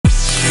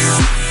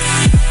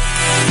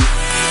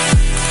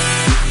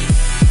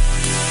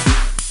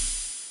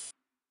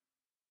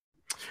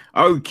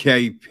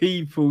Okay,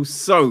 people.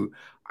 So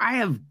I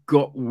have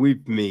got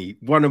with me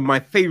one of my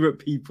favorite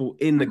people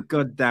in the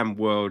goddamn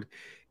world.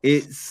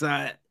 It's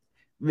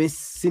Miss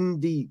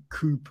Cindy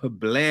Cooper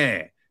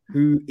Blair,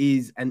 who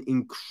is an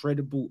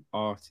incredible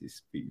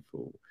artist,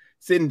 people.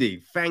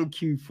 Cindy,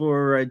 thank you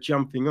for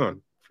jumping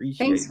on. Thanks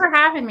Appreciate it. for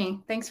having me.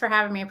 Thanks for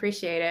having me.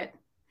 Appreciate it.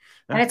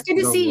 And it's good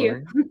to No see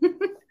you. worries.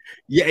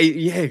 Yeah,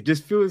 yeah, it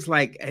just feels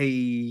like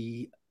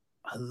a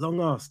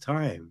long ass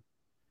time.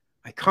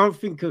 I can't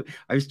think of.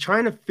 I was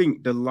trying to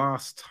think the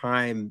last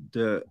time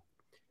that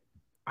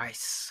I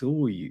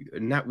saw you,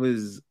 and that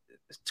was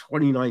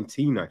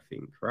 2019, I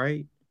think,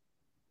 right?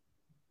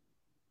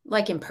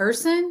 Like in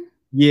person?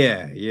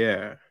 Yeah,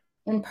 yeah.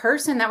 In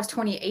person, that was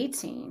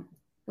 2018.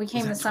 We Was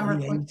came the that summer of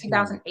 2018?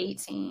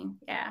 2018.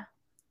 Yeah.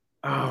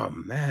 Oh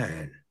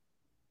man.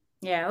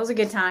 Yeah, it was a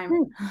good time.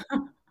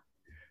 Whew.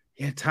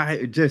 Yeah,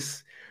 time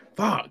just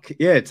fuck.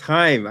 Yeah,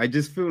 time. I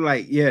just feel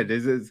like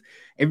there's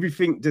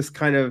everything just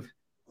kind of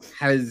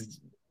has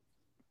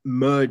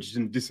merged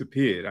and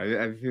disappeared.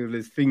 I feel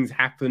as things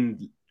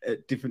happened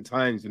at different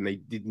times when they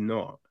did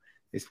not.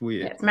 It's Yeah,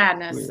 weird. it's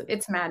madness. Weird.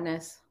 It's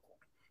madness.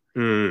 I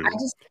Mm.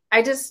 just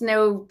I just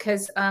know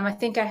because I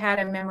think I had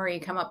a memory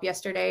come up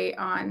yesterday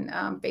on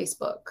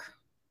Facebook.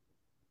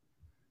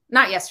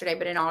 Not yesterday,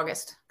 but in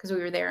August, because we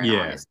were there in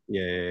Yeah, August.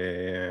 yeah, yeah,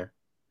 yeah.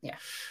 Yeah.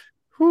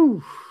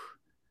 Whew.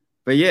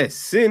 But yeah,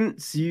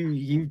 since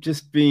you've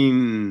just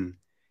been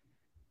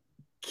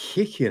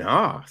kicking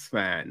ass,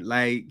 man,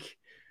 like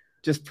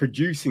just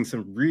producing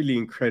some really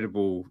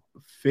incredible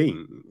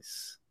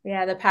things.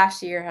 Yeah, the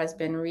past year has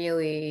been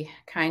really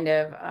kind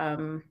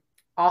of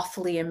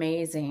awfully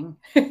amazing.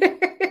 you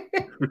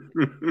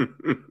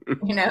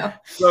know,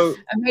 So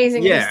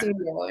amazing in the yeah,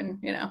 studio and.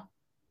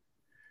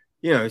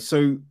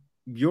 so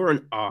you're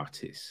an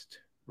artist,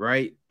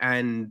 right?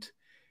 And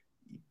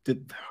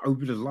the,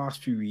 over the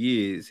last few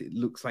years, it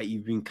looks like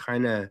you've been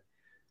kind of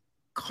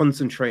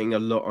concentrating a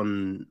lot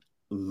on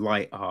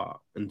light art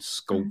and Mhm.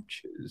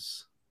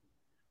 sculptures,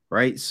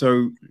 right?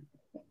 So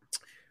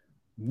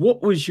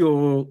what was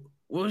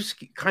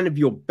kind of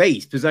your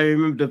base? Because I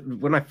remember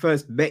when I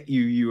first met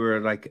you, you were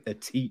like a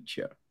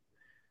teacher.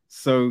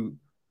 So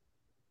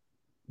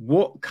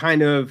what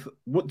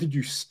did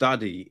you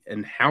study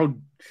and how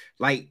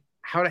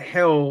the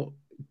hell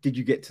did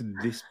you get to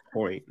this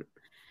point?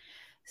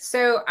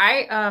 So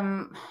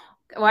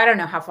well, I don't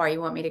know how far you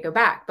want me to go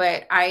back,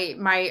 but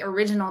my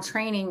original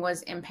training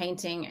was in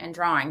painting and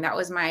drawing. That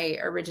was my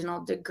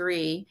original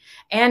degree,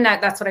 and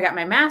that's what I got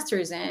my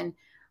master's in,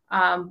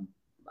 my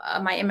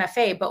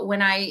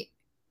MFA.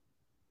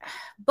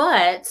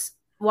 But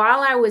while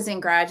I was in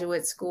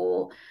graduate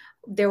school,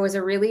 there was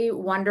a really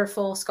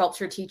wonderful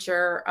sculpture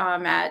teacher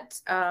at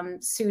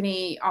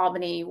SUNY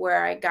Albany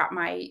where I got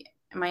my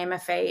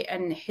MFA,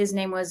 and his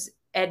name was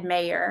Ed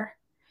Mayer.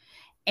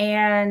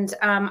 And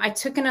I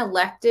took an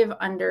elective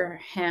under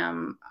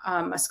him,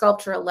 a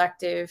sculpture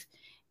elective.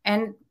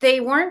 And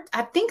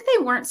I think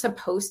they weren't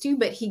supposed to,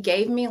 but he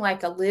gave me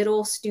like a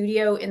little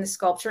studio in the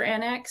sculpture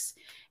annex.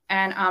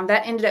 And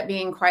that ended up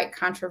being quite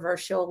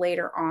controversial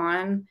later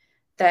on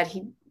that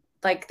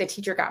like the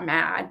teacher got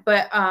mad.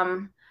 But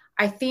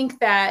I think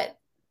that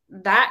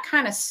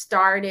kind of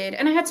started,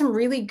 and I had some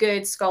really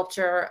good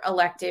sculpture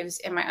electives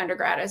in my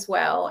undergrad as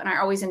well. And I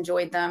always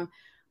enjoyed them.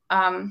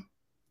 Um,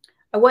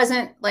 I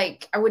wasn't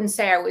like, I wouldn't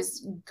say I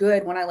was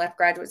good when I left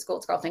graduate school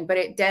at sculpting, but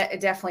it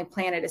definitely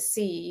planted a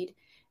seed.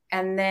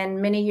 And then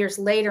many years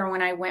later,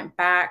 when I went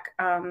back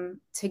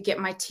to get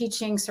my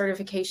teaching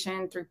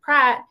certification through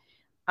Pratt,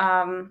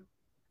 um,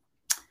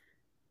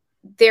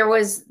 there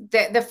was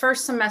the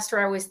first semester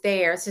I was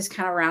there. It's just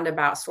kind of a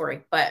roundabout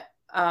story, but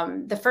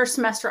the first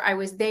semester I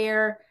was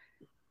there,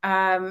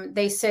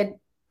 they said,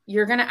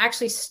 you're going to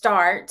actually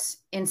start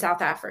in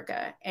South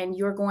Africa and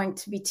you're going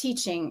to be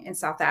teaching in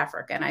South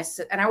Africa. And I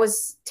said, and I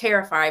was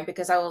terrified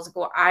because I was like,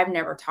 well, I've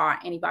never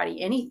taught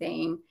anybody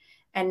anything.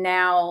 And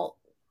now,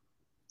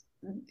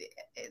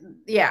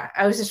 yeah,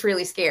 I was just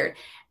really scared.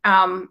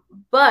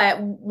 But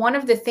one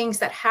of the things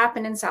that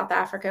happened in South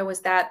Africa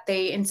was that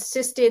they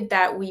insisted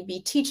that we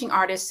be teaching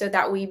artists so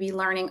that we be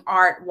learning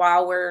art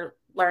while we're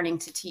learning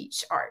to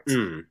teach art.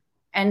 Mm.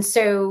 And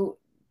so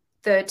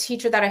the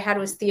teacher that I had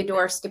was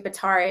Theodora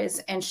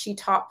Skipetares, and she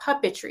taught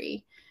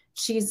puppetry.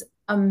 She's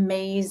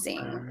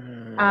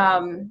amazing.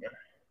 Uh,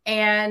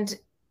 And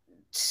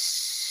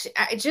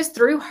just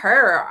through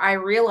her, I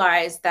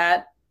realized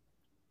that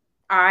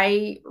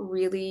I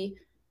really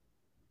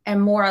am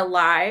more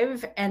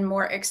alive and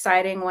more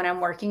exciting when I'm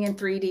working in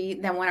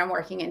 3D than when I'm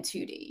working in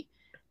 2D.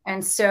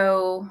 And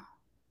so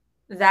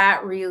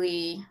that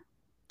really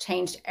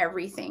changed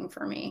everything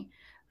for me.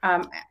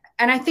 Um,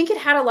 and I think it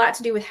had a lot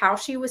to do with how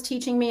she was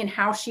teaching me and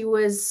how she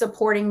was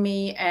supporting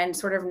me and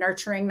sort of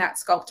nurturing that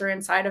sculptor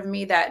inside of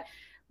me that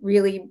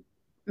really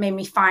made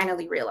me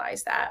finally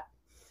realize that.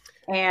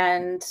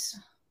 And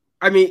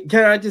I mean,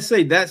 can I just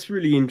say that's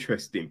really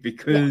interesting yeah,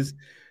 because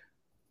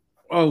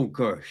oh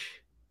gosh,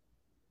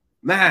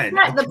 man,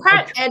 The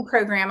Pratt Ed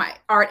program,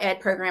 art ed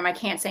program, I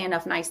can't say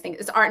enough nice things.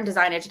 It's art and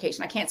design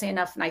education. I can't say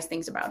enough nice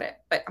things about it,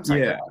 but I'm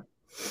sorry, go yeah. ahead.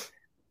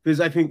 Because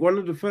I think one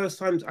of the first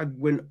times I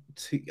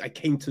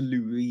came to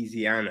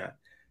Louisiana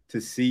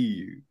to see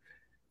you,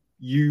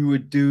 you were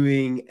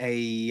doing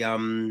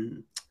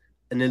an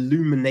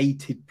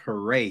illuminated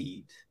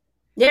parade.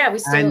 Yeah, we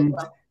still, And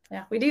well,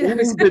 yeah, we do all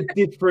those. the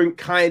different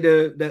kind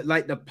of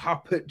like the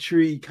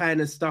puppetry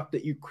kind of stuff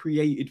that you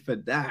created for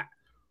that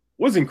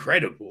was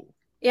incredible.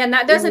 Yeah, and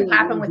that doesn't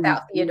happen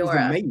without It was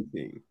Theodora.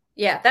 amazing.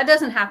 Yeah, that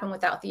doesn't happen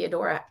without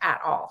Theodora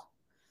at all.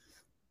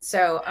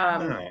 So,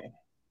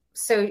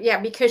 so yeah,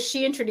 because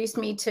she introduced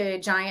me to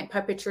giant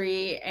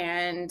puppetry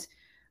and,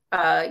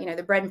 you know,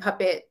 the bread and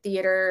puppet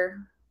theater,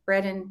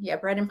 bread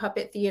and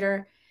puppet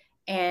theater,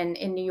 and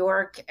in New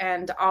York,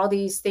 and all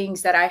these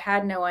things that I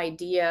had no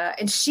idea.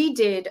 And she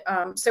did,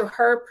 so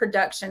her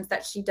productions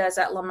that she does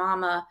at La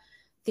Mama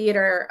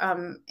Theater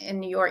in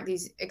New York,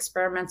 these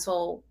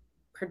experimental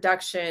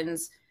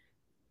productions,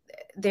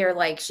 they're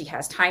like, she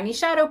has tiny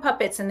shadow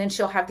puppets, and then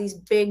she'll have these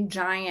big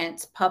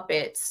giant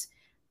puppets.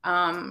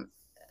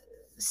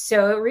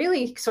 So it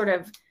really sort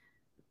of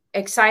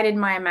excited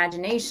my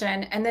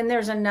imagination. And then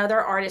there's another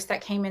artist that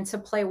came into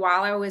play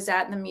while I was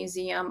at the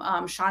museum,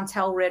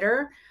 Chantel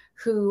Ritter,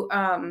 who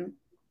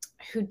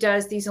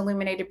does these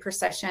illuminated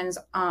processions.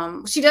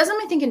 She does them,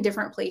 I think, in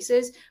different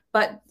places,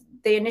 but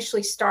they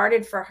initially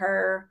started for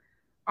her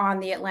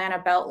on the Atlanta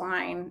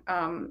Beltline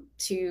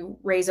to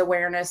raise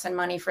awareness and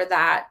money for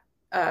that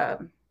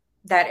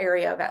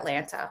area of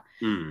Atlanta.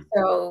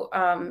 So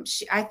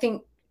I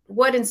think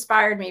what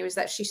inspired me was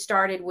that she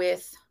started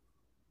with,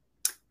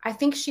 I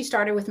think she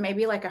started with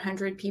maybe like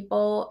 100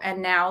 people,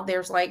 and now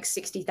there's like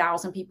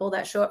 60,000 people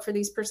that show up for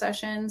these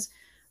processions.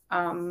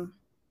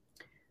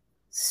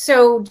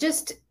 So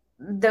just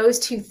those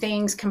two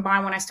things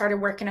combined, when I started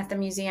working at the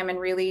museum and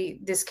really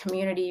this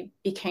community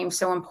became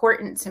so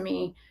important to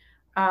me,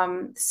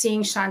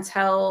 seeing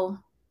Chantel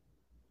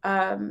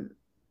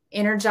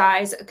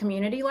energize a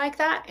community like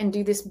that and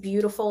do this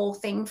beautiful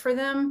thing for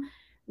them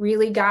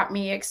really got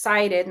me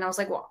excited. And I was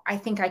like, well, I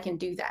think I can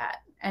do that.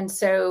 And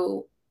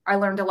so I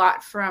learned a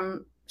lot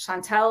from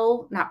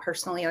Chantel, not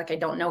personally, like I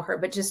don't know her,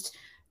 but just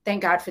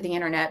thank God for the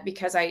internet,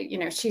 because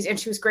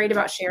she was great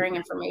about sharing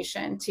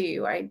information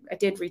too. I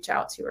did reach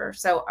out to her.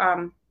 So,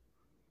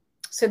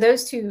 so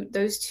those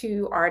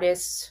two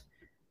artists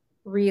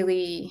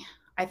really,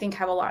 I think,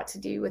 have a lot to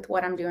do with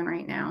what I'm doing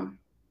right now.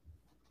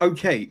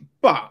 Okay,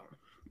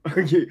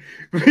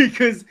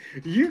 because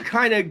you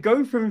kind of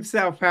go from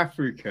South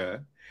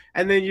Africa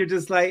and then you're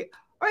just like,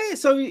 oh yeah,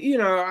 so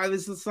I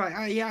was just like,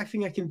 oh yeah, I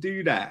think I can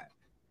do that,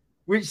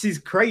 which is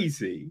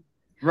crazy,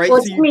 right?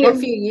 Well, it so took me a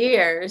few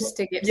years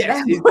to get to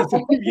that. It's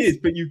a few years,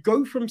 but you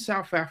go from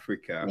South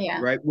Africa, yeah,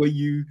 right, where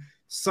you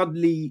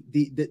suddenly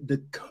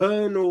the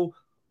kernel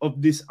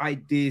of this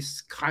idea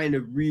kind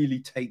of really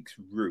takes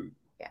root,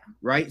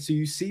 right? So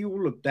you see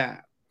all of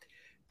that,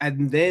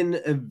 and then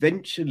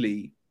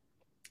eventually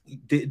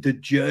the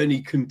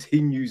journey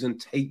continues and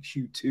takes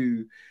you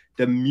to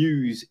the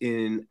Muse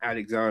in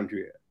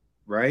Alexandria,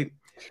 right?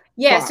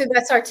 Yeah, so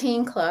that's our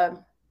teen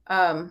club.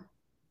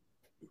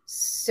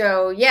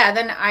 So yeah,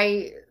 then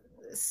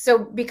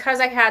because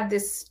I had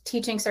this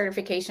teaching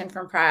certification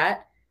from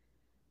Pratt,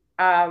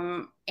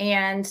 and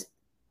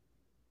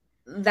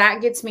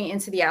that gets me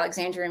into the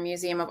Alexandria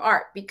Museum of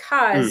Art,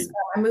 because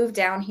I moved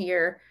down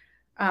here.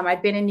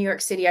 I'd been in New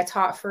York City. I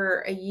taught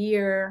for a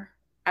year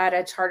at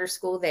a charter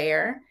school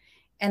there.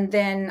 And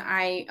then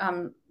I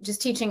just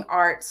teaching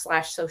art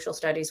 / social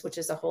studies, which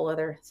is a whole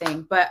other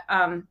thing. But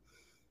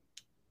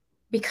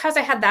because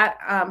I had that,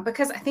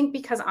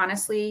 because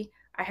honestly,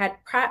 I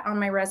had Pratt on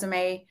my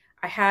resume.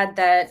 I had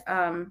that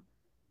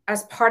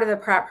as part of the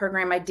Pratt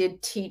program. I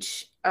did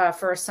teach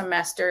for a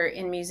semester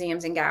in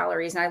museums and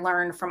galleries, and I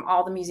learned from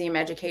all the museum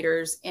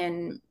educators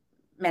in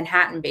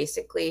Manhattan,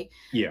 basically.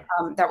 Yeah.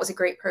 That was a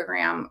great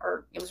program,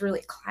 or it was really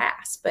a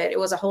class, but it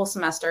was a whole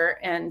semester.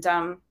 And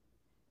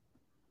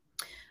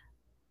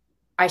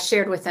I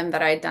shared with them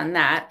that I had done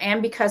that. And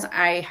because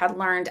I had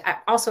learned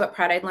also at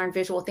Pratt, I'd learned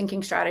visual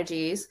thinking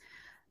strategies,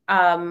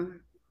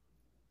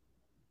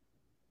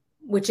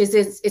 which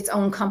is its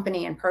own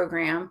company and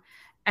program.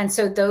 And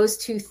so those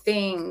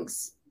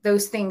things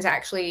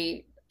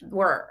actually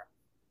were,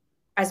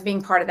 as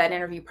being part of that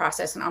interview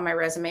process and on my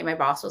resume, my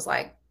boss was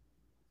like,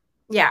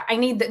 yeah,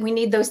 we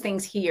need those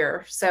things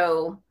here.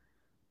 So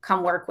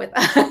come work with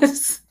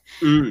us.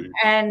 And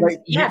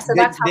so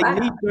that's how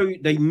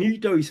they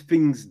need those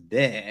things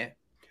there.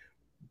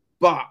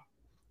 But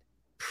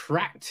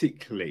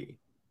practically,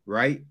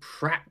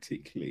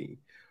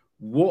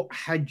 what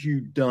had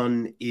you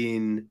done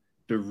in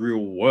the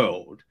real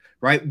world,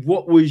 right?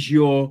 What was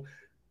your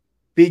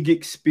big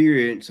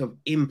experience of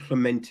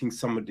implementing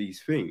some of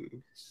these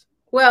things?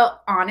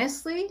 Well,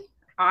 honestly,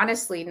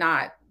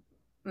 not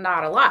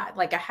a lot.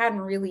 Like I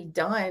hadn't really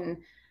done,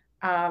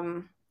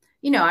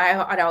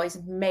 I'd always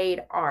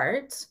made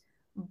art,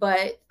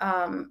 but,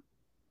 and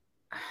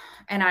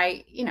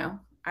I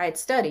had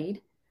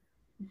studied,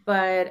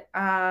 but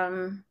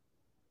I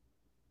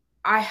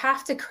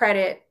have to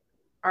credit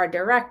our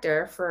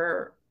director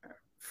for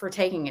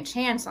taking a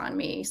chance on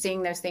me,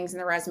 seeing those things in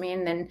the resume,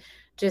 and then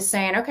just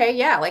saying, okay,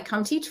 yeah, like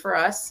come teach for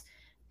us.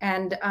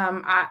 And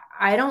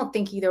I don't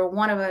think either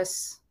one of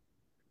us,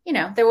 you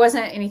know, there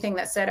wasn't anything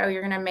that said, oh,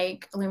 you're going to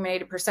make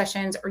illuminated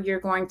processions or you're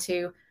going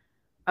to,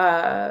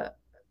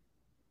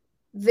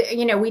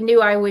 you know, we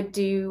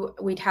knew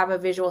we'd have a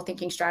visual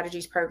thinking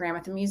strategies program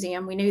at the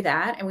museum. We knew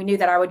that. And we knew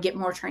that I would get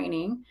more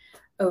training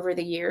over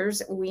the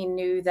years. We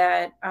knew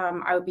that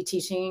I would be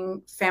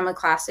teaching family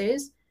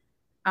classes.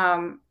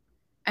 And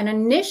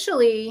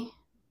initially,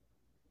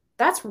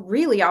 that's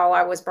really all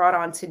I was brought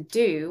on to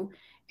do.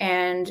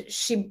 And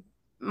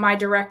my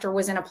director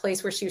was in a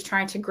place where she was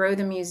trying to grow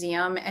the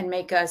museum and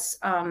make us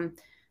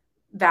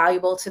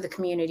valuable to the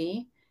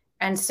community.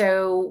 And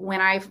so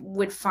when I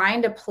would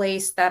find a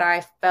place that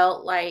I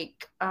felt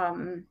like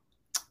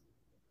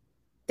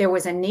there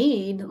was a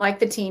need, like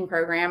the teen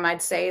program,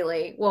 I'd say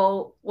like,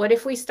 well, what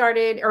if we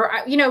started, or,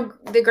 you know,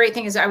 the great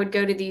thing is I would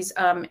go to these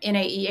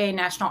NAEA,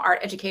 National Art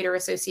Educator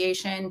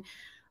Association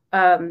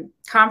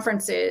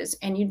conferences,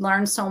 and you'd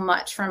learn so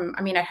much from,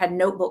 I mean, I had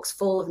notebooks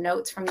full of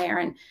notes from there,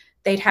 and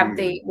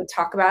they would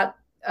talk about,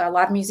 a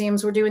lot of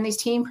museums were doing these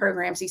teen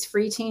programs, these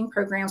free teen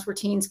programs where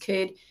teens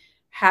could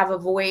have a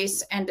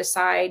voice and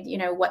decide, you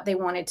know, what they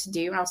wanted to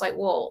do. And I was like,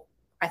 well,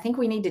 I think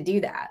we need to do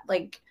that.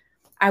 Like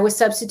I was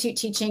substitute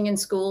teaching in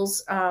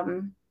schools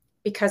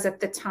because at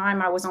the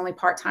time I was only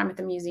part-time at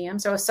the museum.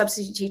 So I was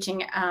substitute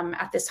teaching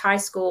at this high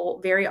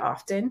school very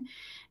often.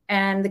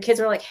 And the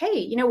kids were like, hey,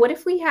 you know, what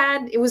if we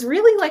had, it was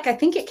really like, I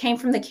think it came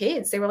from the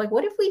kids. They were like,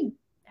 what if we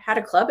had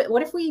a club?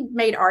 What if we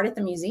made art at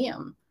the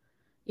museum?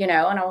 You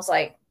know? And I was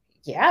like,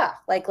 yeah,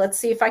 like, let's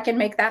see if I can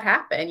make that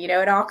happen. You know,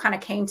 it all kind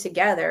of came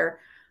together.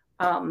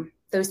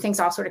 Those things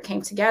all sort of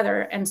came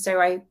together. And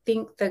so I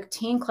think the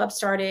teen club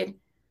started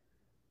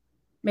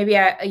maybe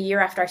a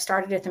year after I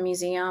started at the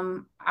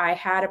museum. I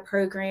had a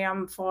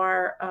program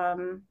for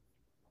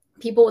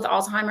people with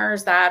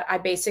Alzheimer's that I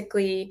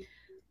basically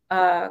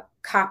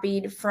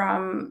copied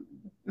from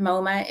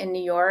MoMA in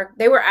New York.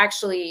 They were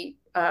actually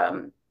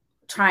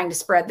trying to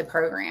spread the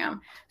program.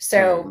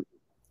 So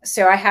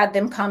I had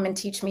them come and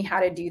teach me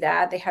how to do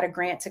that. They had a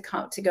grant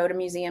to go to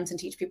museums and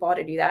teach people how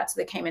to do that. So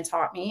they came and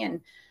taught me,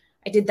 and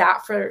I did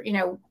that for, you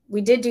know,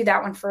 we did do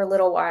that one for a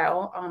little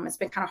while. It's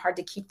been kind of hard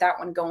to keep that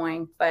one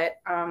going, but,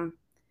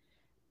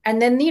 and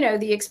then, you know,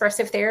 the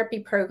expressive therapy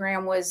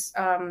program was,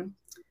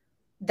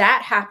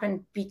 that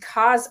happened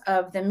because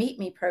of the Meet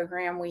Me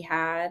program we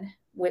had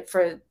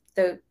for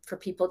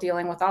people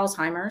dealing with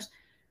Alzheimer's.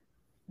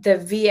 The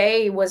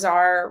VA was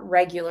our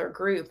regular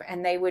group,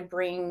 and they would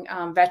bring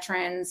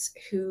veterans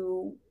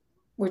who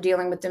were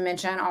dealing with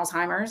dementia and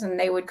Alzheimer's, and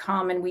they would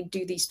come and we'd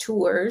do these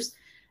tours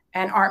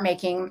and art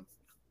making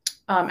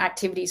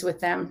activities with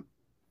them.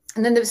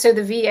 And then so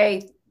the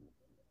VA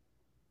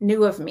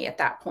knew of me at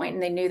that point,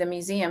 and they knew the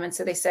museum. And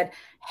so they said,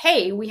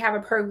 hey, we have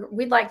a program.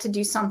 We'd like to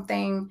do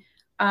something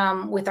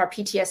with our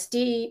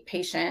PTSD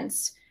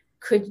patients.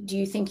 Do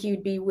you think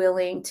you'd be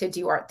willing to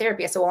do art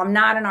therapy? I said, well, I'm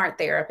not an art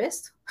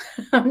therapist.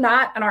 I'm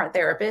not an art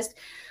therapist.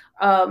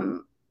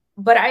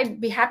 But I'd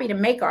be happy to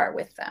make art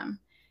with them.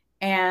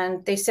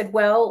 And they said,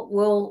 well,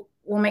 we'll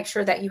make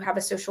sure that you have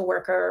a social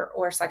worker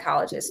or a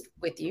psychologist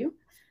with you.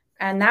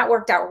 And that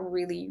worked out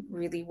really,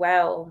 really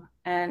well.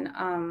 And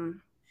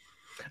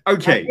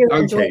okay.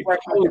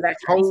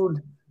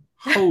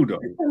 Hold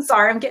on. I'm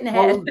sorry, I'm getting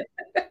ahead.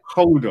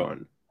 Hold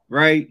on,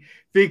 right?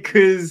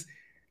 Because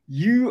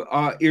you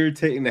are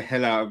irritating the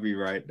hell out of me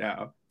right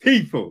now.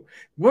 People,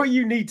 what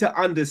you need to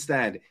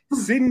understand,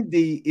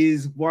 Cindy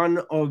is one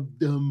of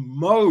the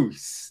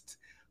most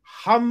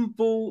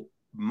humble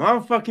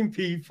motherfucking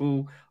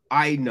people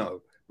I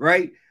know,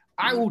 right?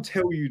 I will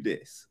tell you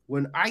this.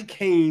 When I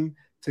came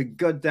to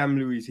goddamn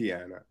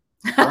Louisiana,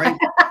 right?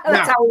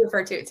 That's how we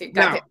refer to it too.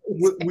 Now,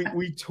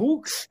 we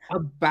talk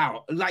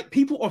about, like,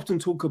 people often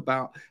talk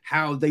about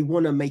how they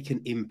want to make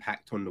an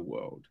impact on the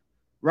world,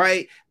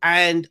 right?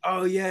 And,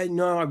 oh yeah,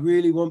 no, I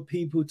really want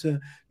people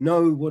to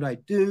know what I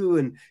do,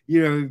 and,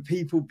 you know,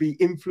 people be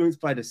influenced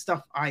by the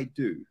stuff I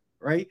do,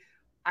 right?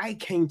 I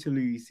came to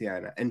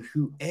Louisiana, and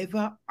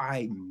whoever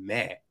I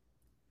met,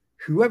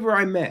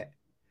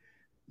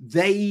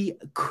 they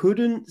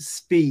couldn't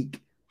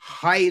speak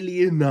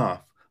highly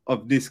enough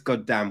of this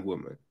goddamn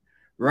woman,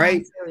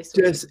 right? Really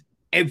just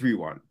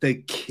everyone, the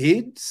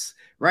kids,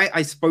 right?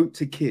 I spoke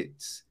to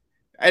kids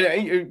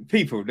and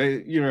people,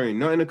 you know,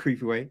 not in a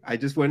creepy way. I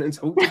just went and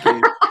talked to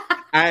kids,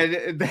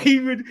 and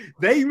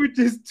they would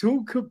just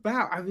talk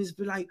about. I was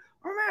like,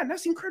 oh man,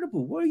 that's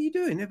incredible. What are you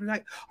doing? They'd be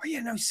like, oh yeah,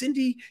 no,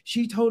 Cindy,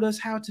 she told us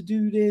how to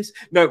do this.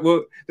 No,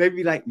 well, they'd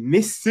be like,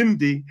 Miss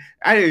Cindy.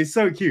 And it was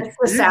so cute.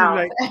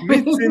 Like,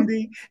 Miss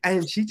Cindy,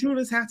 and she told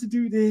us how to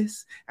do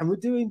this, and we're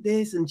doing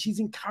this, and she's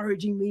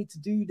encouraging me to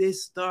do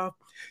this stuff.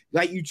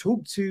 Like, you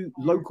talk to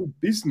local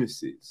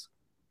businesses.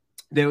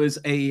 There was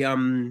a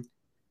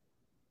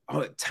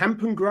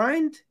Tamp and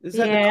Grind. Is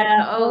that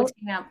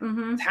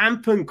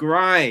Tamp and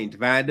Grind,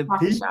 man. The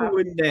people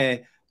in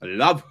there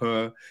love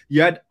her.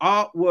 You had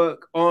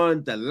artwork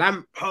on the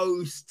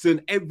lampposts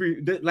and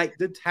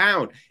the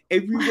town.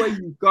 Everywhere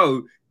you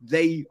go,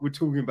 they were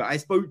talking about. I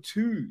spoke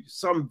to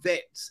some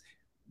vets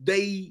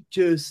they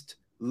just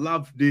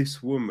love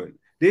this woman.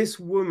 This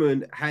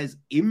woman has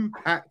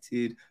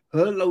impacted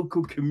her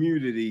local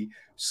community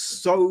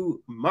so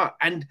much.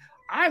 And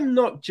I'm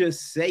not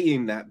just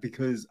saying that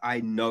because I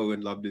know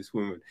and love this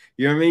woman.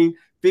 You know what I mean?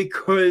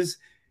 Because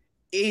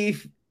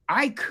if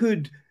I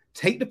could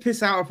take the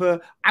piss out of her,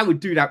 I would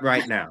do that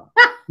right now.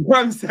 You know what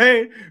I'm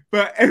saying?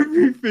 But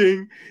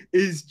everything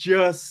is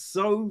just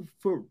so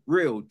for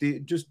real.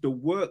 Just the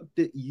work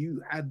that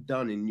you have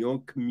done in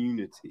your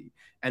community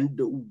and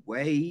the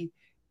way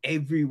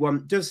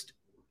everyone just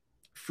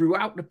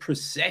throughout the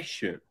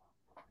procession,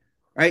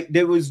 right?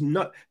 There's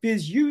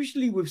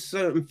usually with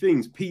certain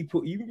things,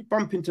 people, you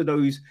bump into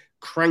those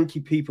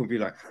cranky people and be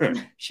like, huh,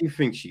 she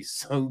thinks she's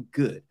so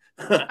good.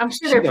 I'm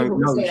sure there are people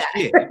who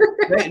say that.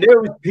 There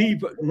was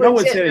people,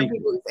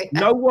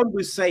 no one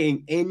was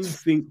saying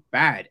anything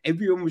bad.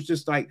 Everyone was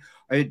just like,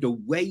 the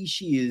way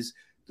she is,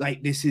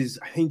 like, this is,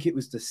 I think it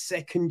was the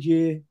second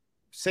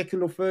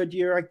or third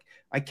year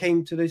I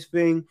came to this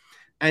thing,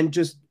 and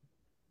just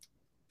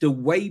the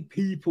way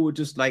people were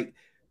just like,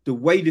 the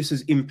way this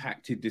has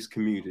impacted this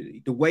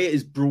community, the way it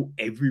has brought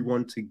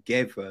everyone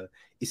together,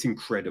 it's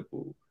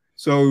incredible.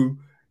 So,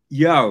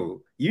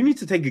 yo, you need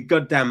to take a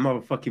goddamn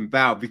motherfucking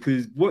bow,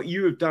 because what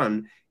you have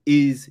done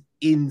is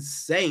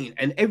insane.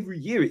 And every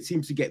year it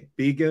seems to get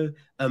bigger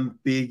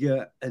and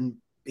bigger and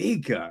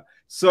bigger.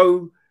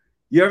 So,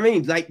 you know what I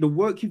mean? Like the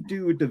work you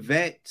do with the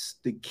vets,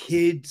 the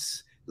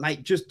kids,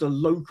 like just the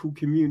local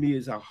community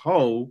as a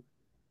whole,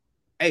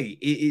 hey,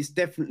 it's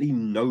definitely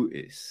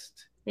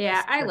noticed.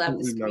 Yeah, I love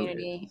this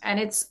community. And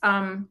it's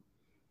you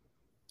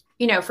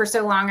know, for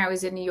so long I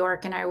was in New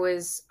York, and I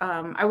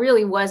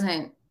really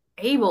wasn't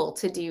able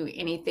to do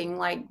anything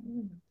like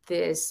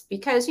this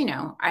because, you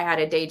know, I had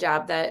a day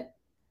job that,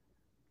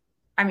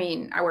 I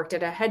mean, I worked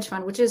at a hedge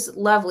fund, which is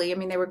lovely. I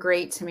mean, they were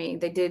great to me.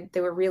 They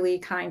were really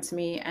kind to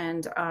me,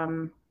 and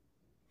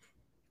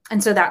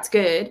so that's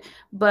good.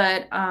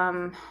 But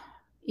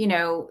you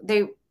know,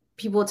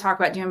 people would talk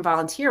about doing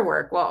volunteer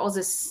work. Well, I was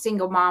a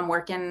single mom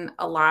working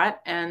a lot,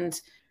 and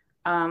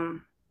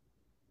you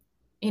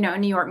know,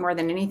 in New York, more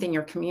than anything,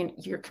 your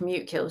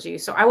commute kills you.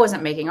 So I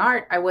wasn't making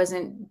art. I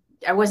wasn't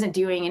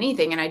doing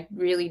anything, and I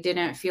really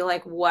didn't feel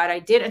like what I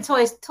did until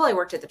I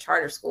worked at the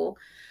charter school.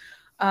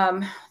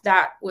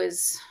 That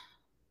was,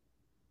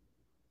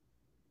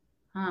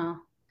 I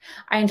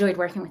enjoyed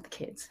working with the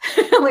kids.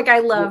 Like I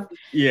love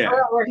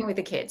working with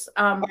the kids.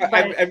 And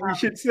we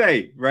should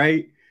say,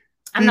 right?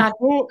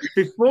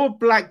 Before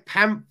Black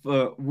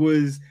Panther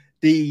was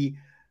the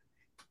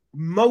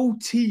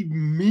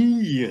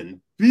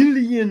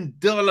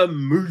multi-billion-dollar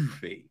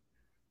movie,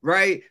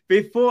 right?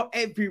 Before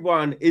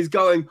everyone is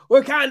going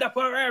Wakanda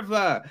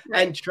forever,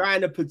 right, and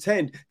trying to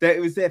pretend that it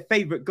was their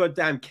favorite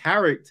goddamn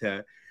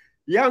character,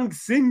 young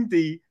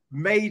Cindy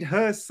made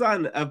her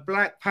son a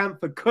Black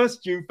Panther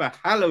costume for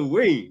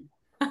Halloween.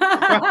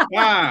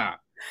 Well,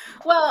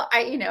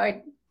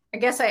 I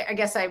guess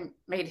I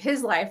made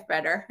his life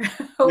better,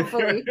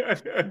 hopefully.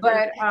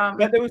 But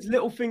there was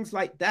little things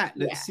like that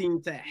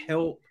seemed to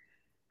help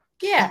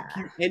keep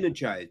you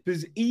energized.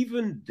 Because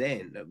even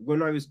then,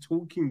 when I was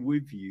talking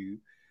with you,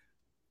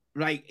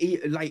 like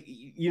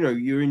you know,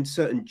 you're in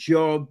certain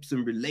jobs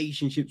and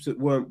relationships that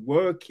weren't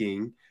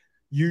working,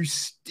 you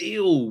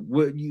still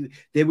were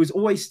there was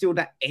always still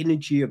that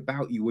energy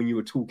about you when you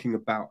were talking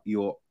about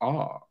your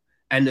art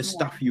and the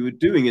stuff you were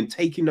doing and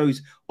taking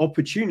those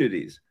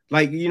opportunities.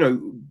 Like, you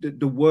know,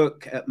 the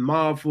work at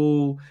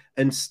Marvel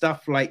and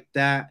stuff like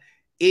that.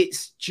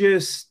 It's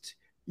just,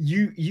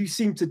 you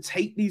seem to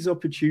take these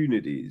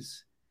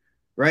opportunities,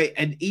 right?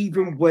 And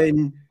even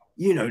when,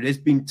 you know, there's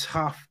been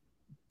tough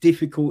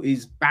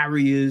difficulties,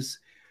 barriers,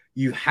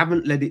 you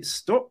haven't let it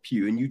stop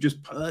you, and you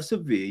just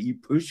persevere, you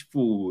push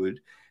forward,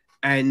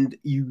 and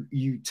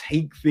you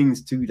take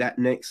things to that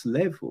next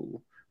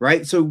level,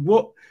 right? So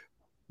what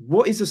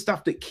is the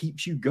stuff that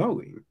keeps you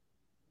going?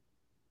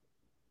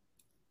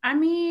 I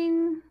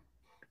mean,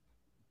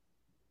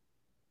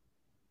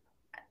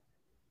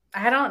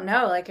 I don't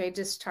know. Like I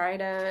just try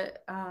to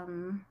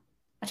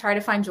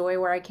find joy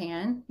where I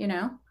can, you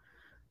know?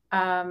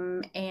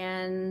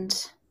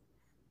 And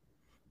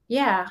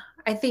yeah,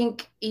 I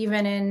think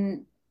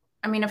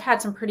I've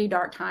had some pretty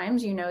dark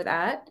times, you know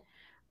that.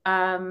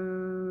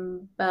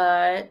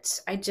 But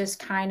I just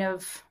kind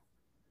of,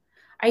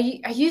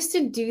 I used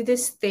to do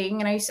this thing,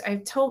 and I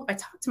talked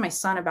to my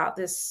son about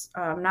this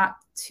not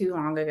too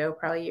long ago,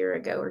 probably a year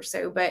ago or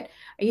so, but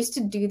I used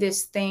to do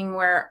this thing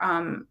where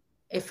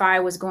if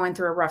I was going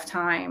through a rough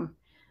time,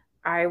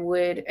 I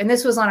would, and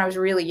this was when I was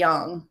really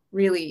young,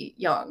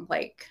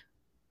 like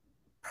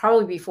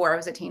probably before I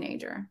was a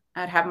teenager,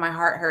 I'd have my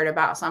heart hurt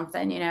about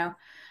something, you know,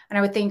 and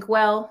I would think,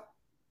 well,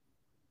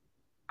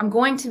 I'm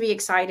going to be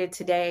excited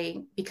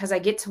today because I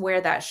get to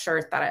wear that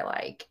shirt that I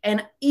like.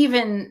 And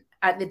even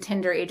at the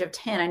tender age of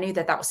 10, I knew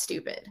that was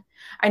stupid.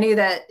 I knew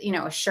that, you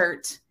know, a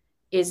shirt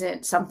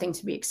isn't something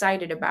to be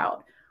excited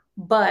about.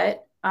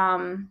 But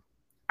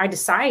I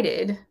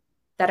decided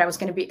that I was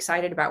going to be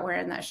excited about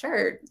wearing that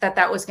shirt,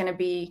 that was going to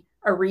be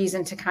a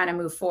reason to kind of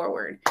move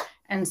forward.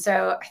 And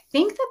so I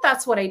think that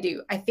that's what I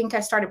do. I think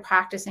I started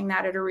practicing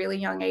that at a really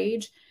young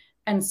age.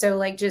 And so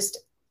like just,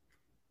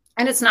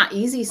 and it's not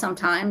easy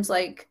sometimes,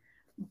 like,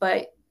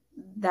 but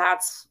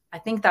I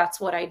think that's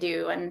what I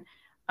do.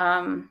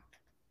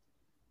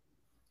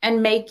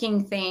 And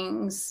making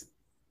things,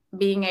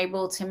 being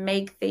able to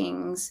make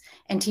things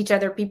and teach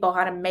other people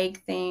how to make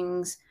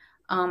things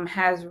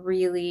has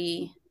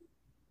really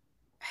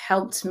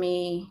helped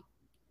me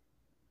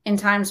in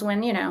times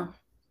when,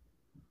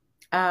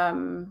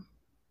 and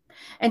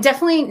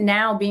definitely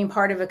now being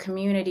part of a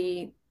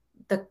community,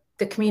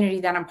 the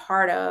community that I'm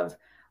part of,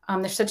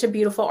 there's such a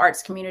beautiful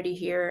arts community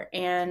here.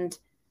 And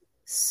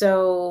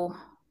so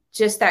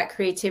just that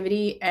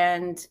creativity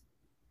and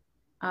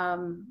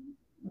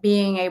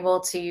being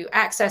able to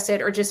access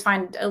it or just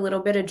find a little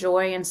bit of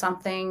joy in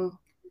something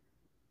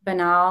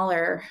banal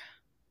or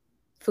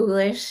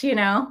foolish,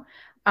 I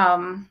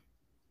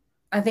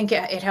think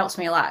it helps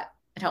me a lot.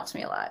 It helps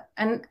me a lot.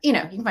 And, you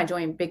can find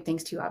joy in big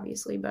things too,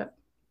 obviously, but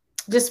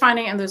just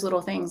finding in those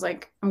little things,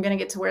 like I'm going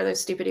to get to wear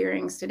those stupid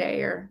earrings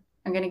today, or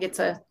I'm going to get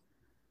to,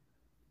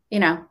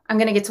 I'm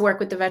going to get to work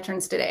with the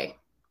veterans today,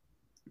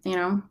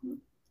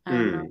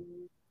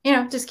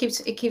 just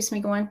keeps me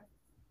going.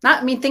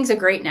 Things are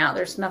great now.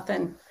 There's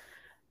nothing,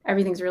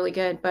 everything's really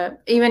good.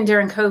 But even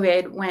during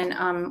COVID,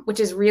 when, which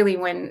is really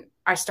when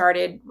I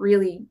started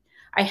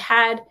I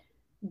had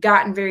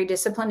gotten very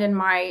disciplined in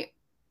my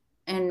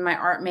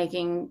art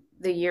making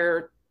the year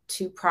or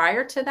two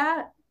prior to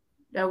that.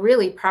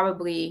 Really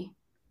probably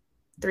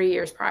 3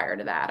 years prior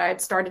to that. I had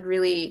started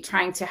really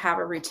trying to have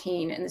a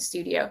routine in the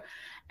studio.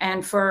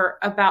 And for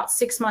about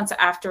 6 months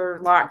after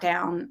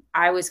lockdown,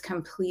 I was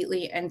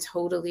completely and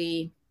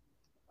totally,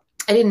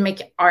 I didn't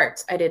make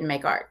art.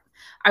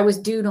 I was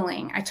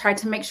doodling. I tried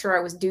to make sure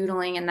I was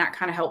doodling, and that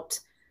kind of helped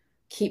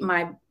keep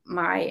my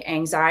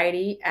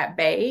anxiety at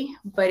bay.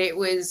 But it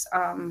was,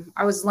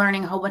 I was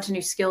learning a whole bunch of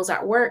new skills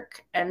at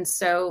work. And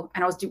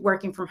I was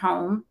working from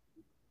home,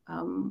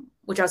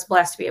 which I was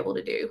blessed to be able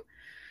to do.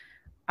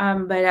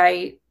 But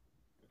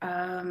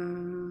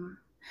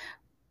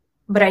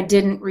I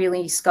didn't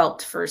really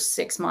sculpt for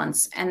 6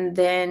 months. And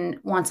then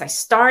once I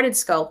started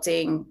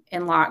sculpting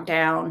in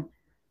lockdown,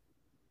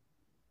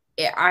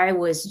 I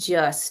was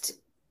just,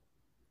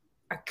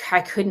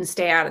 I couldn't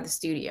stay out of the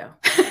studio.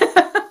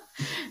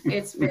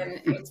 It's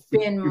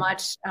been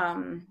much,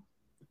 I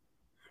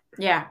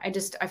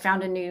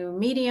found a new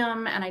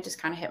medium, and I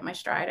just kind of hit my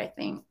stride, I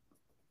think,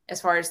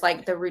 as far as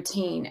like the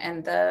routine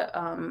and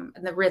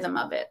the rhythm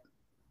of it.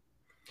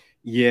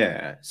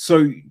 Yeah.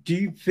 So do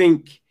you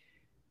think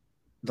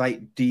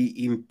like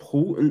the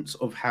importance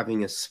of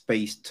having a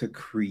space to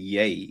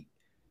create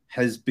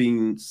has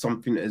been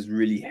something that has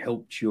really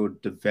helped your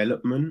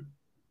development?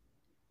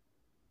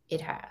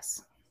 It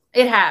has.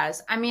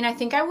 I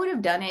think I would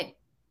have done it.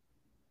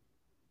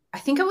 I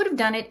think I would have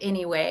done it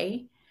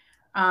anyway.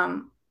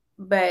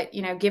 But,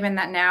 given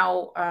that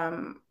now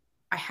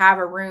I have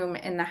a room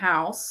in the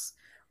house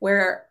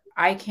where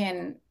I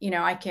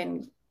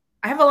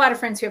have a lot of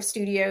friends who have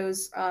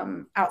studios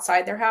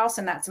outside their house,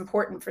 and that's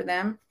important for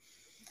them.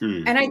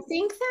 And I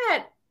think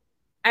that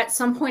at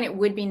some point it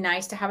would be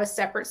nice to have a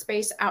separate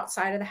space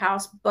outside of the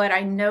house, but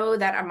I know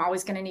that I'm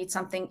always going to need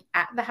something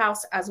at the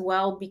house as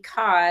well,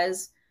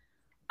 because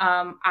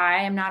I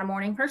am not a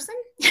morning person.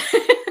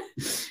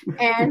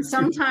 And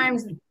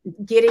sometimes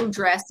getting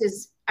dressed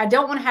I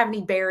don't want to have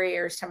any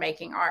barriers to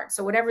making art.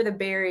 So whatever the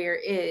barrier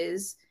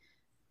is,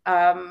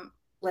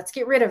 let's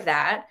get rid of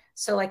that.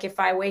 So like if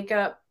I wake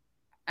up,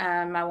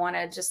 I want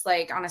to just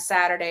like on a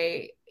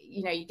Saturday,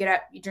 you get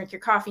up, you drink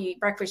your coffee, you eat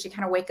breakfast, you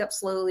kind of wake up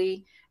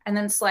slowly. And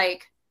then it's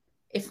like,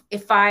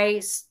 if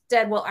I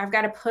said, well, I've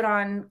got to put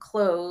on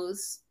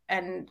clothes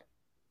and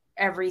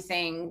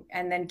everything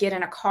and then get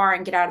in a car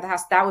and get out of the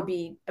house, that would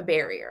be a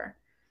barrier.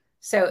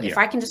 So if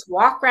I can just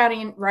walk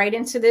right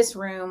into this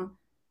room,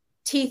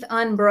 teeth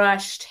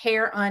unbrushed,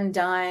 hair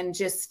undone,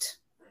 just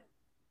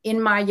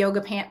in my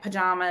yoga pant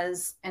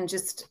pajamas, and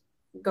just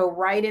go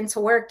right into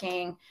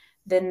working,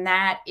 then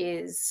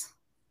that's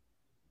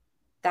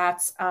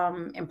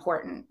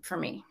important for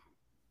me.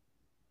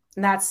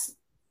 And that's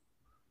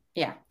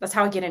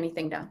how I get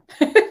anything done.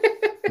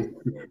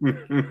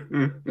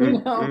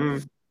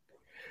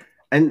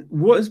 And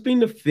what has been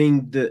the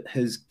thing that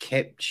has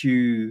kept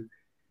you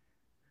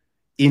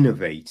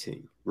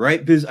innovating,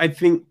 right? Because I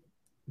think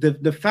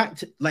the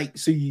fact, like,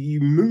 so you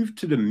moved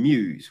to the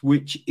Muse,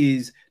 which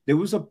is, there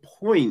was a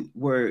point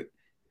where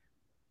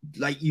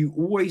like you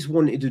always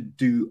wanted to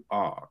do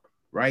art,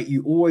 right?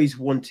 You always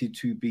wanted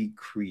to be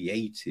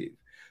creative,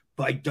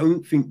 but I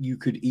don't think you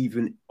could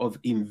even have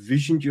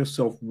envisioned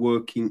yourself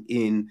working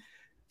in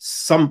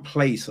some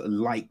place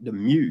like the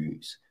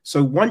Muse.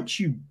 So once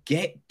you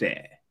get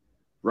there,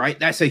 right,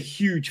 that's a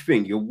huge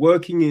thing. You're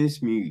working in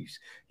this Muse.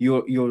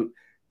 You're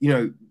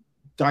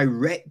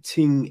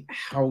directing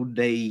how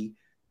they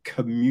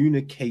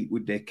communicate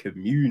with their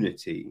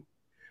community.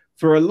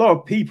 For a lot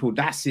of people,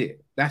 that's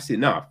it. That's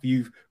enough.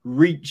 You've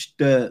reached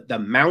the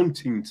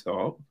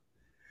mountaintop.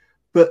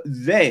 But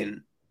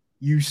then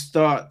you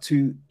start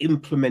to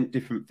implement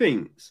different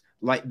things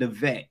like the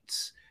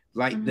vets,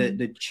 like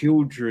the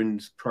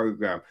children's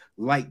program,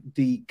 like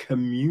the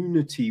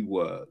community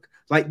work,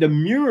 like the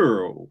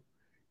mural.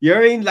 You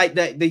know what I mean? Like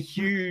the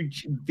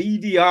huge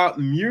VD art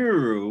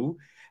mural.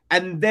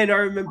 And then I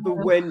remember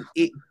when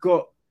it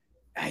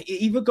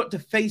either got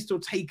defaced or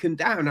taken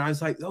down. I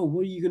was like, oh,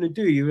 what are you going to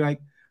do? You're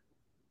like,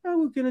 oh,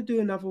 we're going to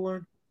do another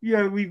one. You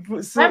know, we've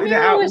sorted it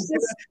out.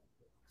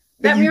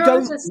 That mural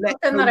was just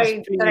something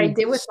that I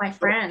did with my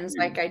friends.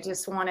 Like, I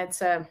just wanted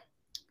to,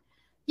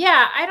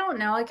 yeah, I don't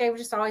know. Like, I've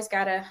just always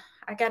I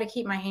gotta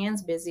keep my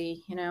hands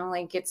busy, you know,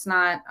 like it's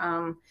not,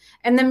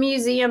 and the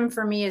museum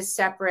for me is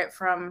separate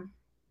from,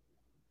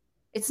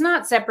 it's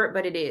not separate,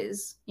 but it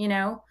is, you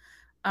know,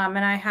 and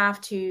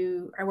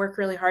I work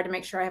really hard to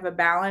make sure I have a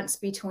balance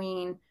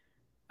between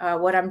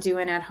what I'm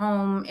doing at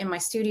home in my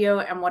studio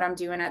and what I'm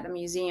doing at the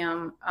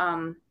museum.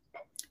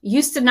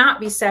 Used to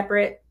not be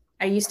separate.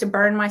 I used to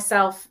burn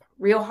myself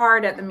real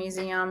hard at the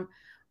museum.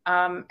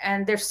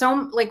 And there's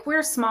we're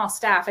a small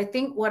staff. I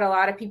think what a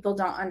lot of people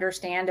don't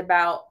understand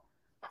about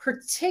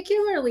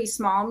particularly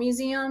small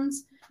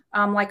museums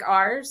like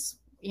ours,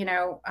 you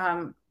know,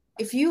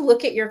 if you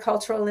look at your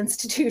cultural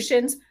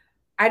institutions,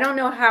 I don't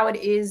know how it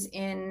is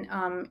in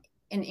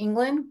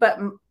England, but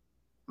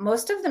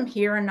most of them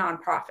here are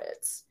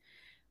nonprofits,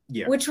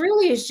 which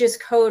really is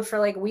just code for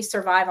like, we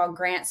survive on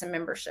grants and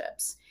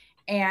memberships.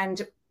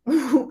 And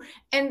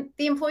and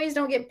the employees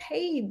don't get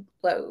paid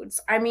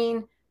loads. I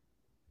mean,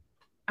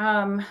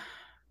 I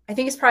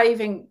think it's probably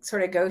even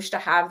sort of gauche to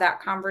have that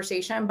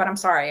conversation, but I'm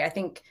sorry. I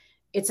think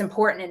it's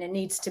important and it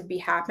needs to be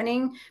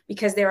happening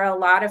because there are a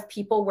lot of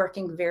people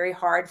working very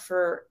hard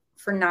for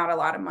not a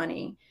lot of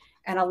money.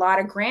 And a lot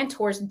of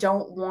grantors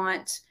don't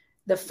want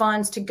the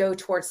funds to go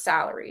towards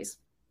salaries.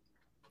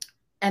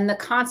 And the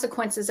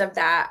consequences of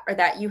that are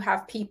that you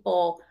have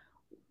people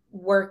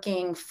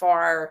working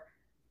for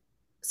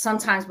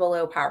sometimes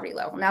below poverty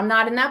level. Now, I'm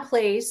not in that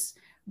place,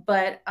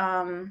 but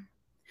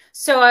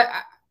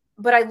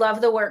but I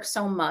love the work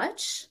so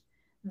much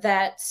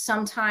that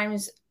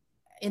sometimes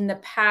in the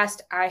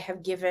past I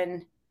have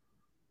given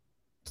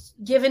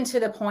to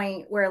the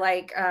point where,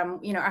 like,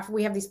 you know, after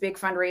we have these big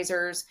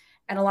fundraisers,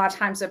 and a lot of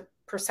times a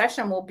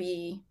procession will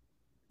be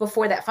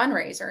before that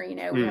fundraiser. You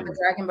know, we have the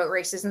dragon boat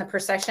races, and the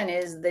procession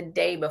is the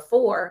day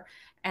before,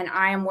 and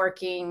I am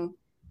working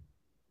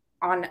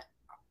on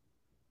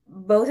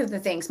both of the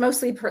things,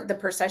 mostly the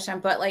procession,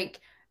 but like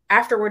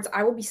afterwards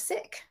I will be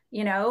sick,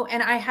 you know,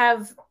 and I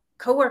have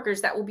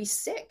coworkers that will be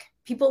sick.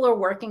 People are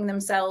working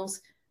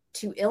themselves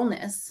to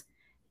illness,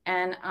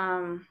 and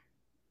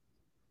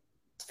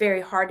it's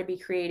very hard to be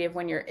creative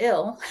when you're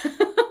ill.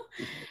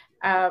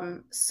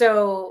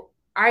 So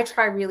I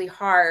try really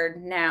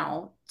hard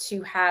now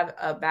to have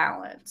a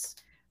balance.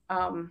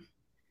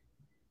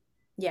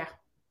 Yeah,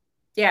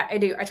 I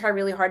do. I try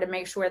really hard to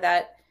make sure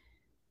that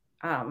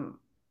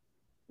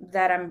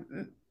that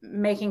I'm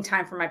making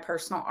time for my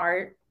personal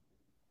art,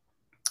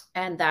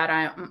 and that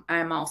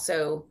I'm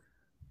also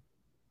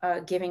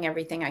giving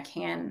everything I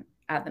can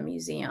at the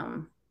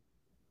museum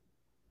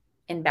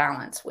in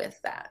balance with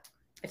that,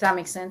 if that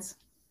makes sense.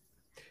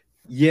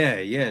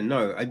 Yeah,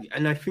 no,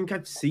 and I think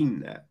I've seen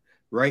that,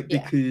 right?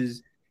 Yeah.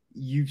 Because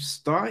you've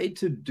started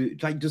to do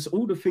like just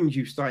all the things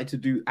you've started to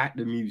do at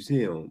the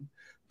museum,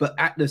 but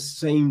at the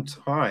same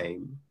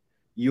time,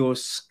 your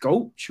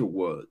sculpture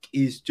work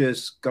is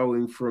just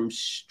going from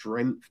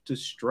strength to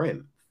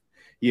strength,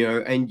 you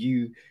know, and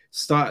you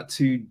start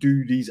to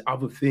do these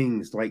other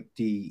things like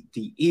the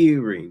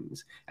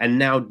earrings and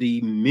now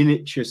the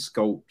miniature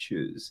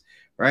sculptures,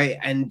 right?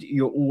 And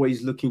you're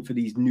always looking for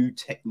these new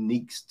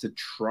techniques to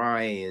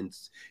try and,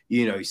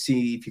 you know,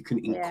 see if you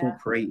can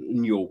incorporate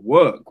in your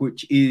work,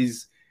 which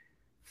is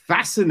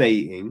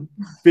fascinating.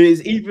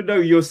 Because even though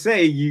you're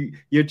saying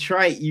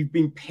you've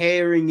been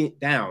paring it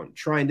down,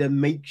 trying to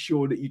make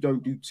sure that you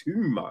don't do too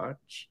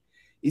much,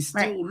 it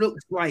still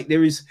looks like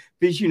there is,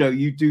 because, you know,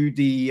 you do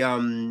the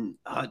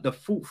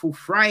Thoughtful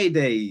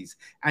Fridays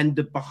and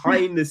the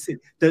behind the scene,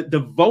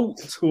 the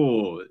vault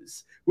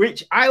tours,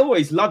 which I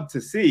always love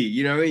to see,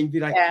 you know, and be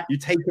like, you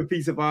take a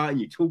piece of art and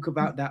you talk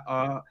about that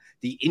art,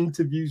 the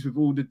interviews with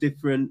all the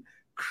different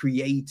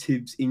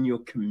creatives in your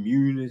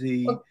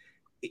community.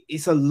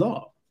 It's a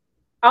lot.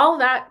 All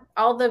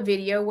the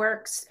video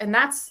works. And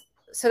that's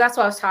what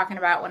I was talking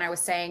about when I was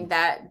saying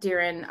that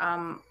during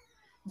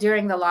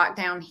the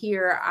lockdown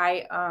here,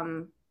 I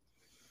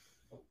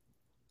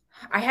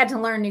had to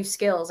learn new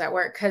skills at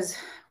work, because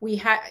we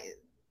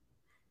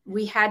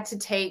had to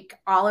take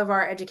all of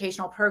our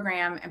educational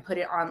programming and put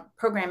it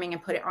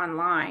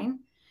online.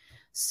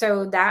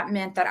 So that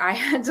meant that I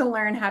had to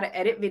learn how to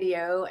edit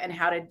video and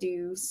how to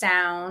do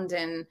sound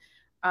and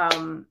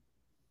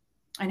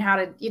how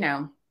to, you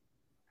know,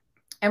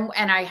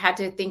 and I had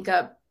to think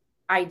up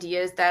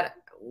ideas that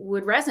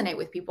would resonate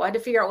with people. I had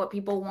to figure out what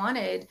people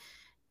wanted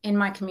in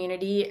my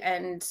community,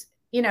 and,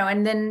 you know,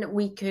 and then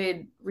we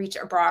could reach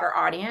a broader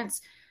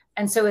audience.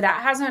 And so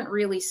that hasn't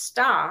really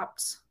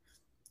stopped.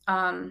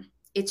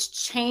 It's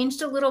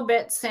changed a little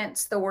bit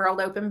since the world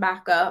opened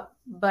back up,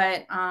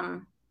 but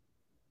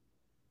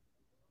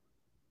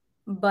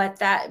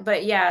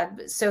but yeah,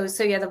 so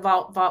yeah, the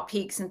vault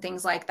peaks and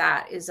things like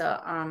that is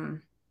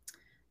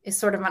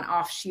sort of an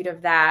offshoot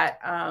of that.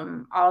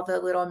 All the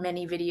little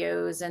mini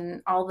videos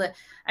and all the,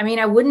 I mean,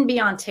 I wouldn't be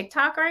on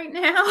TikTok right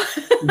now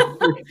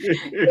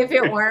if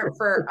it weren't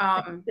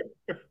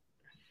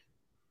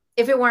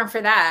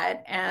for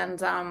that.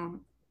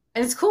 And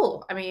it's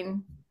cool. I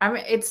mean,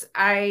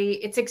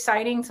 it's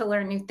exciting to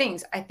learn new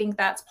things. I think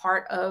that's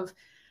part of,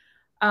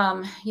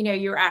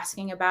 you're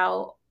asking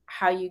about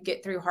how you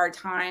get through hard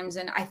times.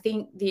 And I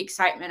think the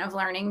excitement of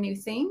learning new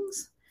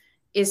things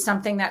is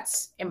something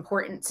that's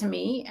important to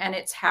me. And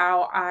it's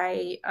how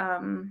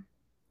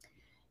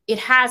it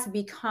has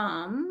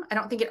become. I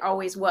don't think it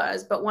always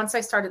was, but once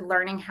I started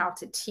learning how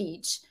to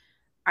teach,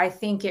 I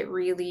think it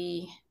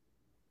really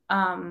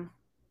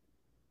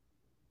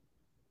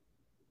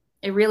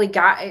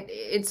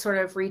it sort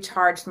of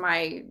recharged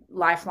my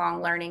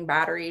lifelong learning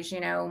batteries.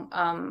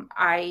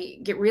 I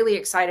get really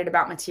excited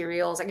about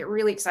materials. I get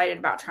really excited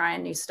about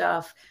trying new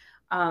stuff.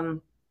 I've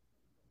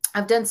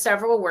done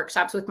several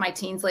workshops with my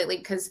teens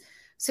lately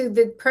so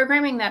the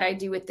programming that I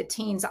do with the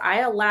teens, I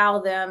allow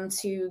them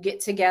to get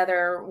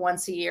together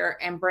once a year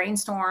and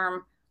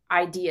brainstorm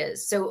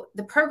ideas. So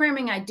the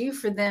programming I do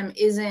for them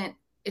it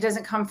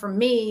doesn't come from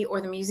me or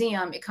the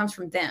museum. It comes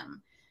from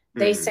them.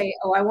 They say,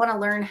 oh, I want to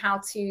learn how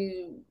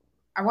to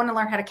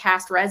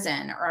cast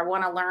resin, or I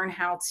want to learn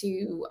how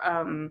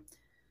to,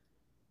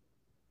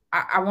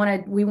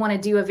 we want to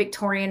do a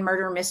Victorian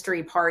murder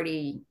mystery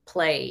party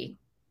play.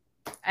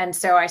 And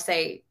so I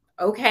say,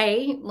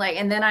 okay,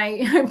 and then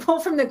I pull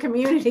from the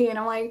community and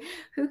I'm like,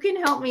 who can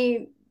help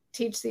me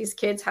teach these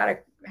kids how to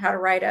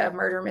write a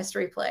murder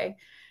mystery play?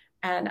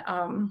 And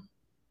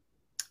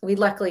we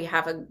luckily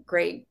have a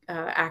great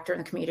actor in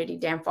the community,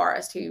 Dan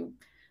Forrest, who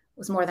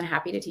was more than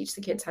happy to teach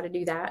the kids how to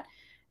do that.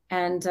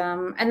 And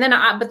then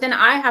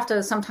I have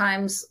to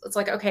sometimes, it's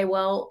like, okay,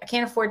 well, I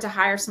can't afford to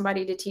hire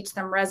somebody to teach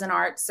them resin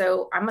art.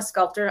 So I'm a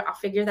sculptor. I'll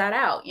figure that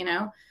out,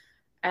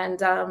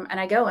 And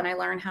I go and I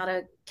learn how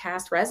to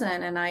cast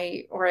resin,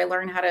 I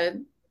learn how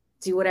to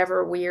do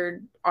whatever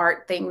weird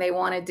art thing they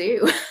want to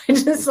do.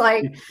 It's just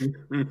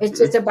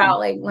about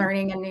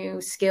learning a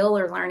new skill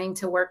or learning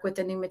to work with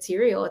a new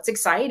material. It's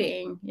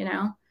exciting,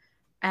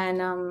 and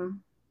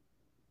man,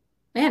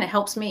 it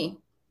helps me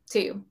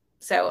too.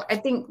 So I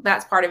think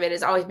that's part of it,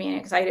 is always being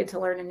excited to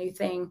learn a new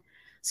thing.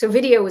 So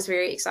video was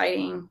very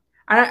exciting.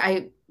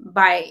 Not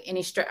by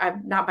any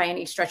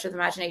stretch of the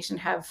imagination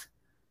have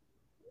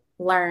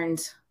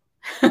learned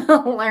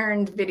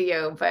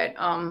video, but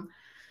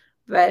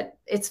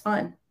it's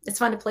fun. It's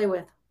fun to play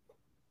with.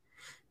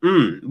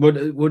 Well,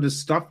 the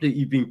stuff that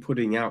you've been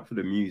putting out for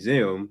the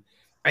museum,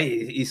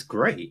 it's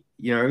great.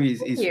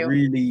 It's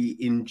really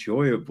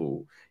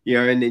enjoyable.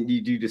 And then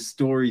you do the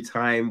story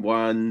time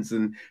ones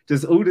and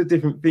just all the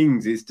different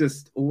things. It's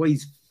just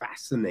always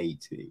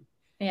fascinating.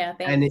 Yeah,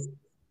 thanks. And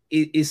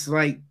it's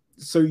like,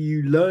 so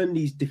you learn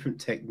these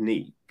different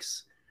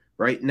techniques,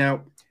 right?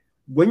 Now,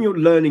 when you're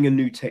learning a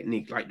new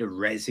technique like the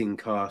resin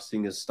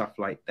casting and stuff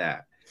like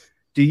that,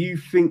 do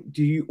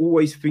you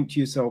always think to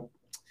yourself,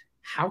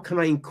 how can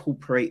I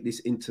incorporate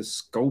this into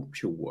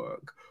sculpture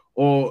work?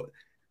 Or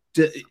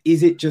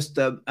is it just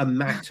a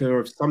matter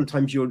of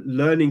sometimes you're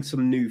learning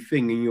some new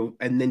thing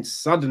and then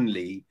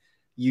suddenly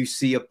you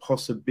see a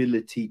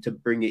possibility to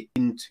bring it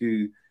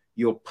into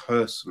your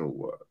personal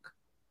work?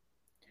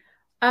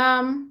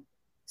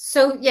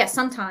 So yeah,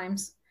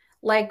 sometimes,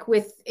 like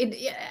with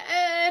it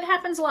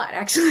happens a lot,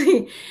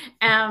 actually.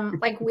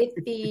 Like with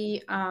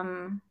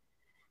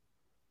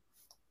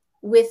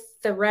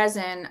the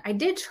resin, I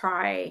did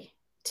some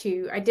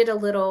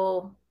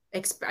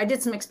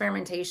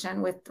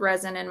experimentation with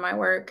resin in my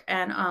work,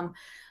 and I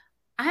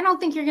don't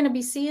think you're going to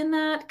be seeing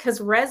that because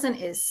resin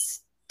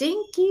is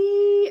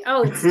stinky.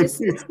 Oh,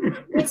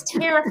 it's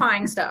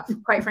terrifying stuff.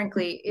 Quite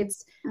frankly, it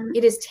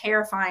is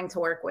terrifying to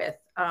work with.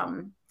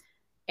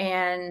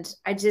 And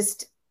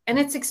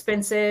it's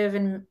expensive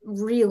and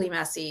really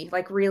messy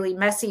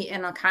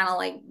in a kind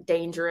of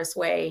dangerous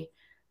way.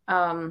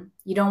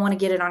 You don't want to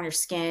get it on your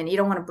skin. You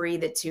don't want to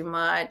breathe it too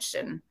much.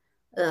 And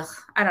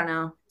I don't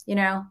know,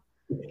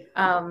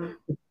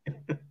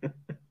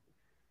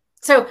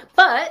 So,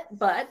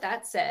 but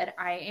that said,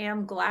 I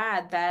am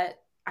glad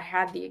that I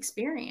had the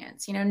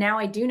experience. Now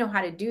I do know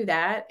how to do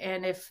that.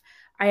 And if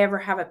I ever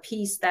have a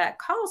piece that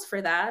calls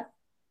for that,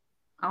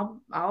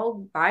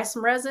 I'll buy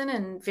some resin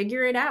and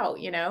figure it out,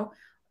 Yeah.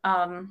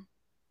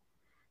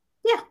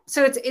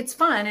 So it's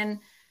fun.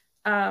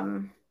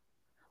 And,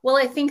 well,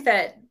 I think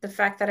that the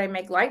fact that I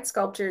make light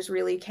sculptures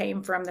really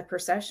came from the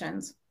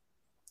processions.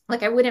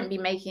 I wouldn't be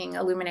making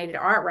illuminated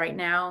art right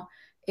now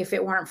if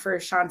it weren't for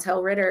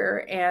Chantel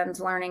Ritter and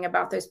learning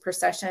about those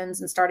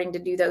processions and starting to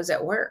do those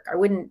at work. I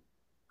wouldn't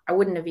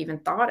have even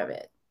thought of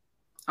it,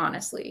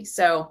 honestly.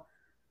 So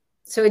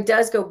it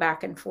does go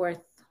back and forth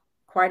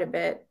quite a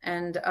bit.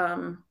 And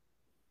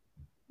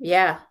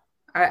yeah,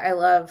 I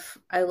love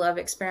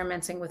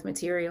experimenting with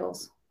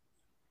materials.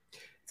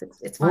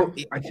 It's fun. Well,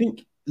 I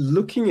think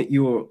looking at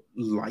your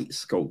light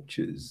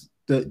sculptures,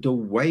 the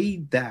way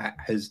that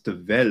has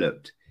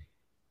developed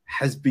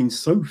has been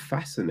so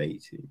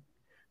fascinating,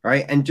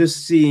 right? And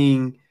just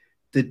seeing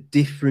the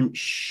different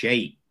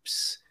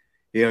shapes,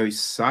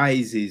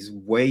 sizes,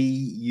 way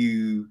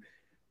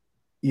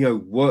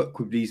work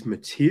with these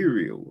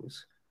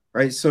materials,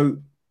 right?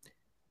 So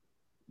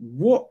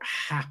what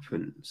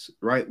happens,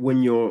 right,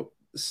 when you're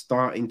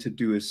starting to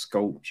do a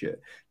sculpture?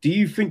 Do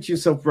you think to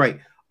yourself, right,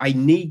 I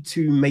need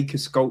to make a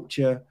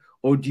sculpture,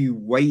 or do you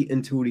wait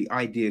until the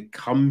idea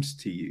comes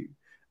to you?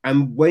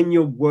 And when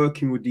you're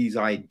working with these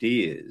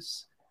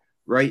ideas,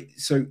 right,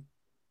 so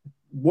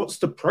what's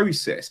the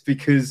process?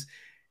 Because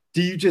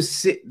do you just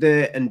sit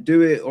there and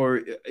do it, or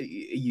are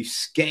you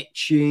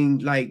sketching?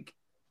 Like,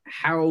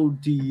 how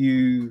do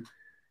you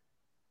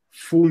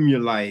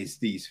formalize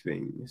these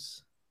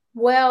things?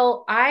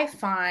 Well, I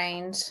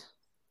find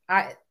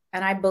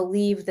and I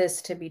believe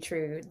this to be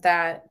true,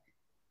 that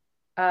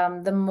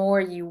the more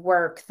you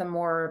work, the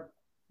more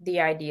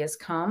the ideas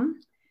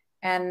come.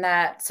 And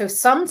that, so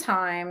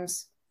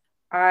sometimes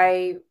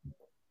I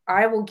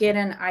will get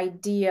an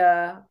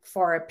idea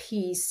for a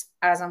piece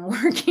as I'm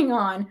working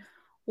on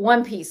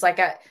one piece. Like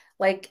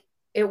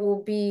it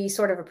will be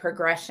sort of a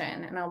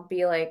progression, and I'll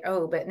be like,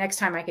 oh, but next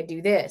time I could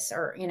do this,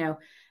 or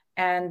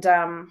and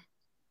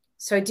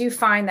so I do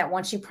find that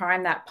once you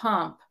prime that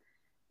pump,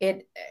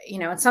 and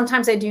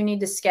sometimes I do need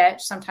to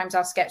sketch. Sometimes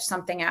I'll sketch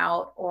something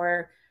out,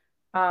 or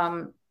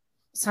um,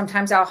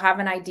 sometimes I'll have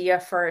an idea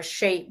for a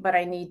shape, but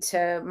I need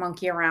to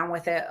monkey around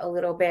with it a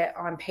little bit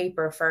on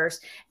paper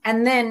first.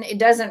 And then it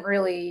doesn't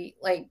really,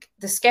 like,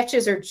 the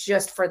sketches are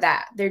just for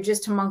that. They're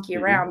just to monkey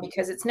around,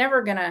 because it's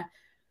never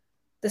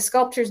the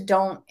sculptures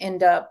don't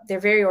end up, they're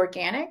very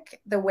organic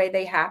the way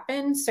they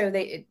happen. So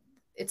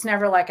it's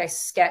never like I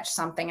sketch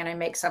something and I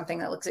make something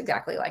that looks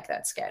exactly like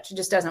that sketch. It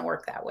just doesn't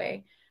work that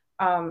way.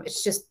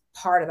 It's just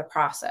part of the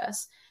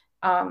process.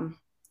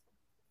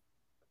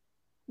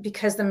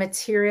 Because the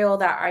material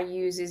that I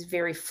use is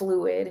very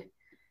fluid,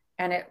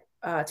 and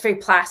it's very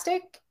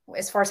plastic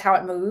as far as how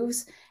it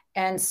moves.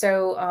 And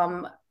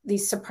so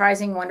these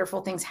surprising,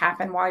 wonderful things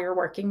happen while you're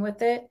working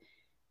with it.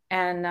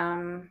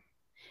 And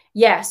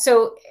yeah,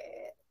 so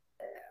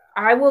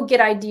I will get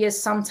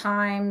ideas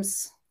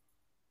sometimes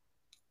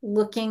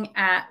looking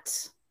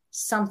at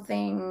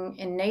something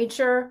in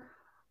nature,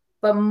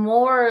 but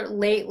more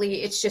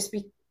lately, it's just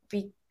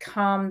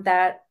become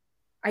that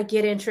I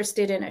get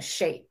interested in a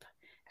shape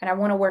and I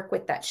want to work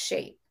with that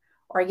shape,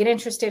 or I get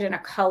interested in a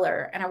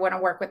color and I want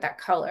to work with that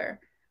color,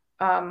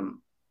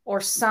 or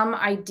some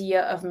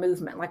idea of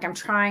movement. Like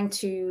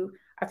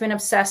I've been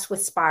obsessed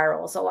with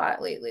spirals a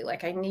lot lately.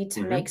 Like I need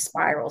to make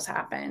spirals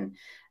happen.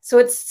 So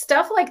it's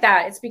stuff like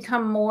that. It's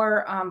become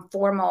more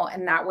formal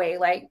in that way.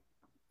 Like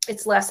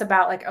it's less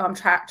about like, oh, I'm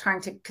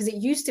trying to, because it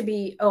used to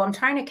be, oh, I'm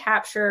trying to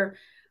capture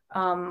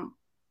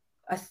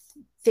a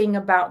thing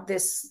about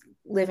this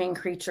living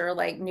creature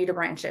like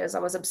nudibranchs. I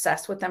was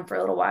obsessed with them for a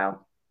little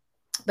while.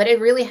 But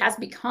it really has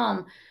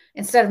become,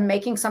 instead of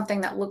making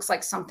something that looks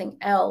like something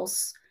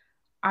else,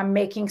 I'm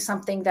making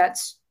something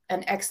that's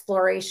an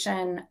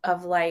exploration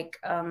of like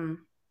a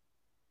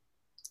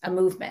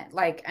movement,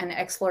 like an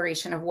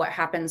exploration of what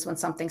happens when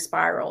something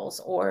spirals,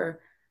 or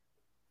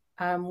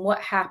what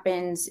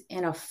happens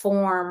in a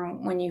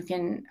form when you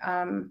can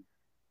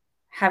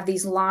have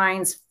these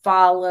lines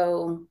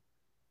follow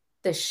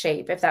the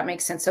shape, if that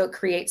makes sense. So it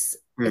creates,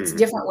 it's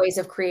different ways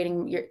of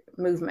creating your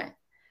movement.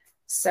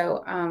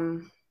 So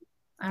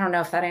I don't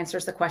know if that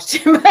answers the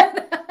question,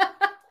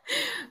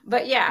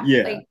 but yeah,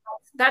 like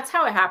that's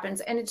how it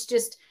happens. And it's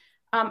just,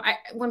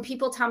 when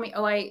people tell me,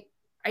 oh, I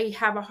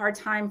have a hard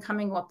time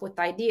coming up with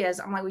ideas,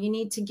 I'm like, well, you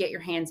need to get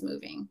your hands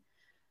moving,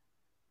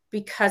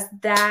 because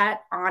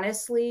that,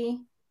 honestly,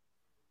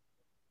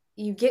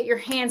 you get your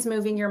hands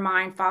moving, your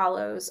mind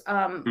follows.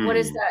 What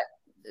is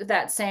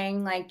that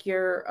saying? Like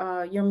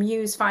your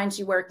muse finds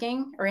you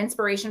working, or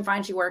inspiration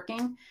finds you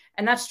working.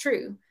 And that's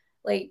true.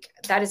 Like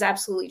that is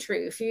absolutely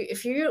true.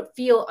 If you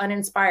feel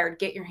uninspired,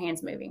 get your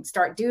hands moving,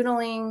 start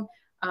doodling,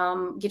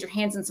 get your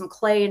hands in some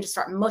clay and just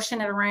start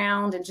mushing it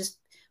around, and just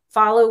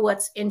follow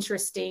what's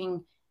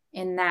interesting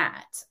in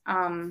that.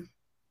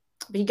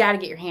 But you got to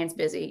get your hands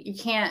busy. You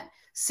can't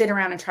sit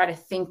around and try to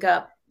think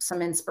up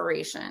some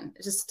inspiration.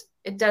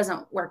 It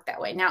doesn't work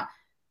that way. Now,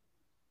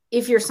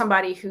 if you're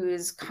somebody who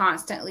is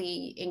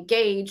constantly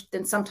engaged,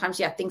 then sometimes,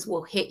 yeah, things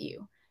will hit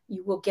you.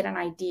 You will get an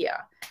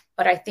idea.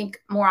 But I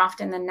think more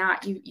often than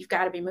not, you've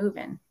got to be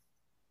moving.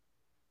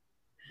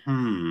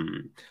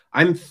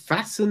 I'm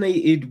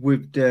fascinated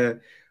with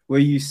where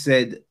you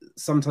said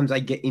sometimes I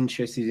get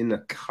interested in a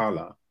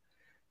color.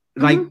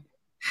 Like,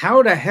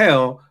 how the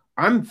hell?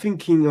 I'm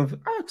thinking of,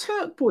 oh,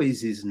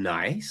 turquoise is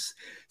nice.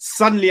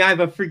 Suddenly I have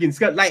a freaking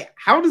skirt. Like,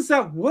 how does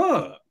that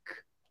work?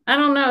 I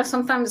don't know.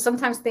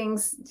 Sometimes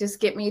things just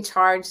get me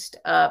charged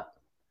up.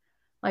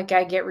 Like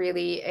I get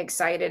really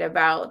excited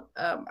about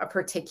a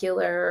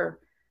particular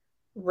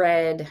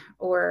red,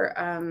 or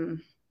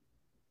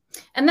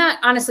and that,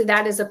 honestly,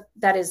 that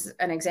is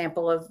an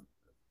example of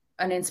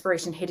an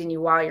inspiration hitting you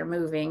while you're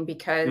moving,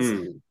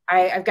 because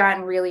I've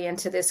gotten really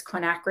into this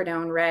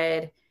quinacridone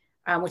red,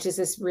 which is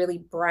this really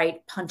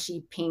bright,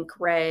 punchy pink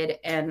red,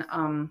 and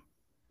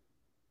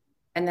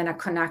then a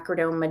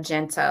quinacridone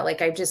magenta.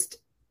 Like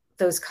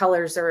those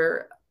colors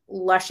are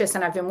luscious,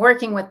 and I've been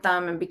working with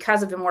them. And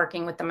because I've been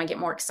working with them, I get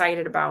more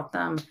excited about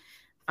them.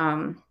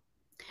 And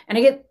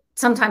I get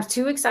sometimes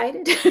too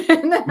excited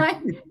and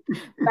then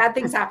bad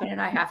things happen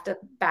and I have to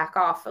back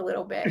off a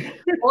little bit,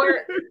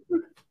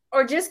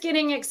 or just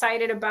getting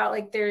excited about,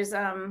 like, there's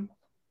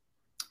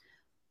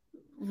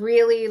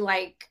really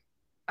like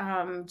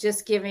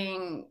just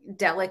giving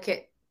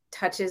delicate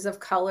touches of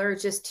color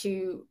just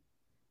to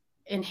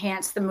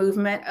enhance the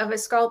movement of a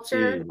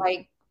sculpture.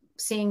 Like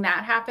seeing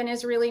that happen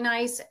is really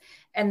nice.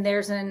 And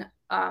there's a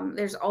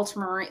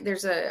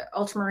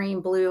ultramarine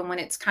blue, and when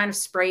it's kind of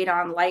sprayed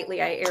on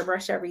lightly, I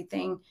airbrush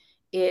everything.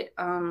 It's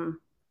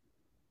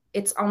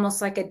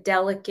almost like a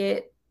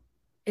delicate,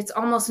 it's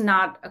almost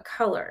not a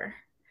color.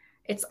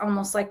 It's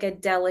almost like a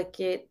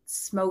delicate,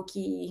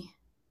 smoky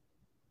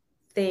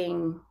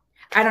thing.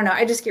 I don't know.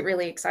 I just get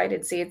really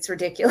excited. See, it's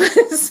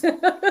ridiculous.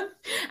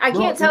 I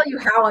can't tell you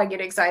how I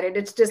get excited.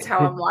 It's just how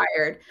I'm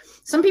wired.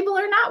 Some people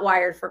are not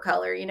wired for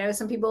color. You know,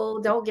 some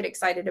people don't get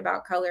excited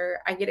about color.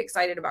 I get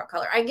excited about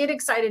color. I get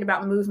excited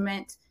about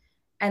movement,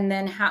 and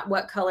then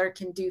what color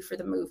can do for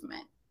the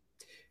movement.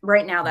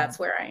 Right now, that's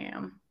where I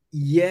am.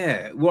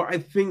 Yeah. Well, I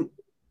think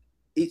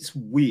it's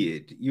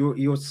weird.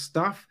 Your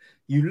stuff,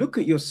 you look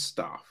at your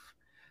stuff,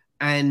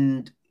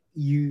 and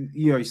you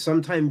know,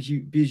 sometimes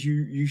because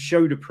you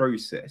show the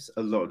process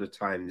a lot of the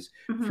times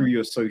through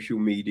your social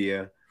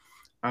media,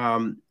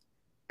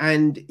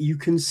 and you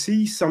can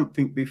see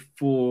something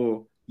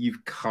before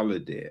you've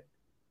colored it,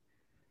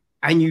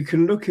 and you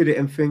can look at it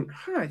and think,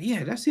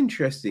 yeah, that's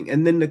interesting.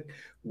 And then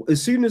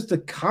as soon as the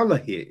color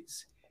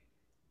hits,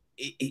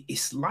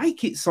 it's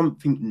like it's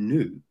something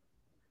new,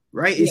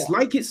 right? It's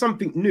like it's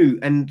something new,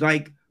 and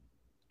like,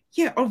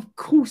 yeah, of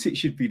course it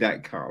should be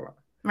that color.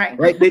 Right.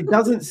 It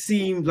doesn't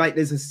seem like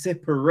there's a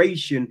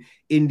separation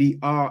in the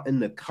art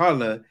and the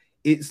color.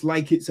 It's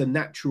like it's a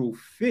natural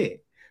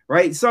fit.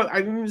 Right. So I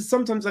remember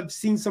sometimes I've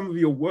seen some of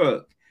your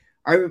work.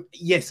 I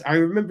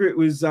remember it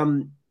was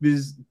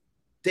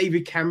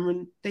David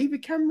Cameron.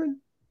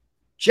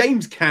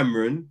 James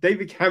Cameron.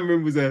 David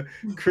Cameron was a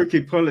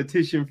crooked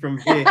politician from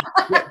here.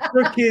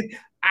 Crooked,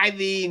 I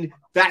mean,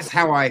 that's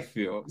how I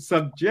feel.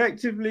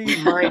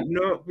 Subjectively, might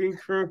not be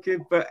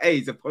crooked, but hey,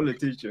 he's a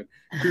politician.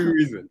 Who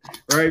isn't,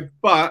 right?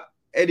 But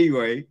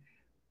anyway,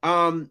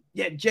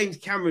 James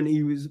Cameron,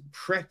 he was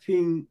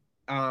prepping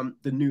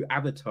the new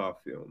Avatar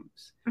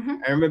films.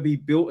 I remember he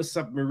built a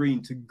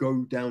submarine to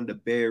go down the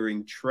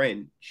Bering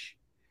Trench.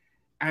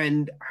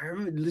 And I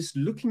remember just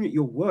looking at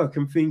your work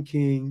and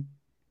thinking,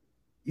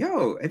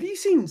 yo, have you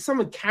seen some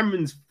of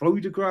Cameron's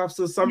photographs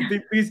or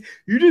something? Because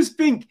you just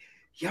think,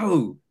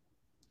 yo,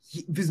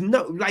 there's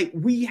no, like,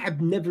 we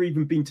have never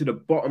even been to the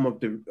bottom of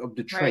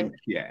the trench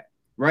yet,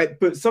 right?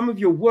 But some of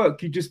your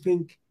work, you just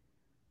think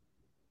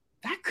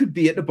that could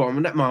be at the bottom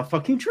of that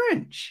motherfucking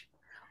trench.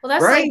 Well,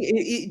 that's right. Like,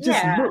 it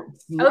just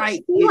looks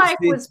like Sea Life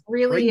was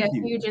really a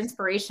huge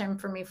inspiration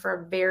for me for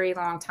a very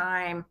long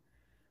time.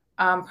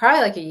 Probably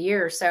like a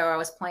year or so, I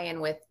was playing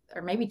with,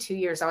 or maybe 2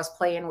 years, I was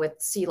playing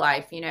with Sea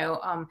Life, you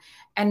know.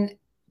 And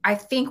I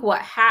think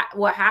what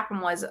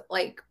happened was,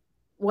 like,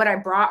 what I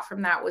brought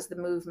from that was the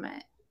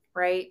movement.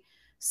 Right.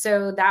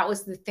 So that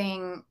was the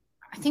thing.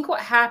 I think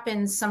what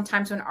happens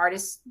sometimes when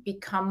artists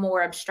become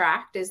more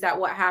abstract is that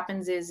what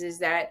happens is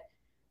that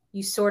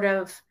you sort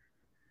of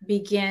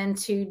begin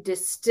to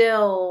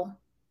distill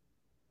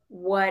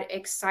what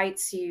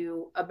excites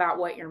you about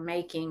what you're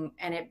making.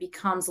 And it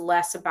becomes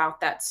less about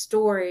that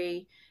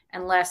story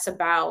and less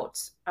about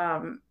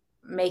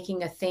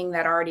making a thing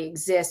that already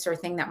exists or a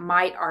thing that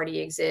might already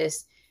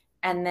exist,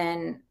 and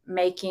then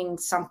making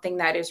something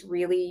that is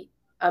really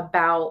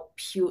about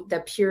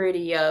the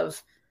purity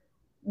of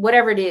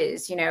whatever it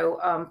is, you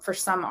know. For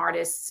some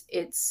artists,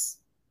 it's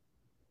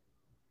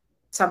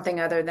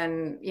something other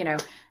than, you know,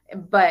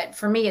 but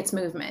for me, it's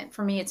movement.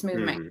 For me, it's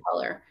movement and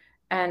color.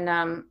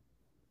 And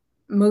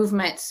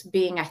movement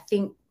being, I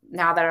think,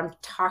 now that I'm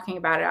talking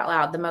about it out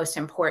loud, the most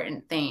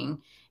important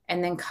thing.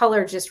 And then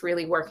color just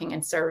really working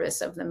in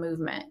service of the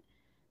movement.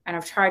 And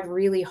I've tried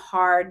really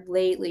hard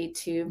lately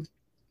to,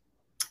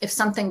 if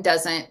something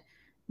doesn't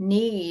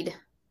need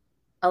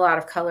a lot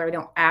of color, I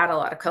don't add a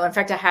lot of color. In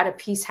fact, I had a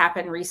piece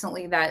happen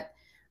recently that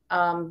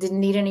didn't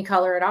need any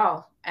color at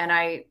all. And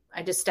I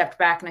just stepped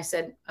back and I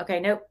said,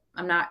 okay, nope,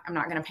 I'm not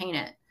going to paint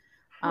it.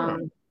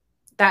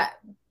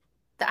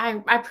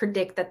 I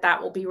predict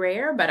that will be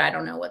rare, but I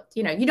don't know what,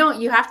 you know,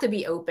 you have to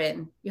be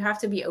open. You have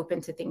to be open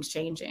to things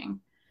changing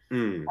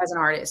as an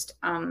artist.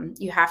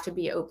 You have to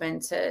be open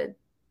to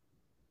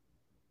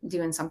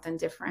doing something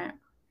different.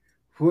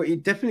 Well,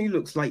 it definitely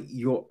looks like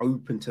you're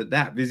open to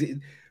that.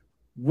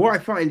 What I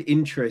find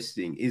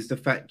interesting is the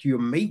fact you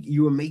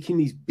are making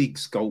these big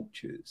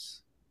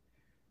sculptures,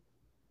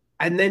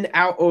 and then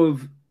out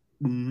of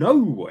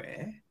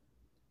nowhere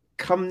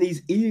come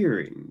these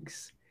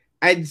earrings.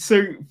 And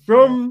so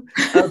from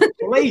a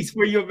place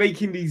where you're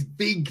making these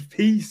big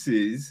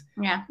pieces,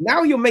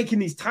 now you're making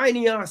these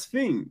tiny ass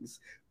things.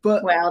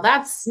 but well,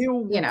 that's, still you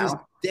with this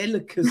know,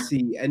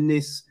 delicacy and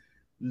this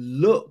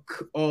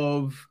look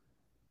of,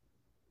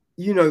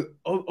 you know,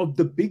 of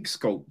the big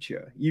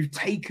sculpture. You've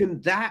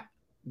taken that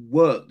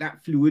work,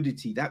 that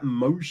fluidity, that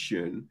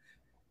motion,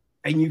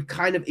 and you've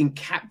kind of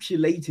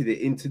encapsulated it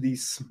into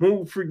these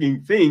small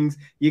frigging things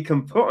you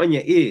can put on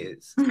your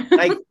ears.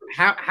 Like,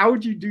 how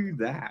would you do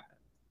that?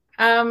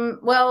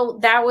 Well,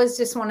 that was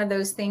just one of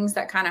those things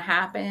that kind of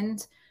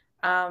happened.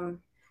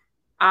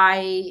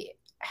 I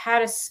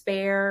had a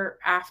spare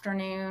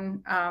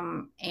afternoon,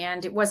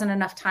 and it wasn't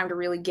enough time to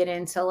really get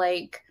into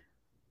like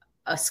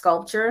a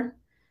sculpture,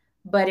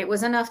 but it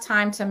was enough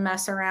time to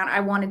mess around. I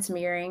wanted some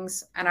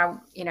earrings, and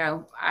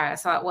I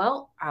thought,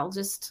 well, I'll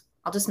just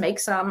make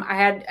some. I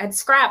had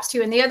scraps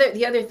too. And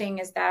the other thing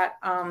is that,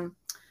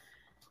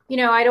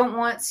 I don't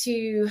want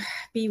to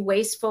be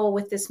wasteful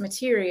with this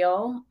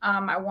material.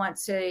 I want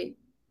to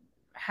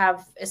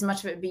have as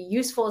much of it be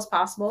useful as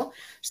possible.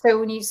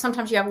 So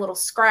sometimes you have little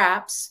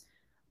scraps.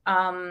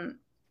 So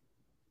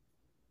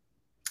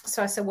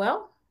I said,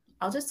 well,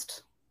 I'll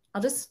just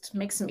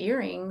make some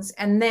earrings.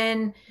 And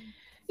then,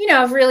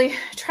 I've really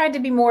tried to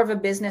be more of a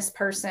business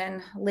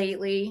person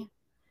lately,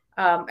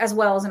 as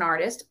well as an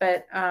artist.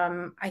 But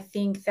I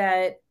think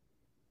that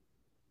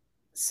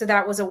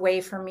was a way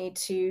for me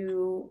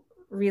to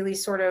really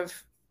sort of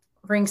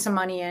bring some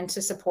money in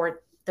to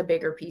support the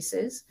bigger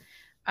pieces.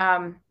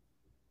 I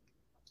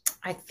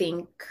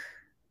think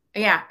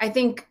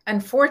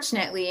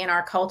unfortunately in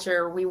our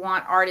culture, we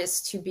want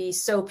artists to be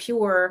so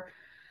pure,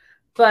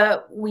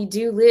 but we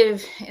do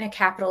live in a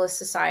capitalist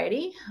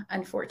society,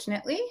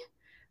 unfortunately,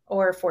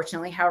 or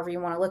fortunately, however you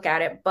want to look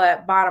at it.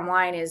 But bottom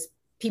line is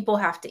people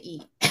have to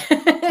eat.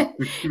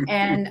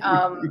 and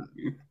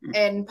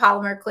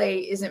polymer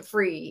clay isn't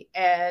free,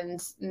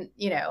 and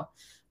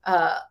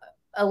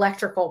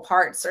electrical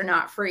parts are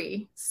not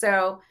free.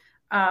 So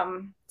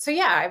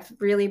yeah, I've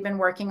really been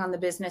working on the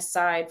business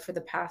side for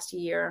the past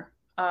year,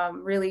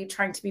 really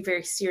trying to be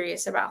very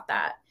serious about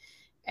that.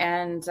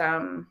 And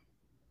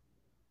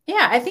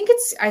yeah, I think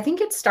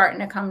it's starting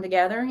to come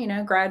together,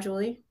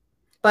 gradually.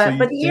 But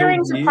the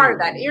earrings are part of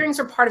that. Earrings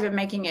are part of it,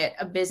 making it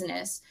a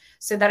business,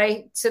 so that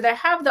I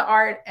have the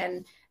art,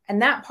 and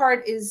that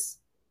part is,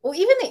 well,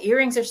 even the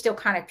earrings are still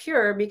kind of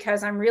pure,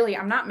 because I'm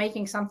not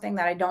making something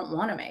that I don't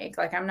want to make.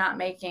 Like, I'm not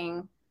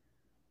making,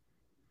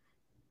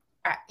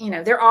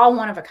 they're all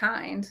one of a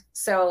kind.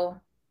 So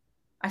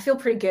I feel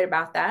pretty good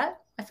about that.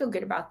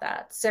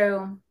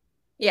 So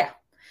yeah.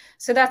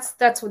 So that's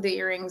what the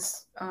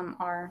earrings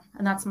are.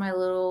 And that's my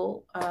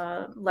little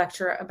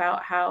lecture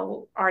about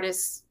how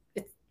artists,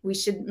 we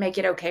should make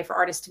it okay for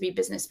artists to be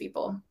business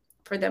people,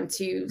 for them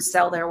to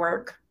sell their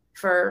work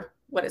for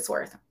what it's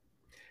worth.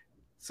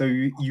 So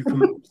you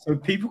can, so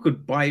people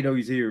could buy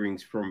those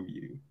earrings from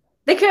you.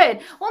 They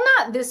could. Well,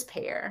 not this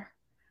pair.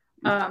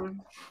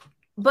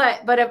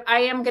 But if I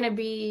am going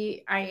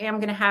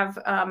to have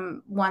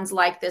ones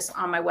like this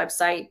on my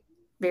website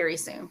very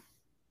soon.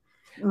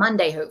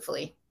 Monday,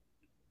 hopefully.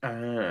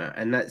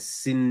 And that's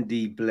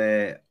Cindy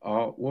Blair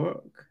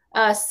Artwork?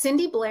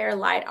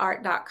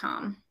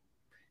 CindyBlairLightArt.com.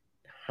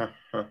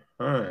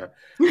 I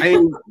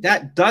mean,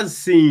 that does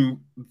seem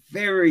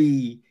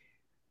very,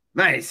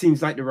 man, it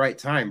seems like the right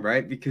time,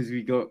 right? Because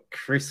we got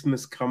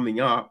Christmas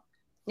coming up.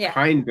 Yeah.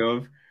 Kind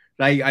of.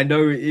 Like, I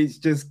know it's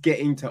just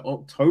getting to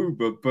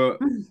October, but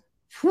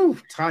whew,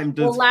 time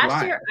does fly.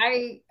 Last year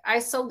I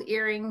sold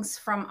earrings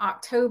from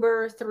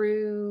October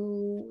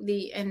through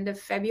the end of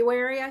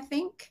February, I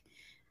think.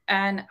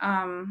 And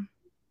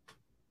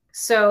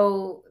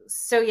so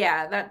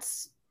yeah,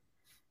 that's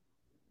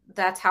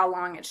how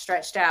long it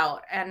stretched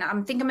out. And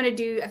I think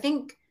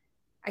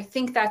I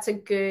think that's a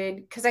good,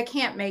 because I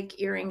can't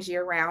make earrings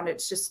year round.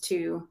 It's just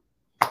too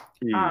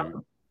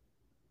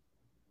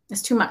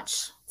it's too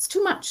much.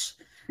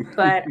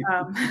 But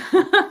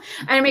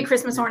I made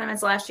Christmas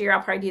ornaments last year.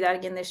 I'll probably do that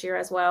again this year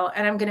as well.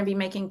 And I'm going to be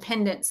making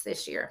pendants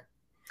this year.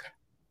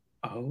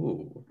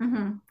 Oh.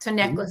 Mm-hmm. So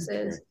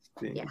necklaces.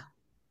 Yeah.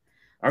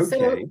 Okay.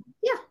 So,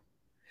 yeah.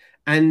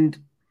 And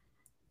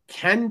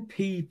can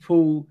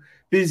people,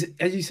 because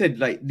as you said,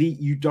 like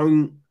you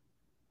don't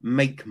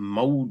make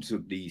molds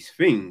of these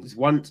things.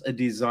 Once a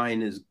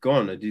designer's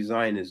gone.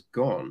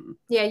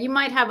 Yeah, you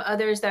might have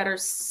others that are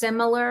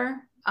similar,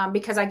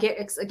 because I get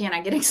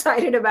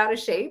excited about a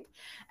shape,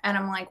 and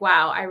I'm like,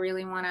 wow, I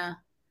really want to,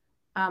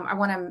 I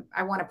want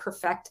to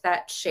perfect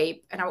that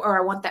shape, or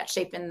I want that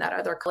shape in that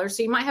other color.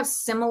 So you might have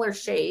similar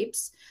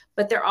shapes,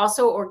 but they're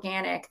also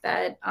organic,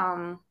 that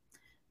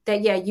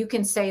yeah, you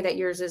can say that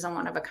yours is a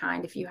one of a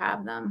kind if you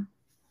have them.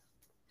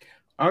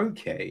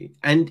 Okay.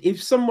 And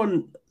if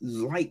someone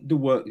liked the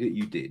work that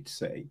you did,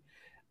 say,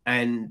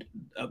 and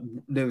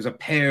there was a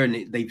pair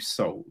and they've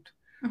sold,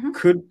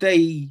 could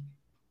they,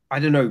 I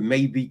don't know,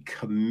 maybe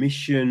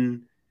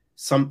commission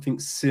something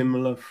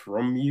similar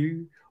from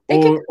you,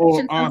 or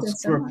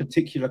ask for a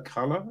particular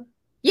color?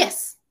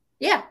 Yes.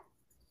 Yeah.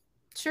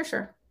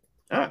 Sure.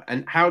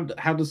 And how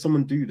does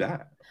someone do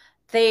that?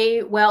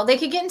 They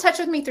could get in touch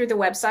with me through the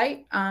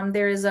website.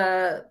 There is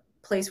a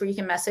place where you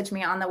can message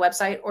me on the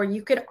website, or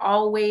you could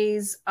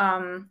always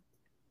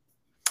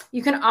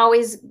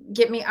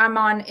get me. I'm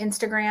on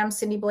Instagram,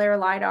 Cindy Blair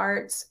Light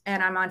Arts,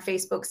 and I'm on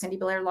Facebook, Cindy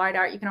Blair Light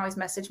Art. You can always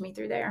message me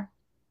through there.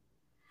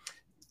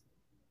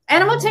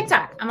 And I'm on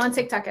TikTok. I'm on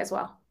TikTok as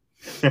well.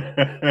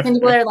 Cindy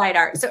Blair Light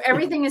Art. So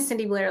everything is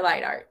Cindy Blair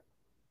Light Art.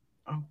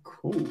 Oh,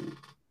 cool.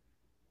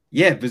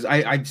 Yeah, because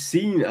I've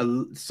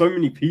seen so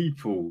many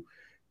people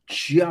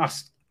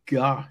just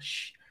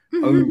gush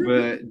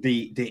over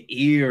the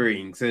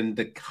earrings and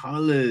the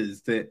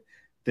colors that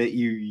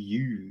you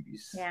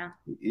use. Yeah.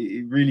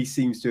 It really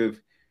seems to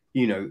have,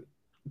 you know,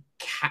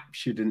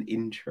 captured an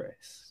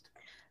interest.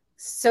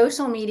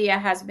 Social media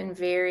has been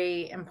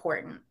very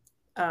important.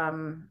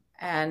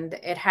 And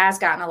it has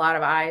gotten a lot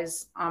of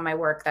eyes on my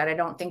work that I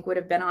don't think would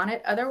have been on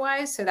it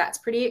otherwise. So that's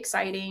pretty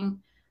exciting.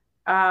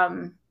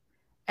 And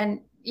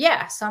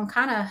yeah, so I'm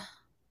kind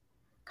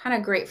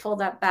of grateful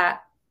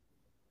that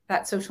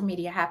social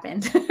media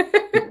happened.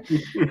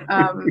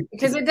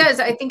 Because it does.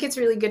 I think it's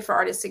really good for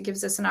artists. It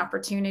gives us an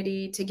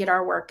opportunity to get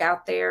our work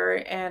out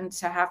there and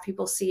to have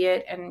people see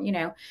it. And, you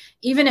know,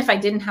 even if I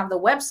didn't have the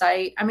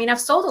website, I mean, I've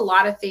sold a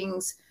lot of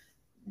things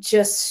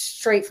just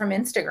straight from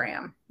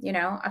Instagram. You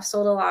know, I've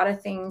sold a lot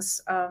of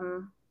things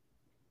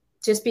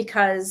just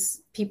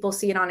because people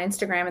see it on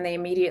Instagram and they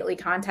immediately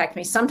contact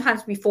me.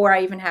 Sometimes before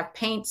I even have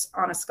paints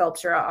on a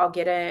sculpture, I'll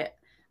get a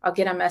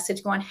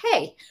message going,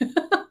 "Hey,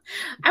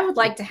 I would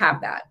like to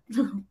have that."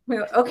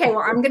 Okay, well,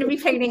 I'm going to be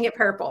painting it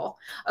purple.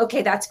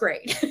 Okay, that's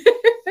great.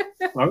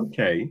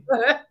 Okay.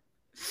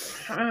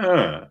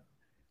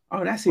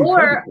 Oh, that's incredible.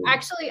 Or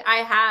actually,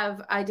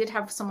 I did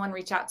have someone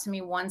reach out to me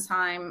one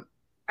time.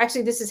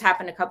 Actually, this has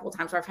happened a couple of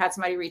times where I've had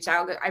somebody reach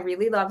out. I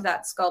really love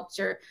that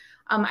sculpture.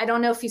 I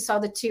don't know if you saw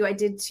the two. I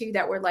did two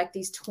that were like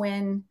these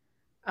twin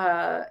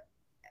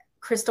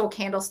crystal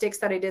candlesticks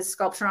that I did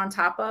sculpture on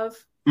top of.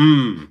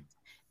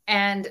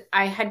 And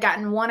I had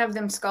gotten one of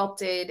them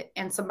sculpted,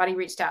 and somebody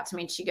reached out to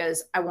me and she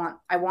goes, I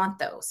want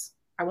those.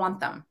 I want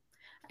them.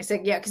 I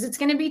said, yeah, because it's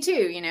going to be two,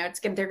 you know,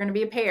 they're going to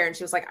be a pair. And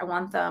she was like, I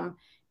want them.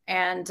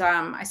 And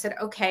I said,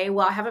 okay,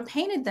 well, I haven't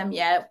painted them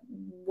yet.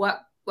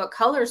 What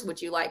colors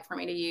would you like for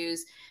me to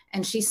use?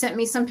 And she sent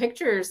me some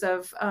pictures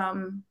of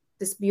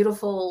this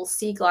beautiful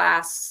sea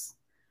glass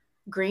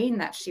green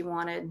that she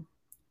wanted.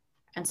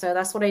 And so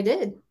that's what I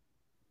did.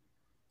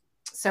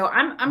 So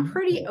I'm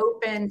pretty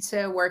open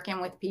to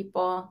working with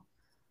people.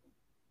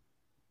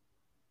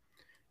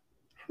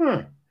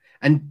 Huh.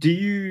 And do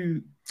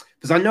you,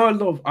 because I know a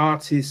lot of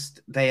artists,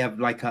 they have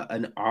like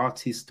an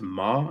artist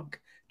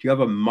mark. Do you have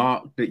a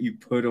mark that you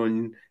put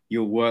on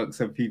your work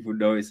so people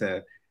know it's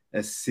a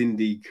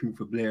Cindy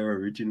Cooper Blair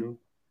original?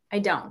 I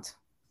don't.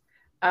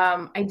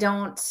 I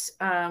don't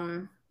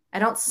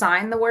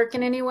sign the work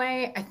in any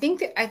way. I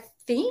think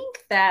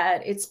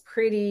that it's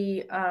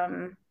pretty.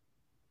 I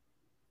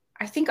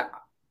think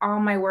all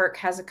my work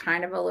has a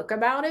kind of a look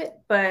about it,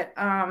 but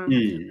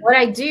what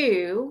I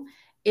do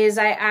is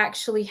I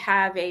actually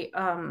have a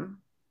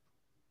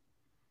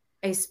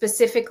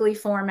specifically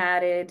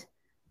formatted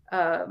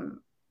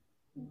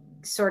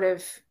sort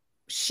of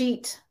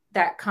sheet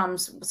that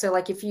comes. So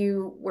like if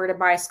you were to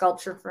buy a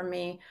sculpture from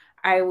me,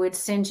 I would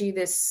send you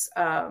this,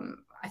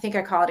 I think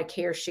I call it a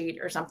care sheet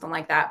or something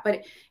like that,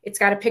 but it's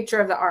got a picture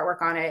of the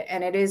artwork on it,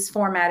 and it is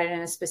formatted in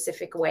a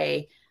specific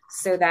way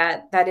so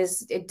that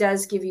it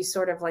does give you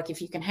sort of like, if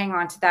you can hang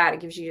on to that, it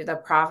gives you the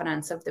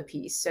provenance of the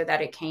piece so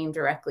that it came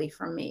directly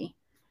from me.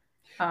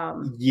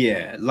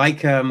 Yeah,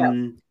 like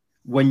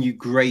when you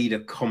grade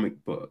a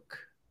comic book.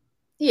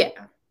 Yeah.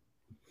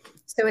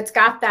 So it's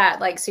got that,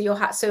 like,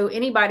 so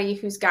anybody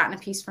who's gotten a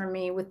piece from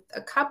me, with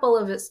a couple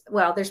of it,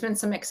 well, there's been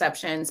some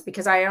exceptions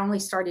because I only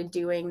started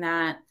doing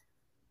that,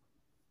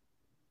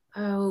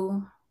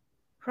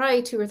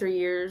 probably 2 or 3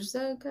 years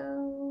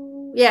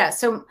ago. Yeah.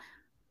 So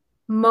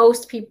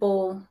most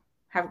people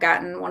have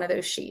gotten one of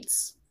those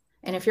sheets.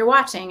 And if you're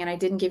watching and I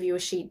didn't give you a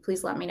sheet,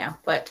 please let me know.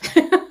 But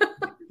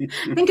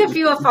I think a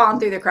few have fallen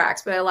through the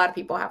cracks, but a lot of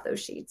people have those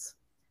sheets.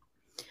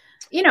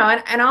 You know,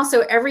 and also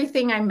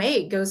everything I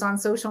make goes on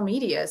social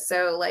media.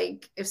 So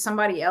like if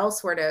somebody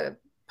else were to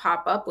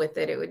pop up with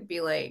it, it would be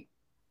like,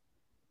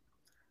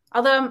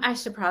 although I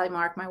should probably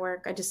mark my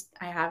work.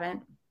 I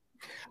haven't.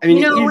 I mean,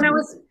 you know,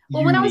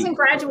 when I was in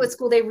graduate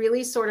school, they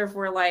really sort of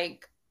were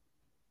like,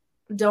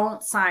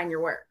 don't sign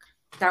your work.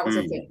 That was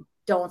a thing.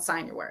 Don't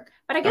sign your work.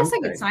 But I guess I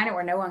could sign it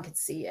where no one could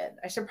see it.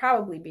 I should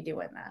probably be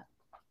doing that.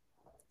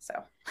 So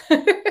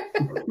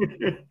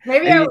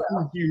maybe I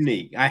will.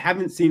 Unique. I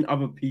haven't seen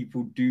other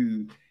people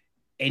do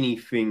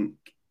anything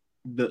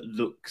that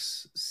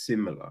looks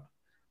similar.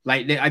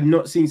 Like I've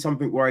not seen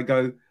something where I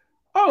go,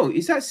 "Oh,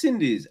 is that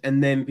Cindy's?"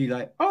 and then be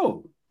like,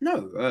 "Oh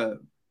no,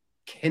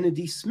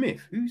 Kennedy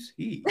Smith. Who's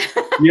he?"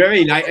 You know what I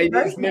mean?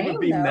 It's never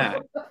been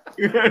that.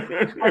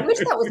 I wish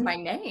that was my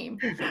name.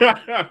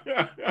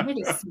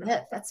 Kennedy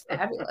Smith. That's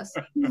fabulous.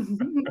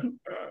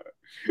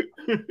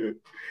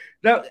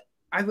 Now,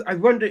 I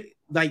wonder,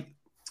 like,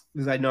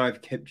 because I know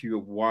I've kept you a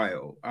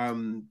while,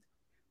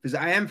 because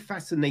I am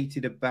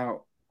fascinated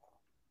about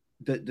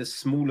the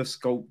smaller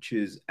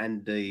sculptures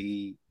and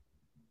the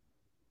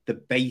the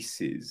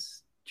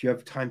bases. Do you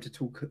have time to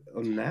talk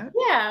on that?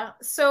 Yeah.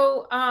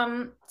 So,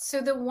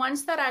 so the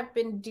ones that I've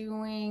been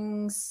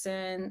doing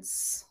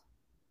since,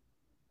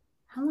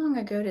 how long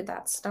ago did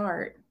that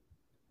start?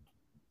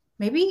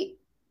 Maybe,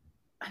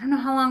 I don't know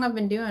how long I've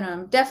been doing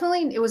them.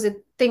 Definitely, it was a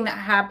thing that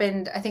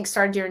happened, I think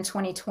started during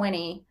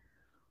 2020,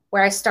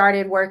 where I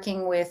started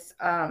working with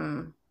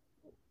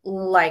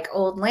like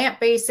old lamp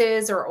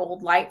bases or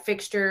old light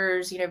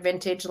fixtures, you know,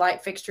 vintage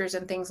light fixtures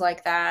and things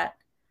like that.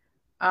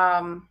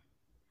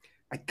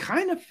 I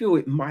kind of feel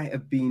it might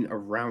have been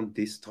around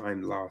this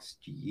time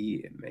last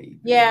year, maybe.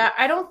 Yeah,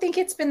 I don't think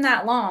it's been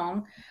that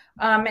long.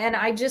 And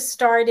I just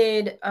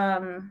started,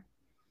 gosh,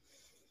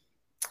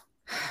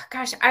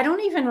 I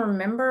don't even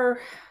remember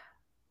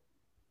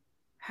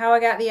how I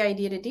got the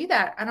idea to do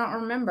that. I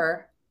don't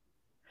remember.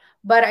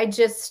 But I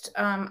just,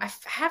 I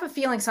have a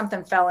feeling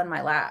something fell in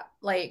my lap,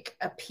 like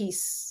a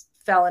piece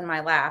fell in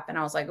my lap. And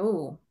I was like,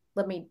 ooh,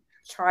 let me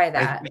try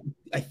that.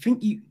 I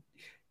think you,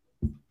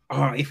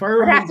 if I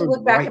remember, I have to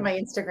look back at my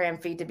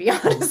Instagram feed, to be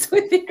honest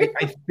with you.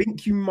 I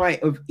think you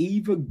might have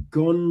either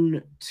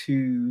gone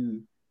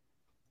to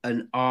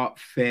an art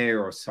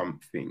fair or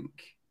something,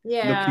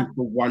 looking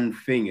for one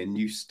thing, and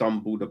you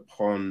stumbled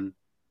upon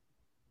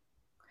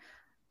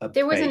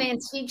there was an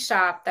antique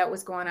shop that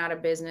was going out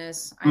of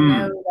business. I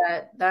know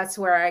that's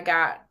where I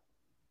got,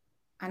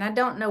 and I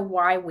don't know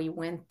why we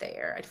went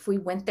there. If we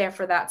went there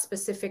for that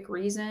specific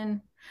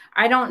reason,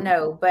 I don't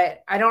know,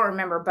 but I don't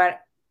remember.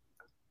 But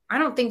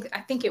I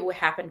think it would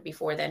happen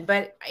before then.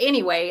 But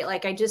anyway,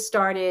 like I just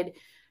started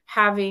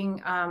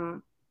having,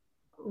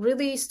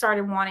 really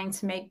started wanting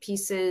to make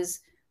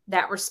pieces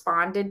that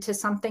responded to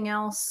something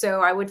else.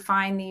 So I would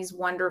find these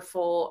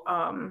wonderful,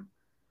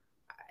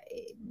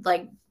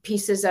 like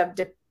pieces of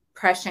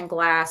depression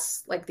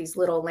glass, like these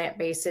little lamp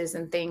bases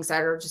and things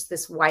that are just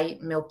this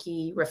white,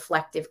 milky,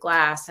 reflective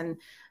glass. And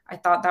I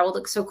thought that would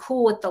look so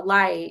cool with the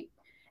light.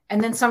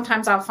 And then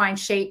sometimes I'll find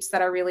shapes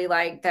that I really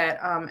like that,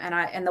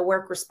 and the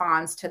work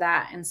responds to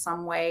that in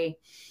some way.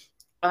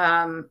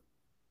 And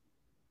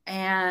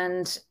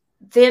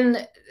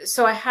then,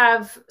 so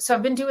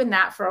I've been doing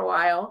that for a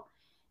while,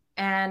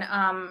 and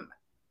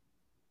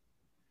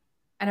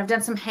I've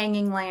done some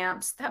hanging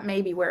lamps. That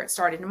may be where it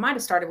started. It might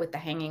have started with the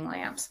hanging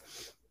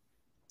lamps,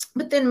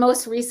 but then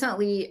most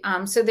recently,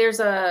 so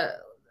there's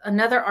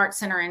another art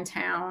center in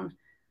town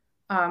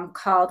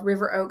called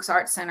River Oaks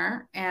Art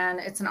Center, and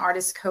it's an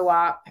artist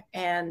co-op,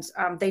 and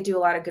they do a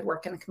lot of good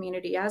work in the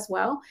community as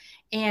well.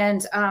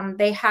 And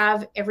they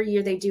have, every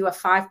year they do a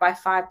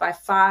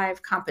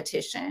 5x5x5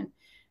 competition.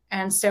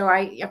 And so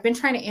I've been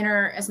trying to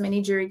enter as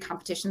many jury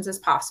competitions as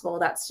possible.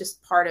 That's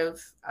just part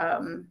of,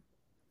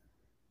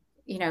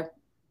 you know,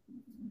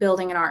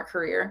 building an art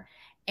career.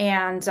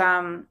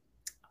 And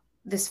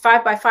this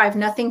 5x5,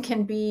 nothing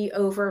can be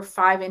over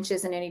 5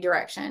 inches in any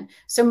direction.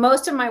 So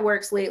most of my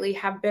works lately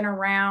have been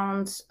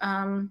around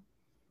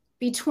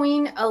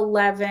between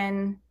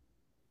 11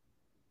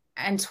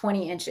 and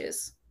 20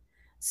 inches.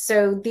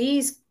 So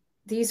these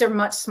are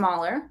much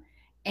smaller.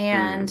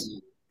 And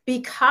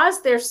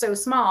because they're so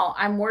small,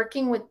 I'm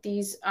working with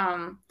these,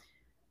 I'm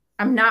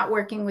not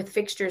working with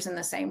fixtures in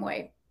the same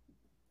way.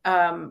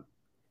 I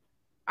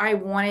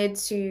wanted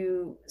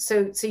to,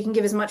 so you can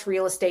give as much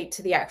real estate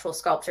to the actual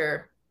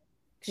sculpture,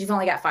 because you've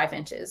only got 5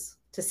 inches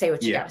to say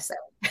what you got to say.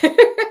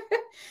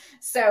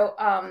 So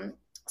I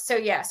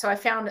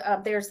found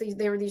there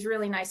were these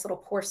really nice little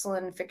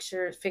porcelain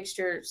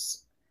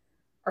fixtures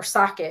or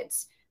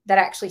sockets that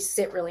actually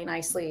sit really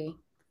nicely,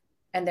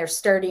 and they're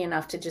sturdy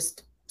enough to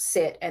just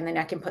sit, and then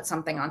I can put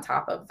something on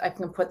top of, I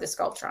can put the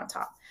sculpture on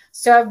top.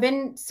 So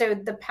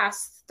the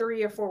past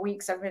 3 or 4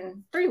 weeks,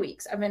 3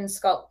 weeks, I've been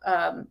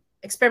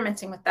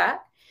experimenting with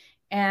that.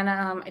 And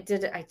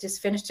I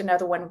just finished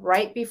another one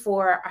right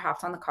before I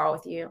hopped on the call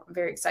with you. I'm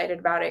very excited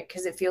about it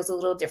because it feels a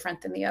little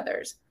different than the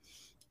others.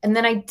 And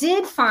then I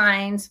did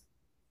find,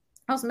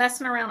 I was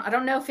messing around. I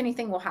don't know if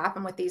anything will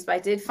happen with these, but I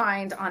did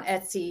find on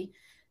Etsy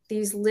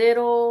these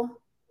little,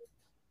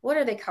 what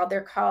are they called? They're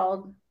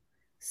called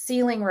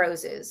ceiling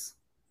roses.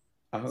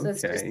 Okay. So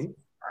it's just a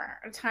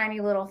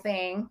tiny little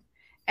thing.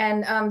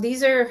 And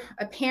these are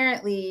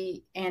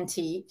apparently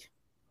antique.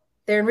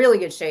 They're in really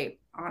good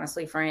shape,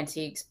 honestly, for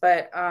antiques,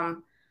 but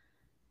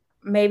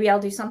maybe I'll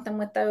do something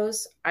with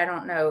those. I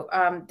don't know.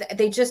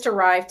 They just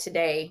arrived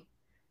today,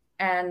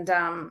 and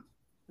when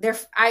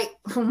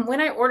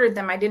I ordered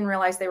them, I didn't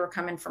realize they were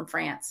coming from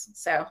France.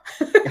 So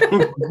they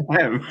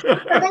were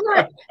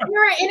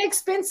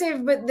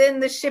inexpensive, but then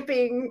the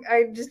shipping,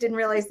 I just didn't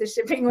realize the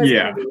shipping was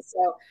going to be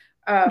so.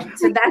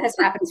 So that has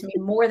happened to me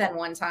more than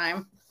one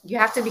time. You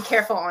have to be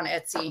careful on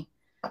Etsy.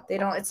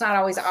 It's not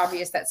always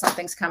obvious that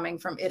something's coming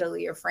from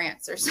Italy or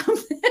France or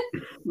something.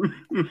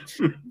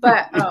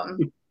 but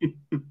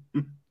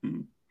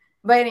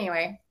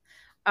anyway,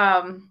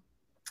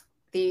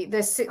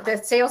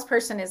 the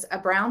salesperson is a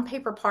Brown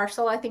Paper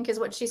Parcel, I think is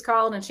what she's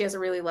called, and she has a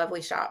really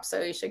lovely shop,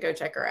 so you should go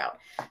check her out.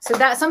 So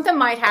that something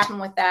might happen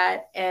with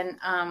that, and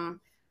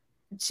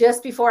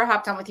just before I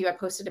hopped on with you, I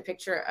posted a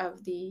picture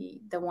of the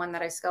one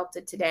that I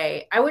sculpted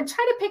today. I would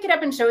try to pick it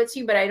up and show it to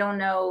you, but I don't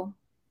know.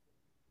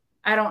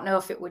 I don't know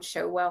if it would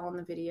show well on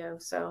the video.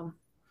 So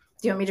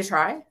do you want me to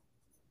try?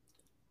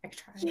 I could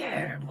try.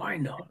 Yeah, why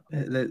not?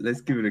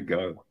 Let's give it a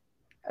go.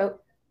 Oh,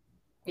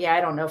 yeah.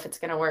 I don't know if it's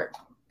going to work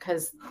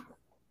because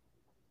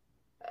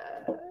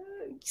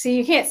see,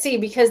 you can't see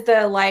because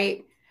the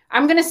light.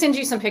 I'm going to send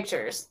you some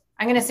pictures.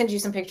 I'm going to send you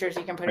some pictures.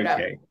 You can put it up.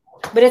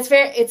 But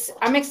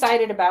I'm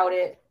excited about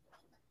it.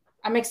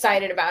 I'm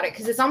excited about it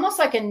because it's almost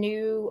like a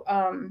new,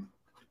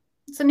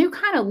 it's a new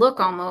kind of look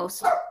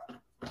almost. Hold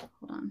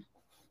on.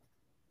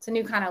 It's a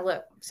new kind of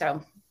look.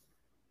 So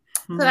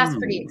that's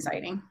pretty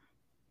exciting.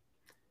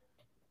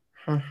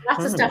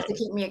 Lots of stuff to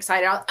keep me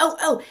excited.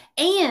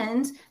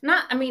 And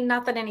not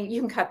that you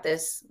can cut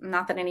this,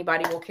 not that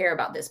anybody will care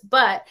about this,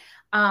 but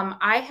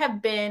I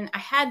had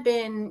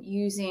been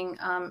using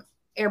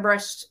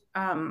airbrushed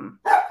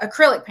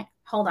acrylic paint.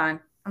 Hold on.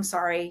 I'm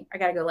sorry. I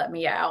got to go let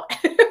Mia out.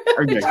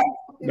 Okay.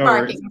 No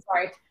barking. I'm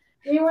sorry.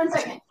 Give me 1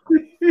 second.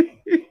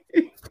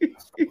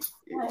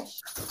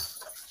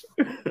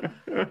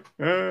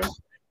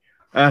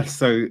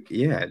 So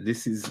yeah,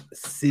 this is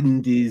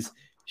Cindy's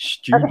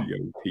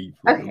studio, people.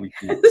 Okay.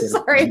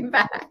 Sorry, I'm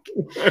back.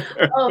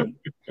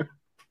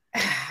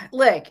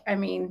 Look, I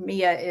mean,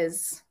 Mia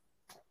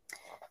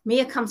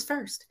comes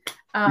first.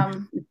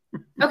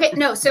 Okay,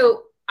 no,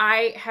 so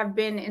I have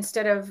been,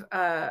 instead of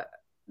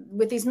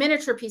with these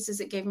miniature pieces,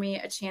 it gave me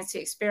a chance to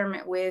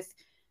experiment with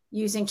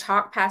using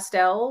chalk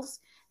pastels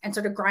and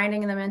sort of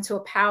grinding them into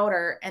a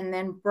powder and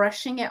then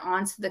brushing it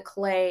onto the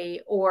clay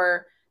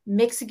or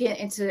mixing it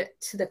into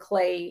the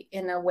clay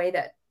in a way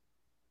that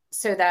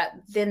so that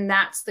then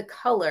that's the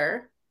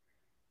color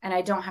and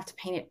I don't have to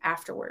paint it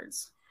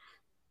afterwards.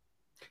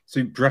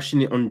 So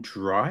brushing it on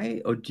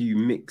dry, or do you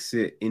mix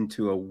it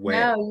into a wet?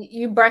 No,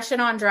 you brush it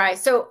on dry.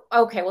 So,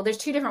 okay, well, there's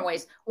two different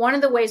ways. One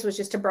of the ways was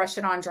just to brush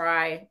it on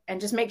dry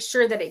and just make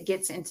sure that it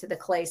gets into the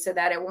clay so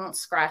that it won't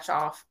scratch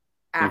off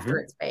after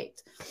it's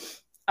baked.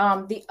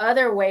 The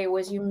other way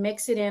was you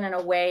mix it in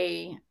a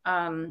way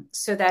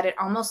so that it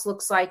almost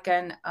looks like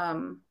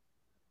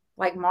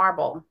like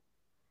marble.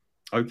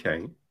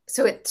 Okay.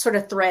 So it sort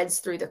of threads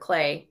through the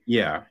clay.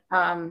 Yeah.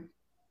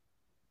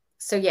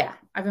 So yeah,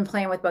 I've been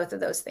playing with both of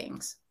those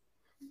things.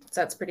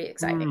 So that's pretty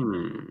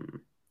exciting.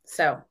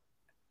 So.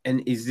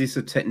 And is this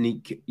a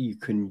technique you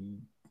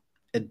can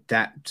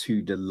adapt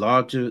to the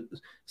larger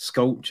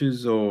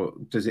sculptures, or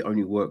does it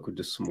only work with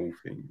the small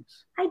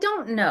things? I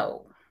don't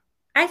know.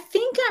 I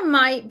think I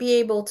might be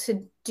able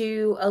to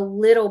do a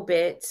little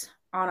bit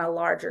on a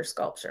larger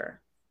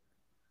sculpture.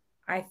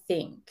 I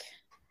think.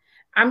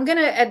 I am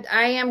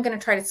going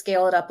to try to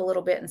scale it up a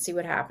little bit and see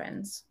what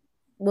happens.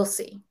 We'll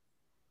see.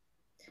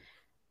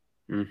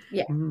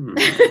 Yeah.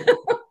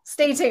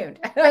 Stay tuned.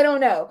 I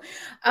don't know.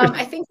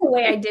 I think the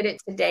way I did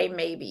it today,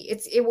 maybe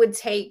it would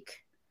take,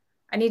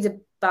 I need to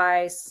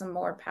buy some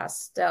more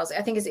pastels.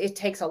 I think it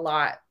takes a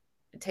lot.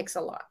 It takes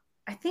a lot.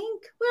 I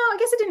think, well, I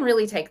guess it didn't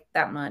really take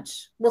that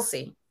much. We'll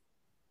see.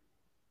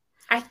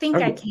 I think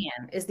I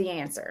can is the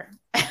answer.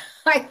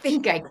 I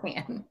think I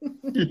can.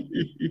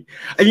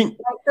 I mean,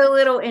 like the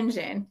little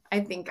engine. I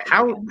think.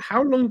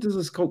 How long does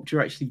a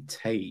sculpture actually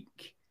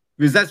take?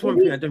 Because that's one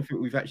thing I don't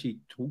think we've actually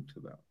talked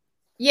about.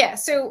 Yeah.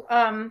 So,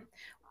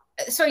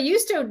 so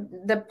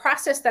the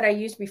process that I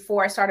used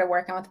before I started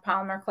working with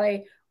polymer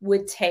clay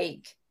would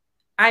take,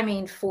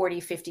 40,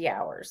 50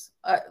 hours,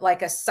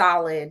 like a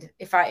solid,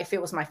 if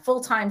it was my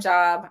full-time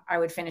job, I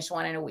would finish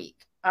one in a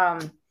week.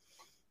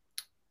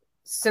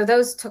 So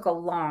those took a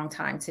long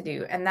time to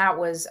do. And that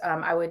was,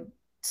 I would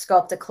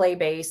sculpt a clay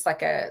base,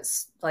 like a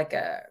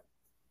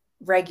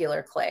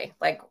regular clay,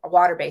 like a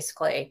water-based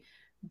clay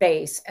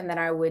base. And then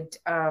I would,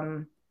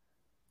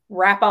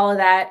 wrap all of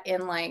that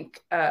in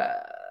like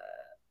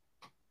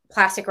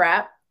plastic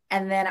wrap.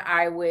 And then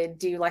I would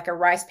do like a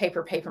rice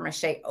paper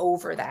mache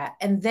over that.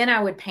 And then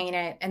I would paint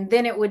it. And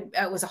then it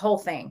was a whole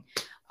thing.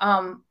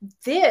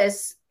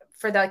 This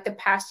for the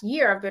past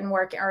year, I've been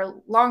working,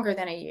 or longer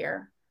than a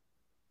year.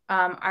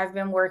 I've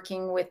been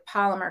working with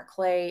polymer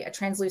clay, a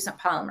translucent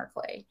polymer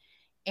clay.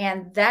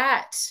 And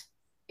that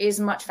is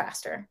much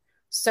faster.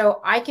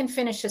 So I can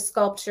finish a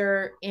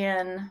sculpture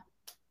in,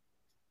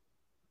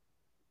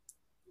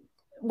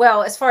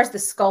 well, as far as the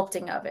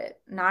sculpting of it,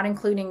 not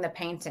including the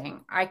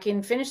painting, I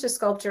can finish the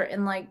sculpture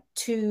in like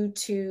 2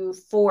 to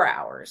 4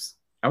 hours.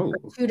 Oh,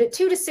 2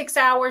 to 6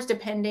 hours,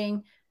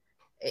 depending,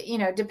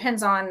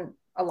 depends on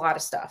a lot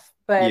of stuff.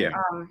 But yeah.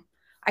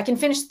 I can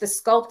finish the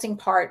sculpting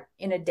part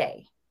in a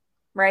day,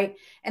 right?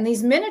 And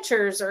these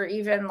miniatures are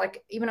even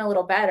a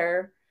little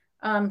better.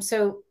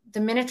 So the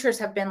miniatures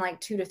have been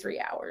like 2 to 3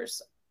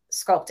 hours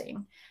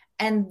sculpting.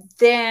 And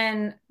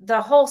then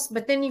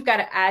but then you've got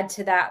to add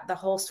to that the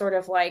whole sort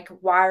of like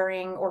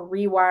wiring or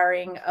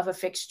rewiring of a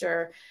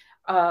fixture,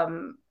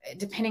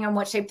 depending on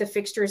what shape the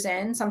fixture's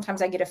in.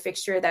 Sometimes I get a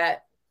fixture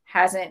that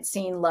hasn't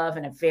seen love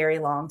in a very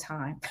long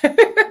time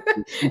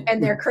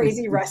and they're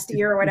crazy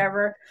rusty or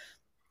whatever.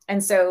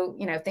 And so,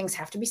 things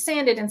have to be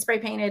sanded and spray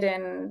painted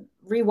and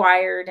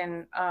rewired.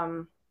 And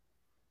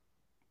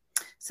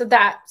So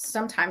that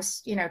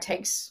sometimes,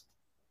 takes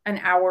an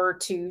hour,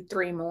 2,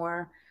 3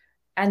 more.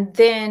 And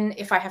then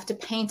if I have to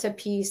paint a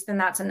piece, then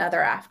that's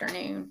another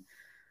afternoon.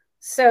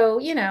 So,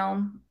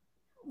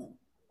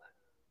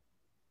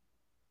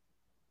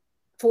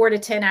 4 to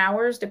 10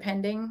 hours,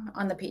 depending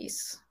on the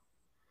piece.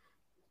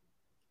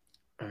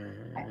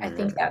 I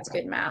think that's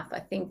good math.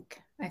 I think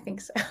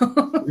so.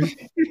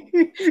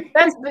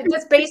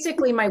 That's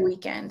basically my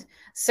weekend.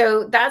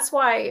 So that's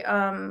why,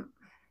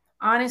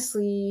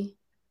 honestly,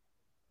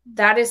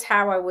 that is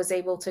how I was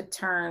able to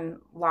turn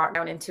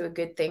lockdown into a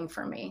good thing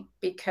for me,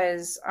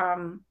 because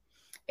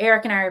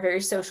Eric and I are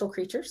very social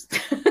creatures.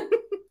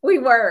 we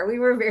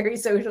were very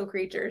social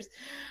creatures.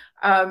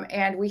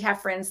 And we have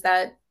friends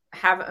that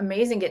have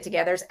amazing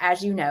get-togethers,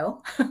 as you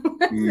know,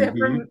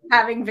 from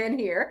having been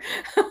here.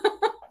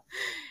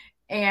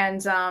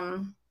 And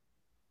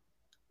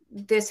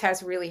this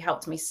has really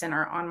helped me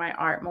center on my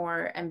art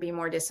more and be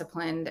more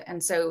disciplined.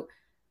 And so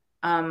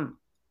I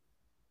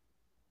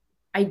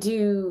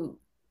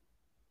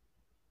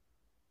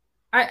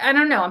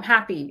don't know. I'm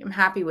happy. I'm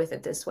happy with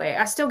it this way.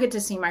 I still get to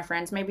see my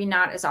friends, maybe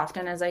not as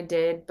often as I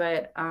did,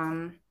 but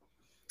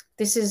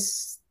this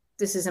is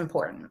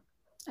important,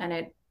 and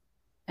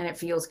it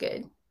feels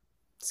good.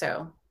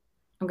 So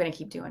I'm going to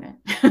keep doing it.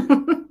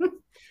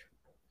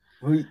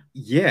 Well,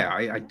 yeah,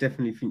 I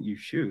definitely think you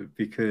should,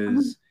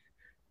 because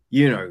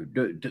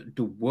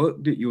the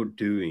work that you're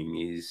doing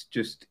is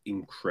just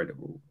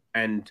incredible,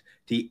 and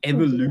the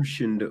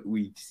evolution that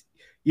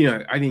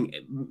I think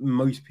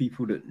most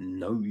people that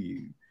know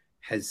you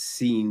has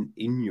seen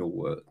in your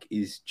work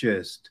is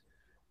just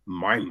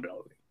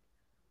mind-blowing,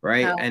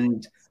 right? Oh.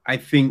 And I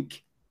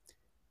think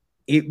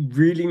it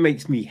really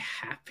makes me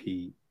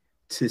happy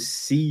to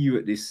see you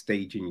at this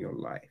stage in your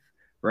life,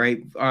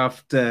 right?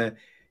 After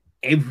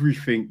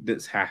everything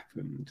that's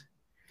happened.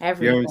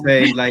 Everything. You know what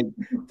I'm saying? Like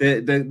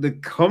the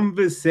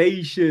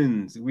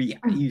conversations we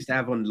used to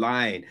have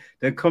online,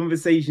 the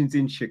conversations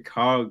in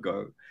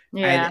Chicago,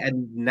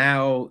 and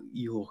now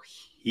you're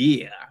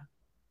here.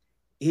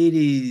 It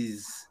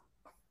is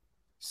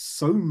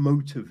so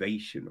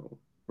motivational,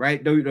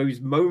 right?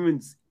 Those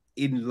moments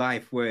in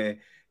life where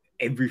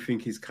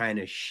everything is kind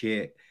of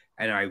shit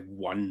and I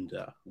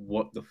wonder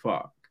what the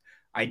fuck.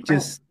 I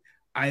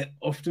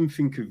often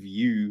think of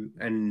you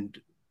and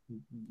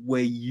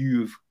where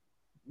you've,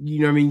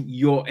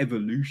 your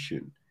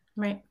evolution.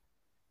 Right.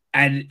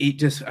 And I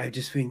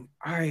just think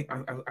I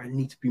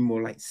need to be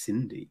more like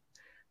Cindy.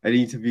 I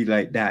need to be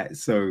like that.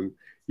 So,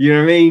 you know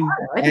what I mean?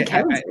 I think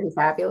Kevin's pretty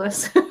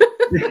fabulous.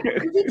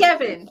 Be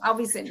Kevin. I'll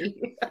be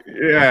Cindy.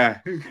 Yeah.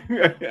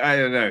 I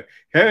don't know.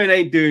 Kevin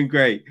ain't doing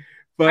great.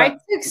 But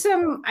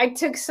I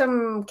took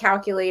some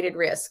calculated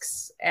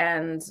risks,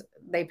 and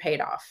they paid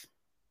off.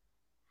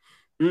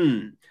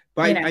 But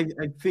I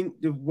think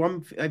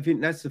I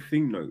think that's the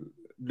thing though,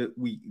 that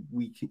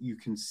you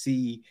can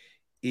see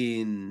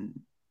in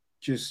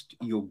just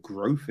your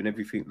growth and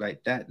everything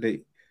like that,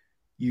 that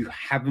you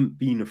haven't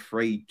been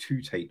afraid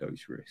to take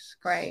those risks.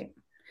 Right.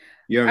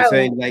 You know what I'm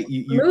saying? Like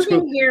you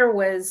moving here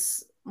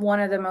was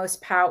one of the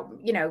most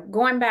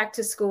going back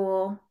to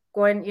school,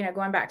 going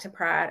back to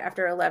Pratt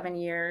after 11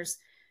 years,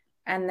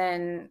 and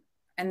then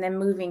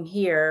moving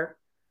here,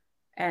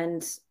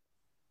 and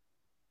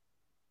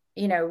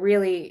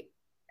really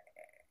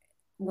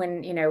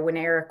when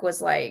Eric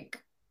was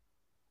like,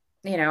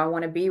 I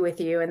want to be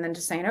with you, and then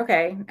just saying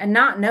okay, and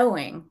not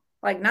knowing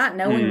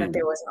that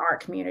there was an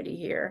art community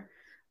here.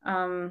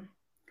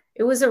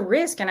 It was a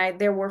risk, and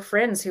there were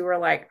friends who were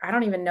like, I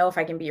don't even know if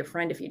I can be your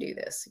friend if you do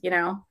this,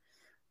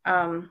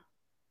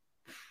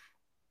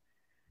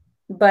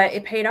 but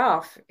it paid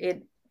off.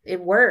 It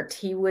worked.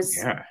 He was,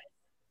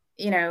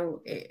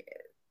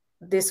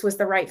 this was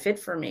the right fit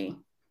for me.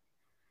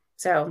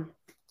 So,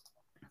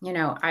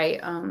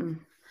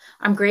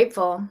 I'm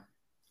grateful.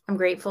 I'm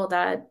grateful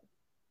that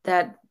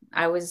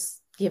I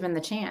was given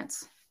the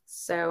chance.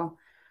 So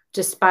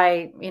just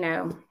by,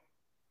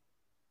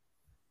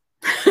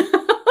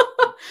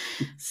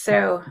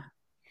 so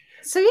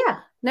yeah,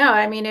 no,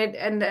 I mean it,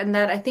 and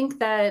that I think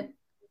that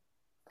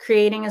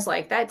creating is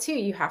like that too.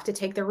 You have to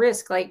take the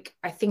risk. Like,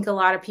 I think a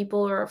lot of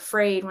people are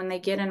afraid when they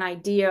get an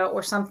idea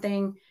or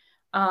something,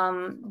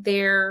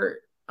 their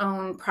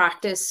own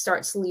practice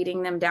starts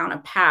leading them down a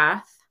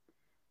path.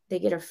 They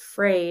get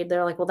afraid.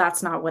 They're like, well,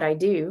 that's not what I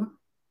do.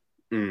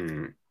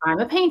 I'm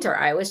a painter.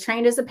 I was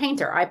trained as a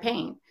painter. I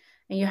paint.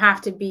 And you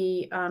have to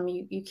be,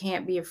 you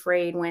can't be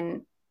afraid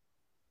when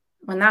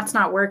that's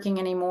not working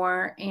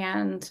anymore.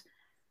 And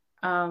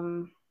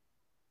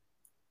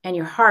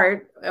your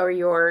heart or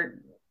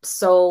your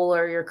soul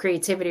or your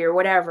creativity or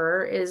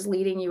whatever is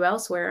leading you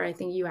elsewhere. I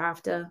think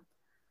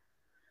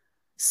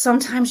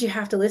sometimes you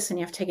have to listen.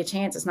 You have to take a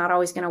chance. It's not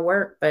always going to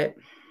work, but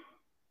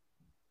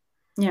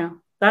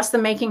that's the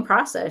making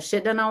process.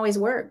 Shit doesn't always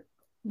work,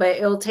 but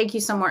it'll take you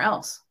somewhere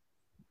else.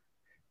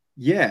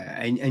 Yeah.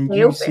 And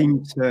you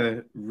seem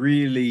to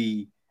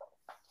really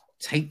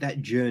take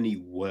that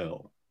journey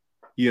well.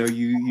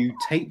 You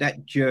take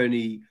that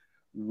journey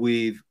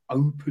with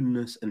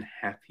openness and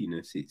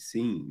happiness, it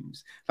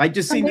seems. Like,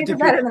 just seeing the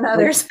different, better than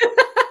others.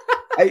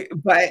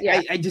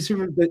 Yeah. I just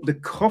remember the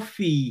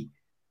coffee.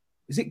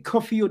 Is it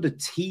coffee or the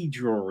tea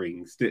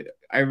drawings that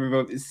I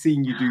remember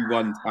seeing you do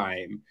one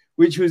time,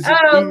 which was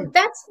Oh,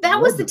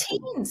 that was the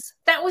incredible. teens.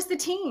 That was the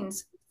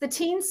teens. The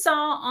teens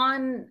saw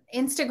on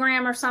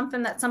Instagram or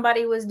something that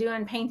somebody was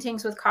doing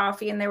paintings with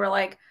coffee, and they were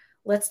like,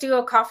 "Let's do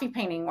a coffee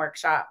painting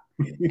workshop."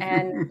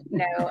 And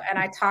and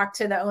I talked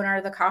to the owner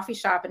of the coffee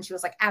shop, and she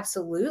was like,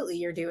 "Absolutely,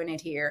 you're doing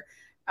it here."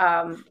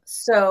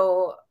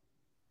 So,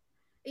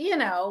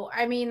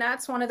 I mean,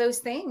 that's one of those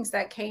things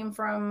that came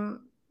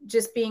from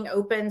just being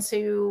open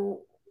to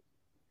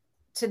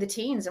the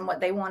teens and what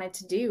they wanted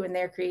to do and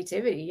their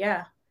creativity.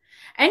 Yeah.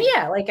 And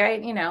yeah, like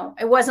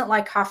it wasn't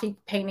like coffee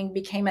painting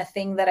became a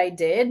thing that I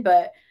did,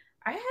 but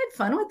I had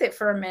fun with it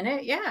for a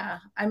minute. Yeah.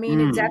 I mean,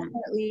 it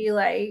definitely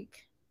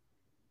like,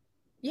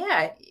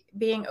 yeah,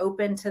 being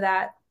open to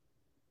that,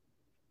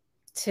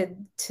 to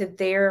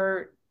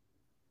their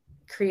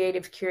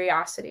creative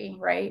curiosity,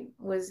 right,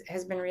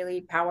 has been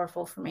really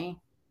powerful for me.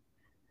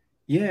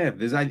 Yeah,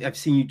 I've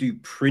seen you do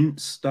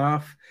print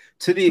stuff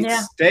to the Yeah.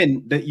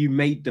 extent that you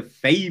made the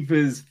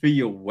favors for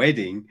your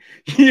wedding.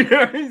 You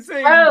know what I'm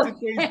saying? You Oh, did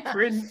those yeah.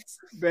 prints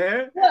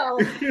there. Well,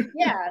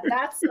 yeah,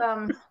 that's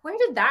where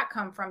did that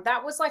come from?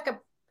 That was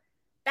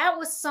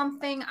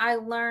something I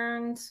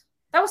learned.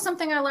 That was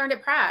something I learned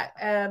at Pratt,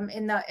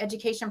 in the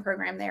education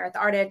program there at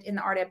the in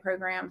the art ed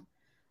program.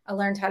 I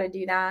learned how to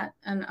do that,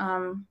 and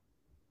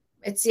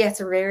it's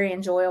a very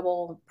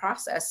enjoyable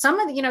process. Some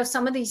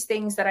of these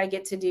things that I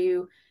get to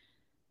do,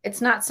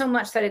 it's not so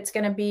much that it's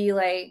going to be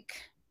like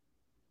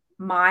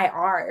my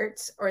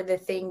art or the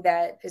thing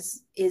that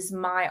is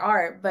my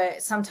art,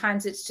 but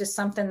sometimes it's just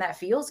something that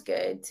feels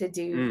good to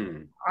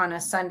do on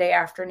a Sunday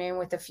afternoon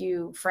with a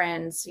few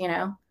friends,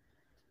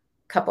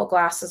 couple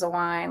glasses of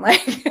wine. Like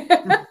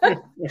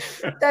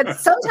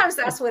sometimes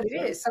that's what it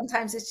is.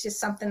 Sometimes it's just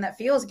something that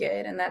feels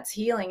good, and that's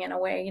healing in a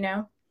way,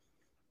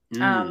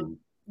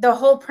 the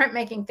whole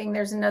printmaking thing.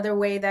 There's another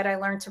way that I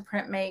learned to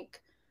print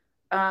make.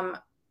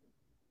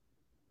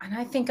 And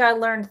I think I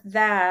learned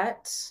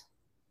that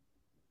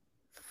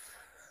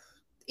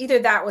either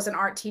that was an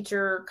art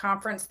teacher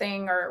conference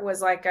thing, or it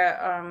was like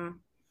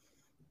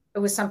it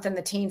was something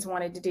the teens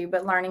wanted to do,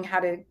 but learning how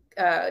to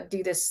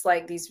do this,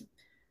 like these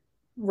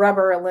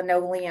rubber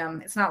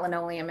linoleum. It's not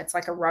linoleum. It's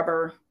like a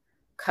rubber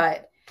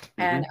cut.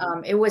 And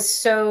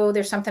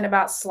there's something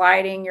about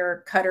sliding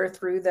your cutter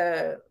through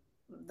the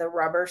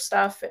rubber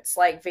stuff. It's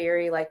like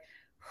very like,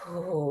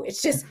 oh,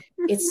 it's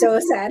so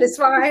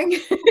satisfying.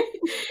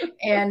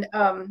 And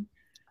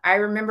I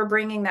remember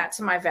bringing that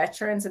to my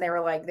veterans, and they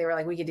were like,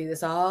 we could do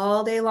this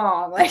all day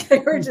long. Like they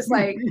were just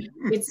like,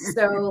 it's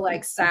so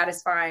like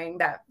satisfying.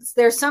 That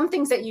there's some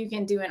things that you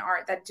can do in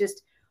art that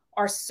just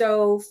are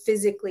so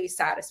physically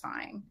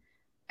satisfying.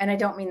 And I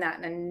don't mean that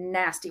in a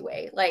nasty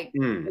way. Like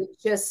they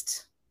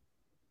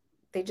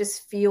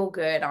just feel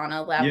good on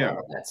a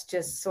level that's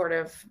just sort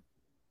of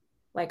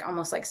like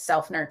almost like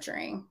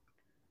self-nurturing,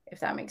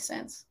 if that makes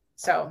sense.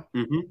 So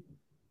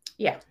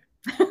yeah.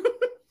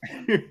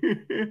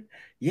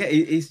 Yeah,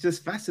 it's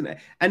just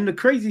fascinating. And the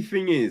crazy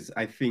thing is,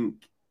 I think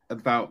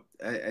about,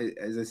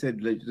 as I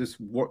said, like just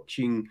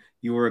watching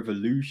your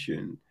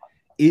evolution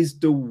is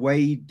the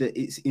way that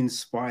it's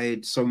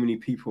inspired so many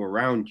people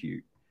around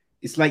you.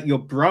 It's like your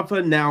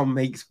brother now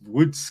makes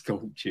wood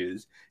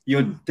sculptures.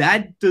 Your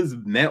dad does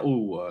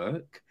metal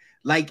work.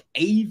 Like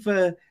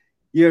Ava,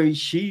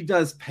 she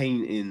does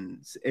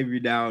paintings every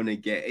now and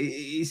again.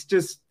 It's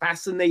just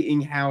fascinating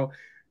how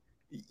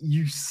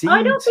you seem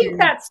I don't think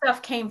that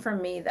stuff came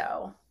from me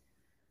though.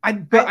 I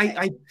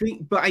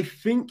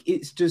think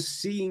it's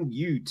just seeing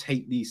you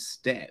take these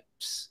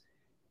steps.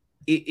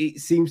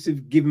 It seems to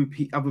have given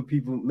other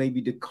people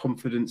maybe the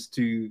confidence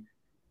to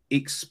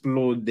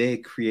explore their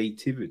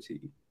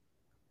creativity.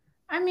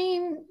 I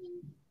mean,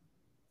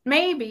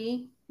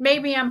 maybe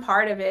I'm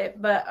part of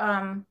it, but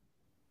I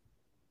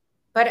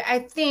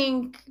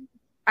think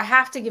I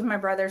have to give my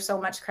brother so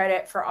much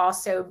credit for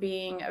also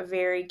being a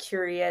very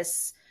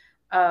curious,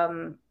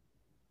 and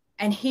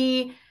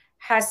he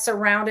has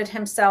surrounded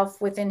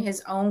himself within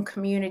his own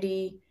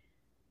community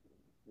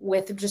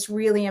with just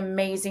really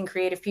amazing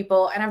creative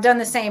people. And I've done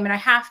the same. And I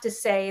have to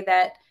say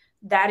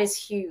that is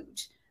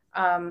huge.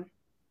 I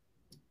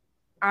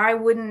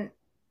wouldn't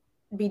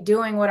be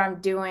doing what I'm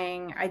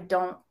doing, I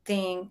don't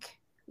think,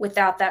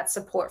 without that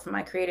support from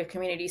my creative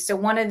community. So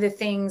one of the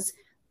things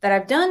that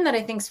I've done that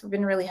I think's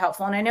been really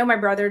helpful, and I know my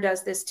brother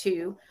does this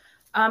too,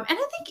 and I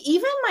think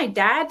even my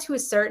dad to a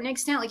certain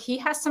extent, like he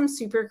has some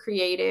super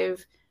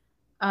creative,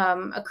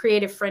 a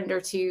creative friend or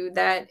two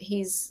that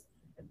he's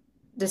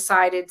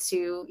decided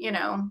to,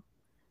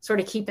 sort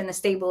of keep in the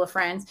stable of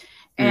friends.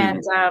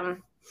 And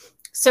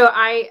so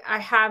I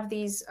have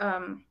these,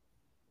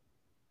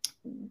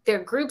 there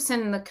are groups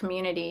in the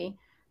community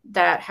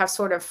that have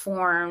sort of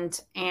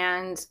formed,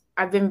 and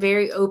I've been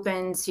very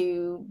open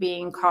to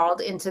being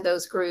called into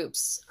those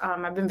groups.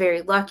 I've been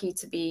very lucky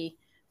to be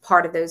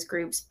part of those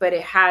groups, but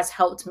it has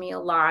helped me a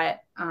lot.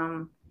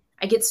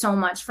 I get so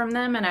much from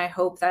them, and I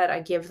hope that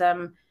I give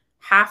them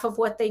half of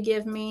what they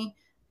give me.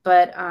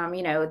 But,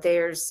 you know,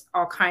 there's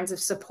all kinds of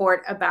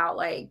support about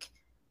like,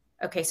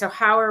 okay, so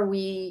how are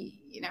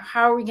we, you know,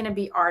 how are we going to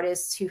be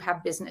artists who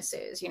have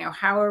businesses? You know,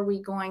 how are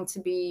we going to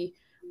be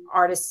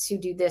artists who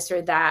do this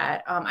or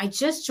that? I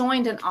just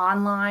joined an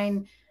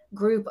online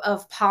group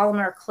of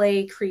polymer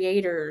clay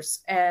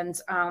creators, and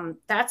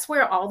that's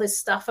where all this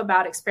stuff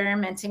about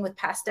experimenting with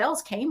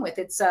pastels came with.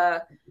 It's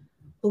a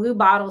Blue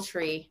Bottle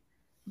Tree,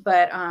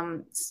 but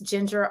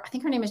Ginger, I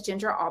think her name is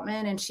Ginger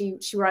Altman, and she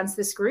runs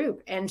this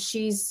group, and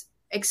she's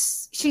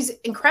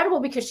incredible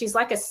because she's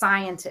like a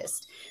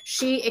scientist.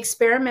 She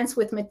experiments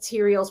with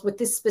materials, with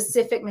this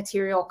specific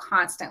material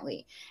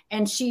constantly,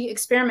 and she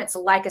experiments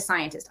like a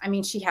scientist. I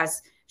mean,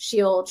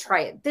 she'll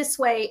try it this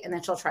way, and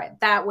then she'll try it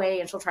that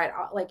way, and she'll try it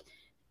all, like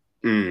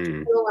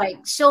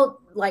she'll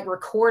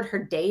record her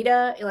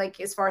data, like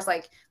as far as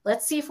like,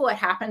 let's see if what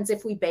happens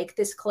if we bake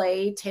this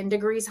clay 10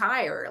 degrees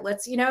higher.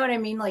 Let's, you know what I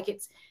mean? Like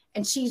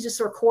and she just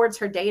records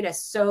her data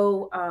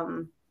so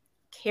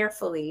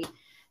carefully.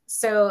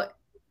 So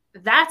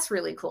that's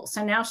really cool.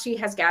 So now she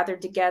has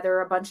gathered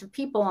together a bunch of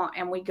people,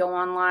 and we go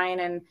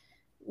online and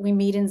we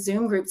meet in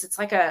Zoom groups. It's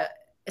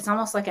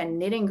almost like a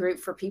knitting group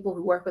for people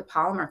who work with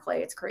polymer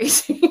clay. It's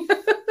crazy.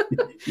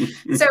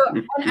 So,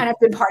 and I've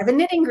been part of a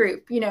knitting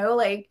group, you know,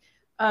 like,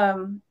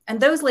 and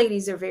those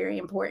ladies are very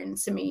important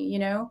to me, you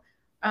know?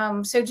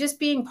 So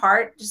just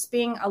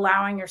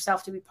allowing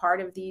yourself to be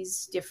part of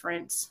these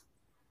different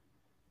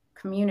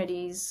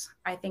communities,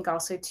 I think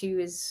also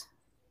too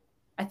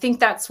I think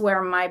that's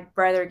where my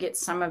brother gets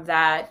some of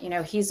that. You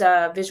know, he's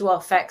a visual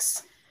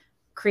effects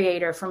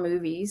creator for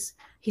movies.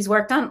 He's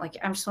worked on, like,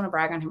 I just want to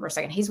brag on him for a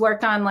second. He's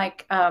worked on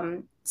like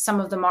some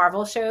of the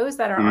Marvel shows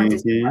that are on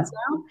Disney Plus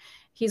now.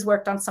 He's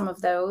worked on some of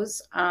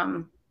those.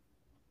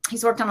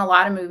 He's worked on a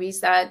lot of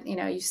movies that, you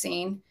know, you've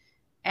seen.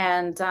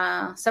 And so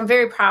I'm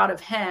very proud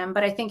of him,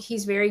 but I think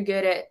he's very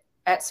good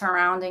at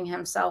surrounding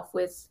himself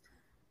with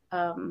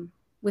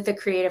a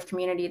creative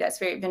community that's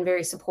been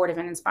very supportive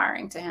and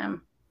inspiring to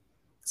him.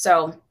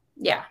 So,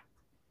 yeah.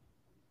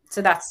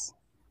 So that's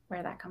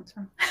where that comes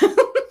from.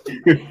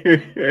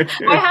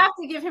 I have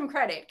to give him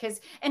credit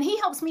and he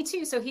helps me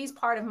too. So he's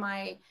part of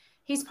my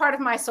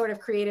sort of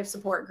creative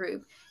support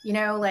group, you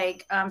know,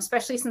 like,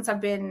 especially since I've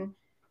been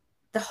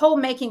the whole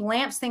making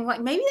lamps thing,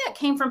 like maybe that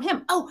came from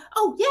him.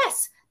 Oh,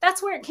 yes.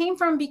 That's where it came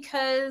from,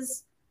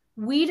 because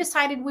we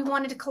decided we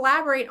wanted to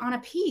collaborate on a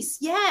piece.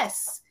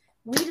 Yes.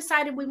 We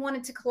decided we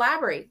wanted to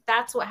collaborate.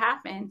 That's what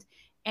happened.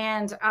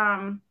 And,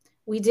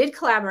 we did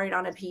collaborate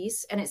on a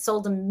piece, and it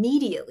sold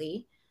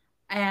immediately.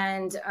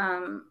 And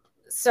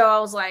so I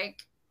was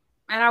like,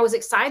 and I was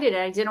excited,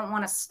 and I didn't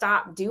want to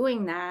stop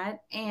doing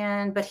that.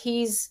 But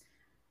his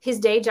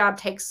day job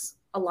takes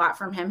a lot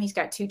from him. He's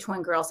got 2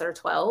 twin girls that are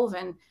 12.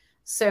 And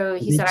so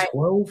he said,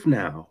 12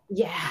 now.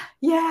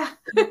 Yeah.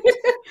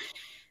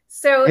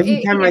 So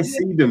every time I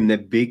see them, they're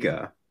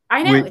bigger.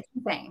 I know, it's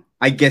insane.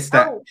 I guess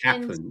that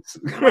happens.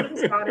 One of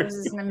his daughters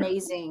is an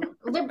amazing.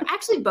 They're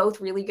actually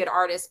both really good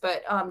artists,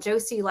 but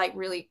Josie like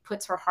really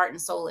puts her heart and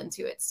soul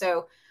into it.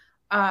 So,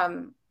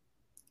 but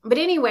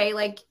anyway,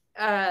 like,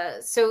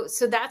 so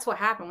that's what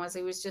happened. Was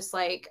it was just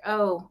like,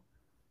 it'll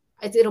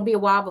be a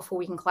while before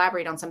we can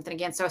collaborate on something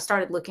again. So I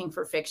started looking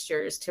for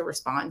fixtures to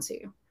respond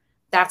to.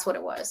 That's what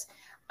it was.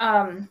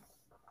 But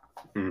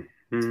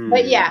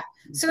yeah.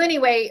 So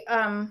anyway,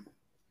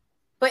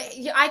 but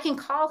I can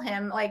call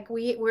him, like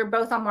we're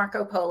both on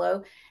Marco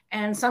Polo.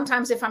 And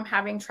sometimes if I'm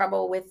having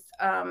trouble with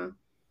how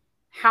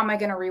am I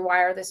going to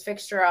rewire this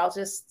fixture, I'll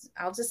just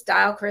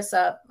dial Chris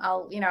up.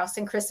 I'll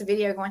send Chris a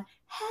video going,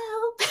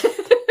 help.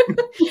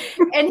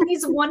 And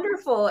he's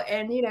wonderful.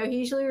 And, he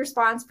usually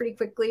responds pretty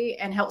quickly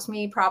and helps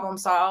me problem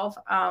solve.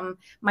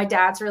 My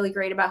dad's really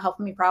great about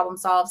helping me problem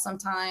solve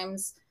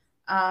sometimes.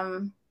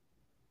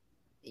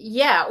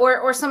 Yeah.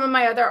 Or some of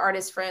my other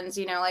artist friends,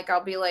 like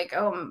I'll be like,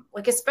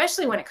 like,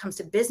 especially when it comes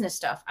to business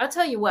stuff, I'll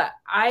tell you what,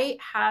 I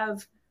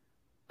have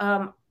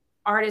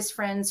artist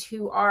friends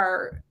who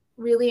are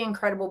really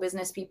incredible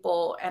business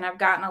people. And I've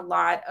gotten a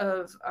lot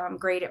of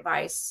great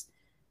advice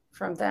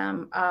from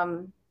them.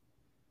 And,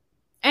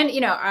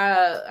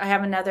 I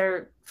have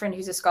another friend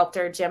who's a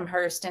sculptor, Jim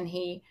Hurst, and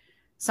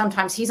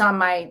sometimes he's on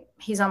my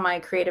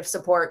creative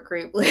support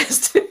group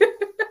list.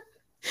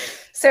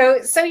 So,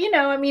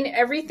 I mean,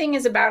 everything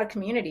is about a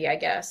community, I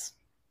guess,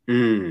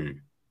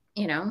 and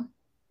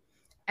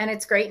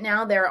it's great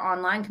now. There are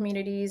online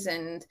communities,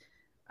 and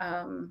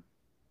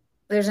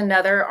there's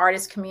another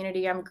artist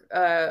community I'm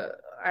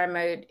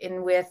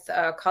in with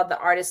called the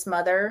Artist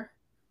Mother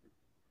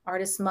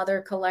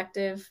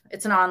Collective.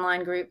 It's an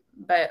online group,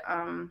 but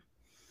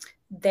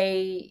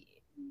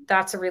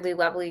that's a really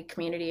lovely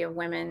community of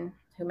women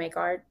who make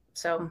art.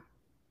 So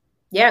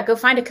yeah, go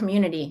find a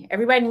community.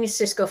 Everybody needs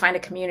to just go find a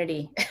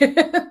community.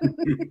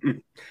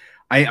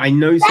 I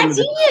know some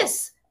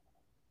genius.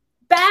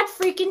 Bad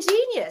freaking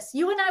genius.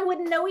 You and I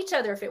wouldn't know each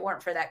other if it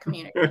weren't for that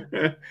community.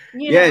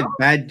 Yeah,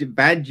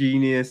 bad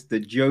genius, the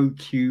Joe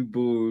Q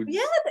boards.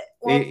 Yeah,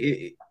 well,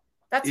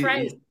 that's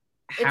right.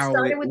 It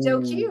started with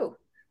Joe Q.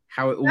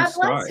 How it all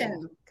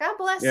started. God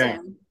bless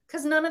him.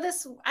 because none of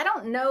this, I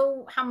don't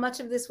know how much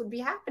of this would be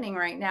happening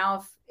right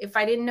now if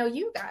I didn't know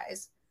you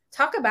guys.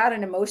 Talk about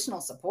an emotional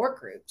support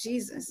group.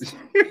 Jesus.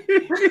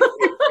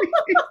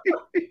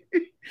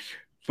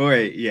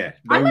 Boy, yeah.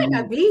 I might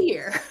not be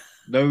here.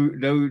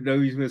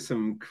 Those were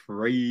some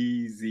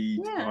crazy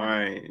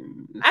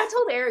times. I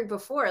told Eric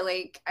before,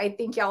 like, I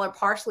think y'all are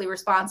partially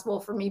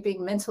responsible for me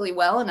being mentally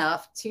well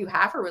enough to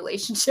have a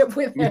relationship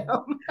with him.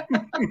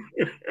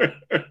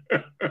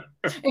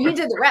 And he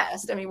did the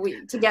rest. I mean, he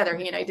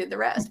and I did the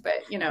rest, but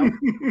yeah,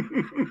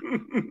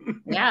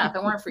 if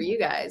it weren't for you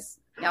guys,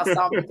 y'all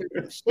saw me through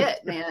some shit,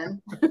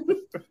 man.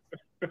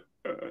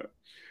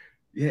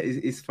 Yeah,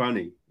 it's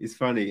funny. It's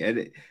funny.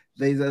 And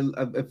there's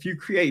a few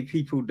creative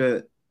people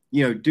that,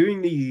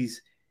 doing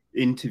these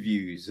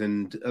interviews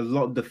and a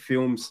lot of the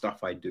film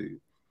stuff I do,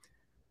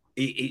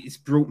 it's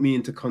brought me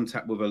into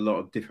contact with a lot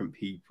of different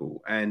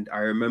people. And I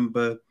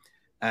remember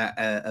at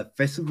a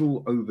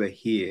festival over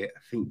here, I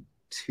think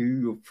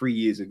 2 or 3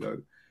 years ago,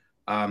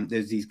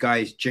 there's these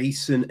guys,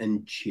 Jason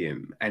and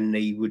Jim, and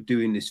they were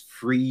doing this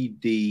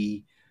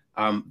 3D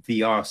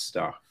VR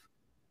stuff.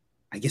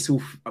 I guess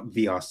all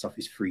VR stuff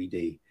is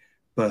 3D,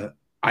 but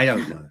I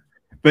don't know.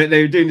 But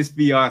they were doing this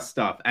VR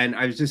stuff, and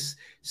I was just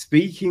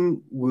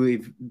speaking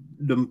with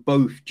them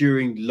both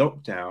during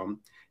lockdown.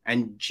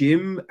 And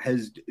Jim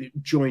has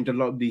joined a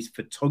lot of these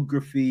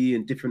photography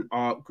and different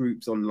art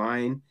groups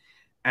online.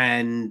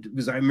 And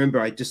because I remember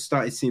I just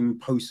started seeing him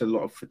post a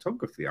lot of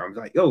photography. I was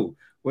like, yo,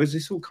 where's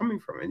this all coming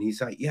from? And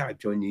he's like, yeah, I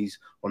joined these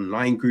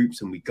online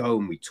groups and we go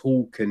and we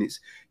talk, and it's,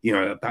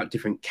 about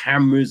different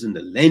cameras and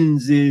the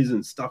lenses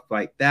and stuff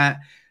like that.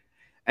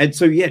 And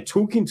so, yeah,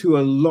 talking to a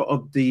lot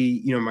of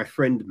the, my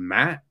friend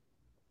Matt,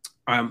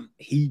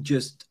 he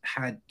just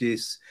had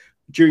this,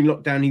 during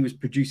lockdown, he was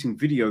producing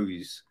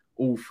videos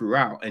all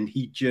throughout, and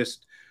he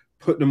just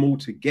put them all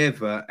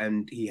together,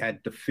 and he had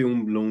the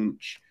film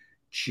launch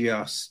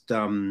just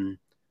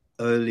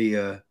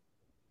earlier,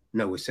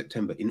 no, it was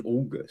September, in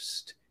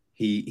August.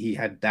 He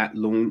had that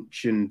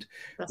launch, and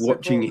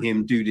watching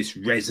him do this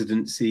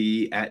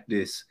residency at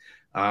this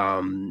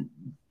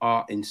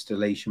art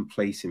installation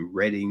place in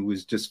Reading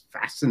was just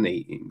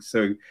fascinating.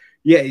 So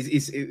yeah,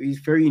 it's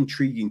very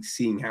intriguing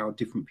seeing how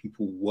different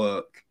people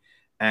work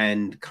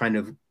and kind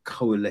of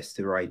coalesce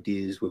their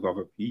ideas with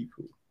other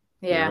people.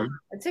 Yeah,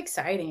 it's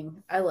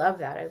exciting. I love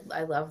that.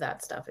 I love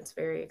that stuff. It's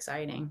very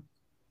exciting.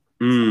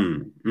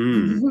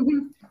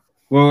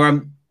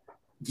 Well,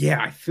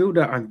 yeah, I feel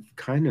that I'm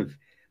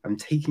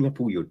taking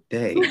up all your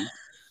day.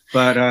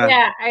 But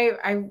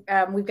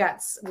yeah, we've got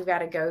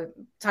to go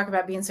talk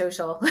about being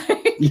social.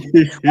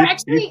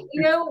 Actually,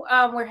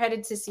 we're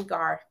headed to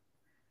Cigar.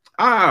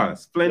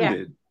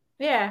 Splendid.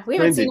 Yeah, we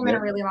haven't seen him in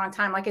a really long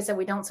time. Like I said,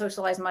 we don't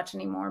socialize much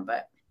anymore,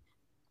 but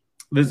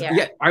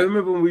I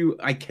remember when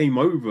I came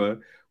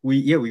over,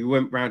 we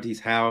went round his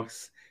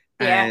house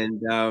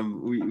and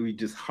we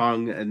just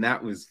hung, and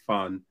that was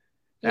fun.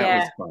 That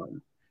was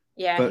fun.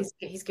 Yeah, but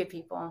he's good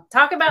people.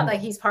 Talk about like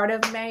he's part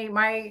of my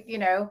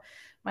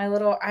my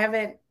little,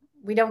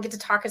 we don't get to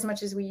talk as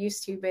much as we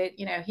used to, but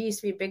he used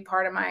to be a big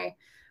part of my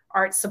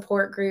art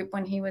support group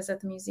when he was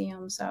at the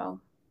museum. So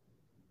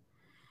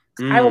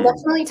I will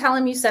definitely tell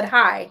him you said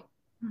hi.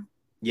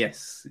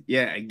 Yes.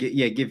 Yeah.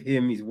 Give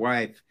him his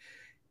wife.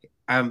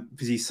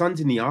 Because his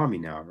son's in the army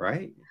now,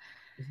 right?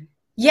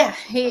 Yeah.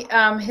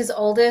 His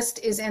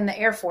oldest is in the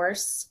Air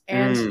Force,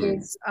 and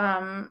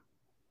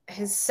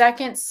his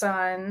second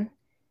son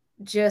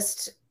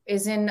just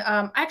is in,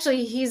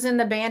 actually he's in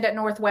the band at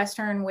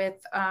Northwestern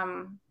with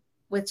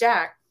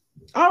Jack.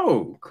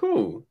 Oh,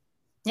 cool.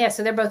 Yeah,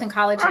 so they're both in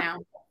college now.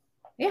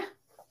 Yeah.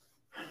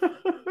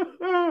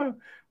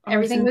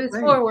 Everything moves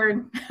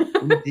forward.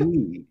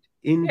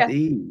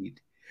 Indeed.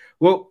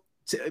 Well,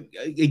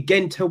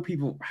 again, tell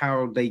people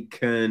how they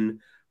can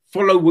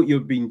follow what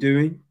you've been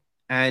doing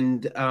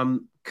and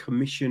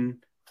commission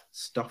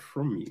stuff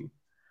from you.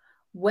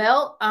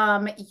 Well,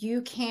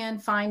 you can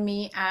find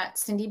me at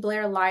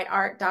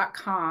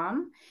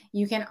cindyblairlightart.com.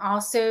 You can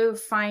also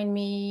find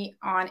me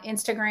on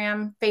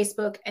Instagram,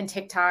 Facebook, and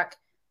TikTok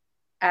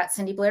at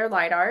Cindy Blair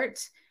Light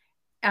Art,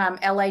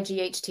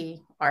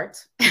 LIGHT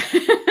art.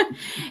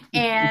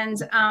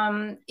 And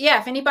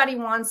if anybody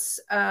wants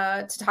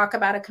to talk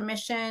about a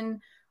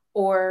commission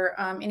or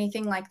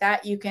anything like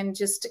that, you can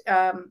just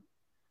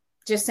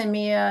send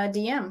me a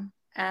DM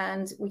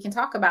and we can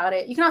talk about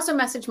it. You can also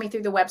message me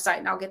through the website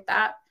and I'll get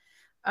that.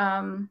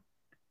 But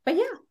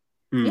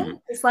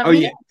just let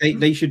me know.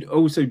 They should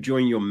also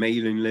join your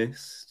mailing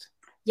list.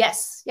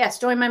 Yes,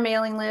 join my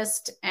mailing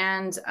list,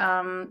 and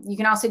you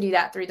can also do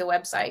that through the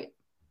website.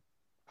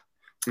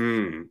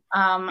 I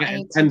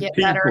need to get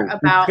better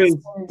about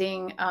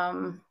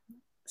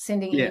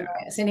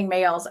sending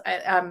mails.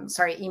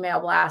 Email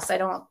blasts. I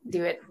don't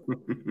do it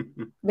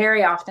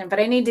very often, but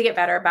I need to get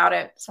better about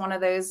it. It's one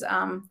of those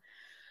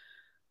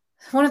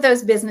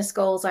business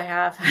goals I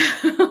have.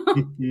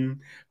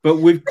 But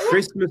with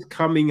Christmas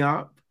coming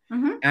up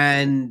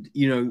and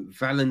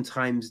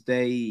Valentine's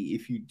Day,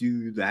 if you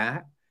do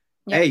that,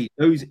 hey,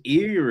 those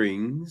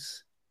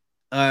earrings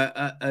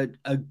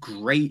a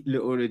great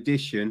little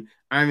addition.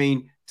 I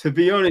mean, to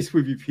be honest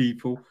with you,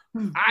 people,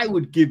 I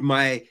would give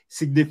my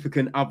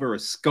significant other a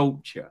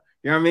sculpture.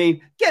 You know what I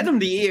mean? Get them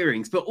the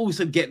earrings, but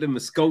also get them a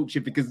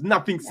sculpture, because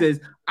nothing says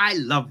I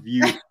love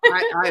you,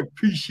 I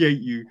appreciate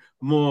you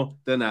more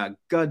than a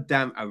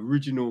goddamn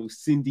original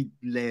Cindy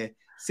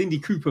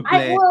Cooper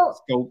Blair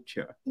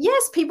sculpture.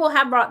 Yes, people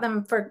have brought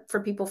them for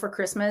people for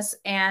Christmas,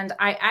 and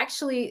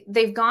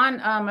they've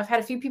gone. I've had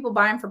a few people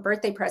buy them for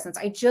birthday presents.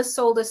 I just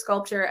sold a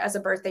sculpture as a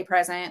birthday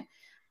present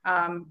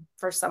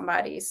for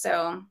somebody,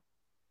 so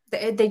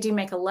they do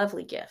make a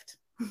lovely gift.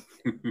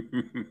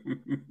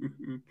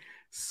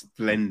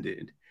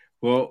 Splendid.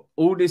 Well,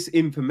 all this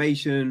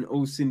information,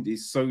 all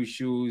Cindy's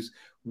socials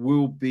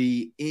will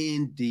be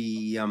in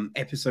the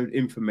episode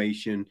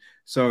information.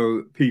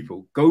 So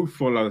people, go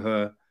follow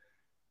her.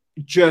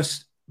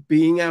 Just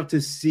being able to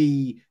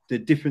see the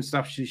different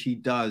stuff she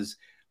does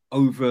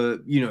over,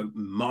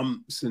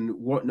 months and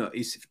whatnot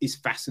is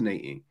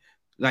fascinating.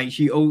 Like,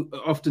 she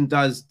often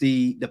does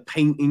the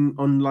painting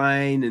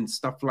online and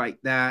stuff like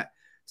that.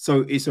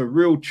 So it's a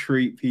real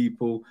treat,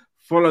 people.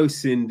 Follow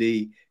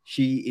Cindy.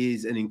 She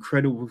is an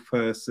incredible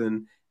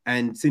person.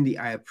 And Cindy,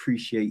 I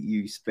appreciate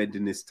you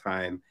spending this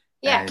time.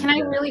 Yeah, can I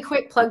really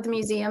quick plug the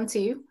museum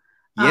too?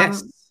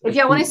 Yes. If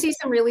y'all want to see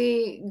some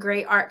really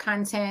great art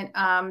content,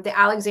 the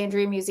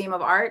Alexandria Museum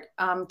of Art,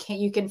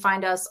 you can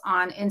find us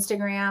on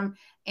Instagram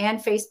and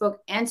Facebook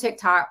and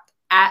TikTok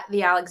at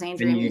the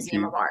Alexandria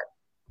Museum of Art.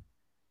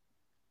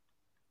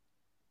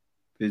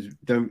 They've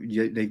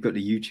got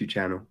the YouTube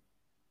channel.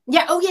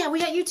 Yeah. Oh, yeah. We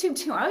got YouTube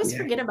too. I always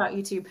forget about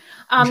YouTube.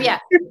 We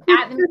got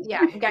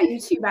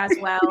YouTube as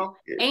well.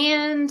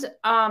 And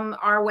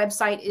our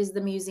website is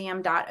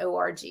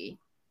themuseum.org.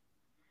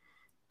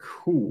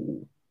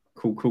 Cool.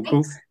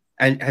 Thanks.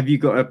 And have you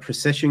got a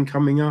procession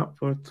coming up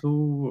at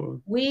all? Or?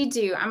 We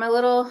do. I'm a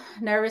little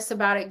nervous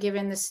about it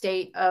given the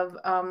state of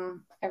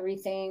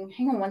everything.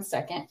 Hang on one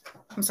second.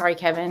 I'm sorry,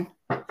 Kevin.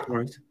 All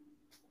right.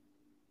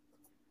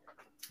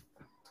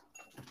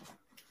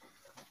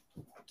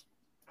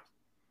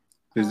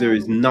 Because there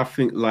is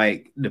nothing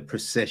like the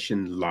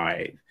procession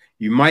live.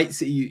 You might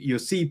see, you'll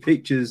see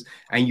pictures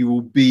and you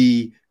will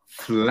be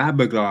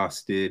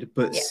flabbergasted,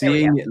 but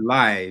seeing it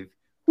live,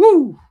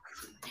 woo!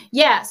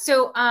 Yeah.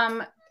 So,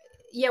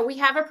 we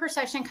have a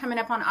procession coming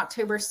up on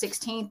October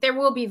 16th. There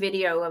will be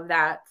video of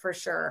that for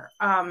sure.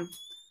 Well,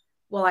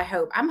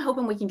 I'm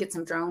hoping we can get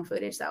some drone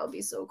footage. That would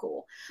be so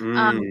cool.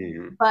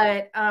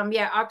 October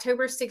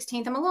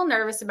 16th, I'm a little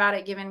nervous about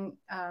it given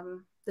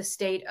the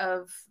state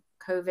of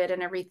COVID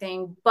and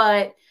everything,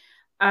 but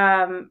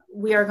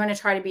we are going to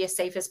try to be as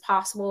safe as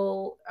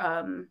possible.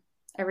 I'm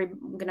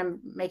going to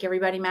make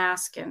everybody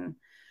mask, and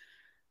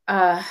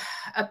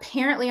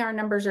apparently our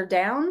numbers are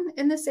down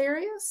in this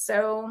area.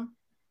 So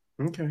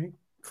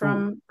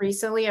from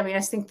recently, I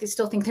mean,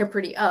 still think they're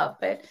pretty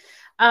up, but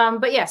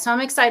yeah, so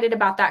I'm excited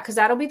about that because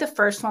that'll be the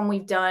first one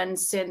we've done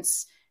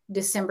since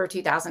December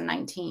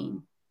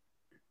 2019.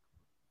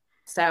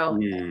 So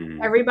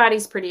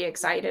everybody's pretty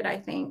excited, I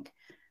think.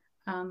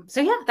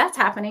 So yeah, that's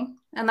happening,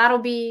 and that'll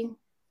be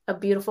a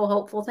beautiful,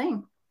 hopeful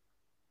thing.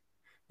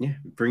 Yeah,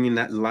 bringing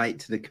that light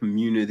to the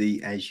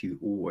community as you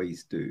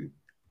always do.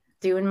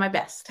 Doing my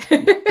best.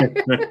 Thank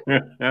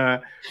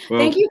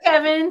you,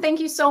 Kevin. Thank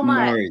you so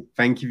much. No,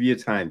 thank you for your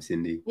time,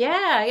 Cindy.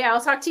 Yeah.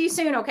 I'll talk to you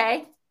soon,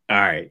 okay?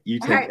 All right. You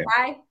take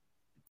care.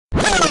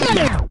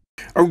 Bye.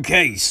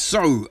 Okay,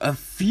 so I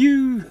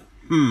think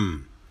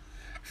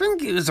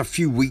it was a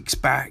few weeks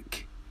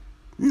back.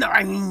 No,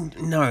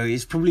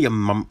 it's probably a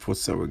month or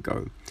so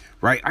ago,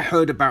 right? I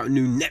heard about a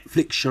new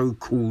Netflix show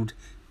called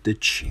The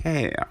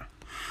Chair.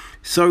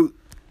 So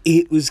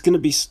it was going to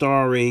be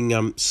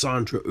starring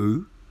Sandra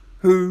Oh,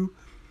 who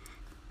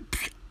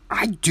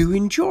I do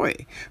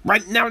enjoy.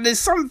 Right now, there's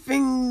some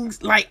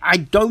things like I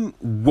don't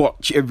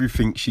watch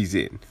everything she's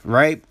in,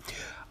 right?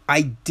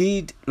 I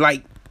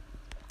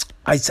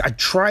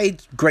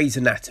tried Grey's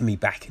Anatomy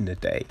back in the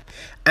day,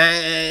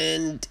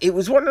 and it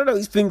was one of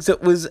those things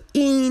that was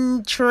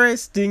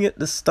interesting at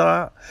the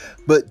start,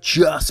 but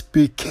just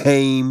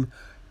became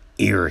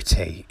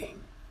irritating,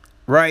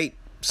 right?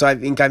 So I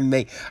think I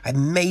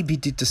maybe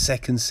did the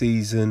second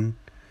season,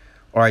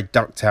 or I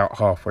ducked out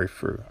halfway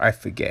through. I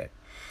forget.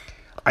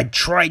 I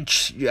tried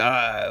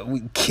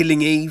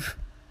Killing Eve.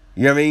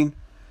 You know what I mean?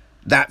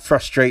 That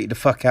frustrated the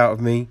fuck out of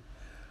me.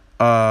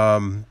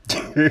 No.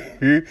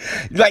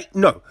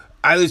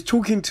 I was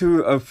talking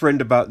to a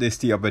friend about this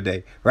the other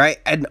day, right?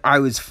 And I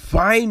was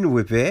fine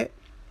with it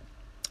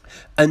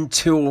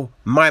until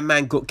my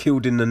man got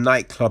killed in the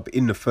nightclub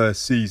in the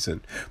first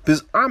season.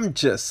 Because I'm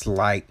just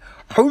like,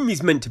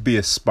 homie's meant to be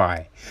a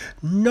spy.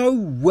 No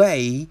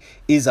way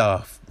is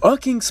a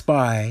fucking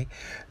spy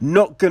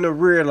not gonna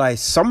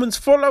realize someone's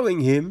following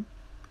him,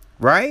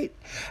 right?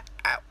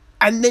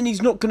 And then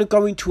he's not going to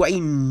go into a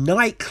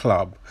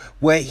nightclub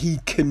where he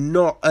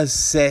cannot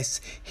assess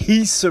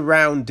his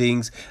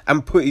surroundings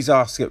and put his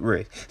ass at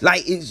risk.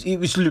 Like, it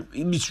was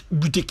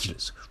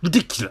ridiculous.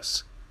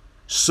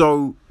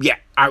 So, yeah,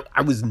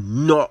 I was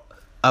not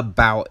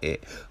about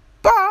it.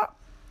 But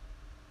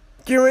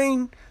Do you know what I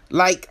mean?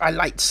 Like, I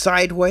liked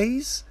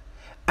Sideways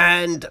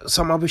and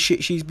some other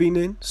shit she's been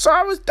in. So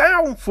I was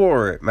down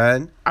for it,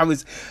 man. I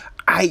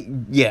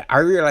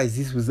realized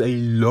this was a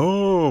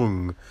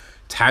long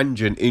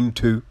tangent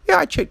into,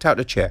 I checked out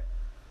the chair.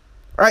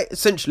 Right?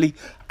 Essentially,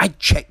 I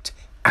checked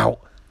out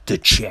the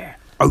chair.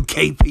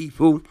 Okay,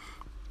 people?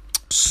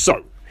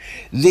 So,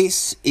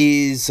 this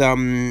is,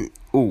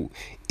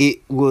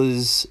 it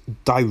was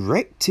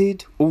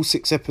directed, all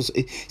 6 episodes.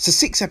 It's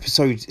a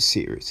 6-episode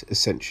series,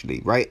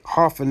 essentially, right?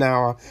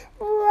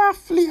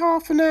 Roughly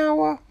half an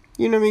hour.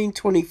 You know what I mean?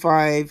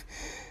 25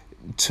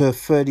 to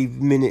 30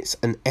 minutes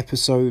an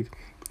episode.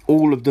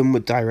 All of them were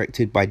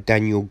directed by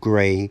Daniel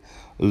Gray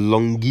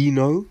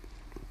Longino.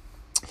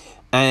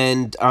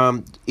 And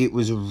it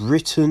was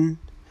written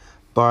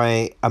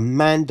by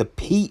Amanda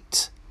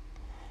Peet,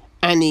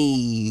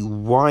 Annie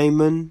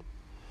Wyman.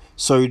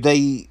 So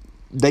they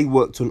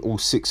worked on all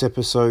 6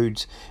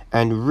 episodes,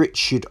 and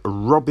Richard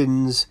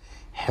Robbins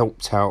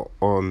helped out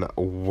on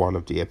one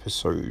of the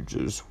episodes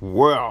as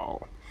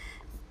well.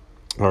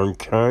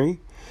 Okay,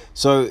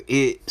 so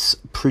it's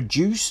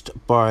produced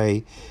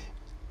by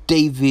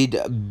David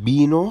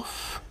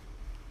Beanoff,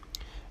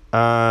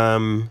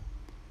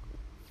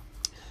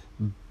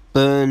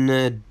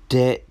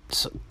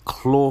 Bernadette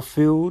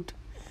Clawfield,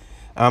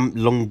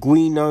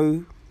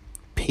 Longino,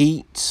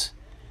 Pete,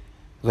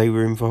 they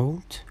were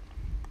involved.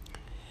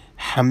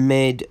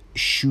 Hamed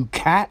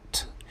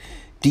Shukat,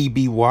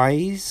 DB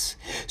Wise.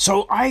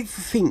 So I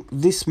think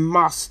this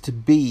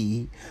must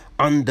be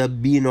under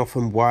Beanoff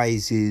and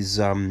Wise's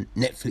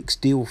Netflix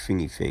deal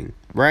thingy thing,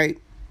 right?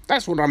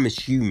 That's what I'm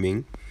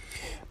assuming.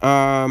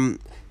 Tyler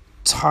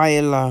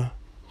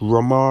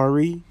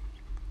Romari,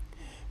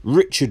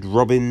 Richard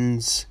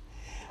Robbins,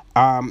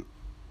 and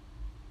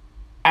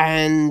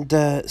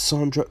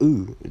Sandra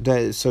Oh.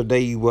 So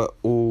they were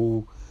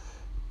all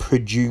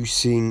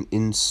producing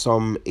in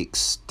some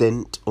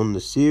extent on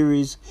the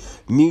series.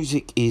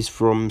 Music is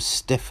from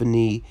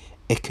Stephanie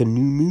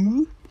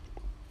Economou.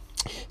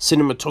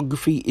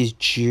 Cinematography is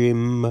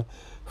Jim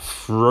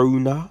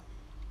Froner.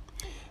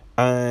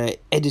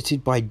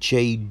 Edited by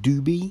Jay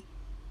Doobie.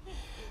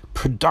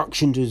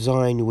 Production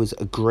design was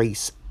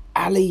Grace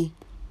Alley.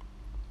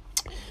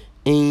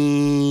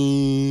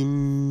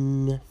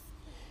 And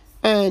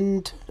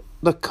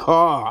the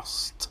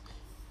cast.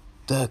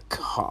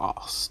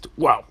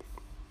 Well,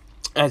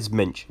 as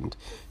mentioned,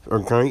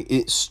 okay,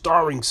 it's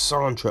starring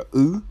Sandra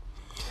Oh.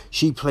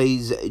 She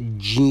plays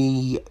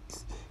Ji-yoon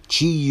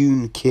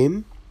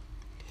Kim.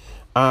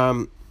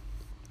 And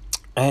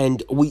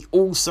we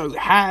also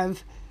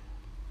have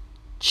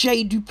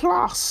Jay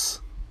Duplass,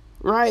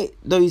 right?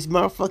 Those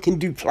motherfucking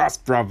Duplass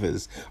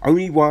brothers.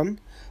 Only one,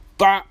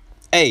 but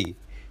hey,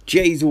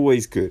 Jay's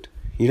always good.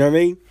 You know what I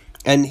mean?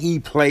 And he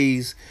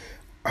plays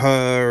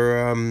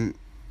her,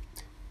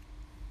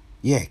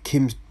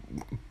 Kim's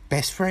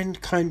best friend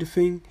kind of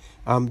thing.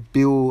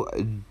 Bill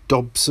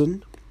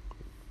Dobson.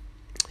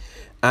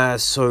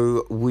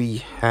 So we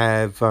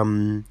have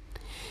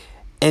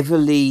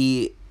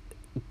Everly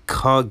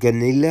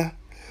Carganilla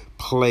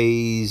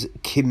plays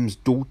Kim's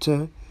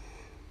daughter,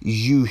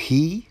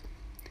 Yoo-hee,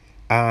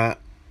 or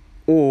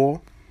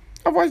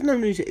otherwise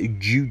known as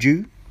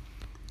Juju.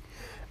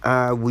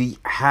 We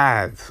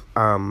have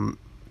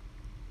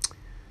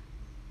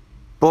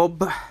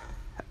Bob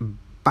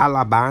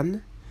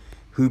Balaban,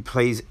 who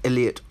plays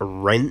Elliot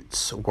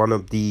Rentz, one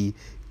of the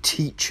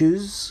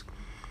teachers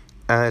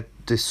at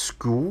the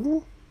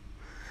school.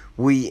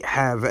 We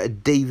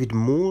have David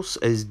Morse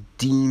as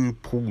Dean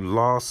Paul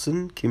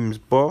Larson, Kim's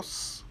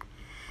boss.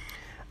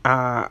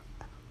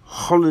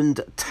 Holland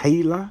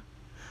Taylor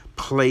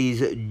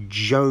plays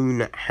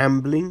Joan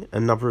Hambling,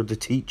 another of the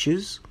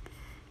teachers.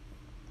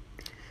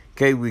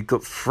 Okay, we've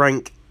got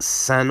Frank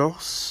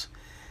Sanos,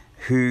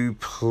 who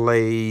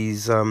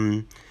plays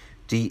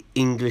the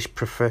English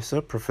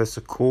professor,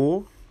 Professor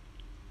Core.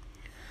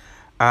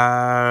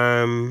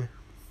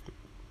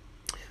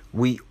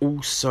 We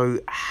also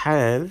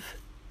have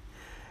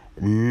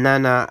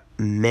Nana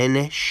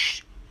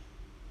Mensa,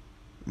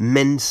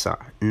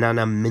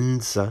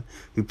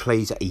 who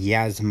plays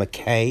Yaz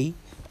McKay.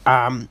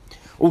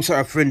 Also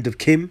a friend of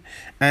Kim,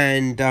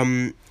 and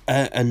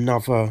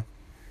another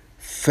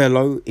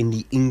fellow in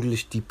the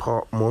English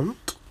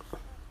department.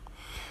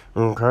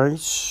 Okay,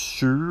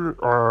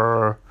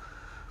 so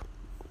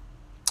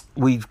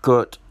we've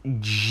got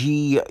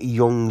Ji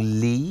Young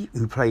Lee,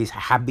 who plays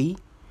Habby,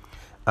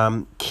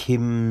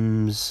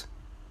 Kim's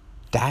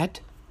dad.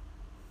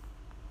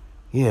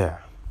 Yeah.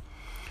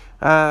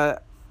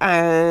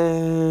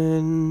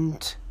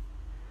 And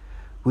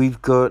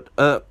we've got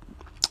a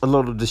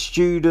lot of the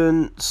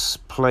students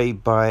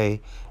played by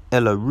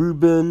Ella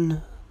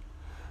Rubin.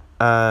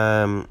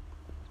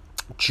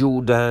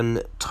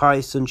 Jordan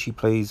Tyson, she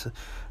plays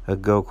a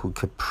girl called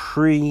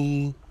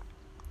Capri.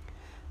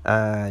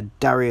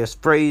 Darius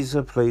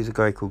Fraser plays a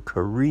guy called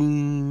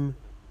Kareem.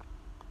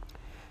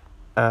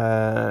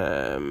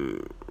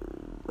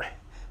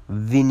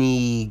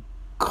 Vinny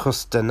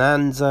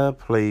Costanza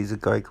plays a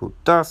guy called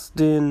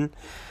Dustin.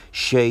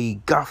 Shay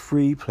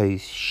Guthrie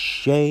plays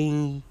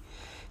Shay.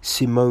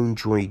 Simone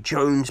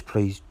Joy-Jones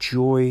plays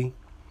Joy.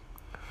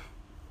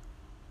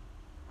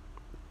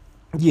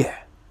 Yeah,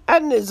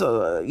 and there's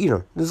a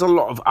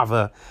lot of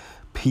other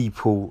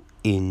people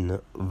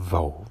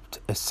involved,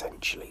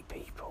 essentially,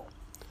 people.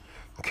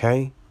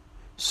 Okay,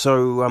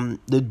 so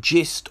the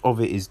gist of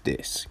it is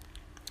this: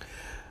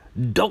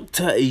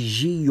 Dr.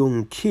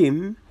 Ji-young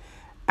Kim,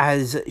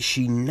 as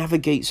she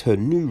navigates her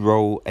new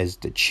role as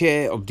the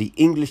chair of the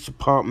English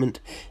department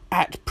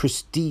at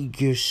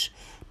prestigious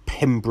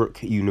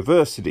Pembroke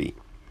University.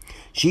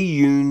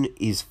 Ji-yoon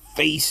is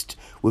faced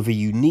with a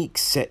unique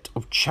set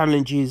of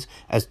challenges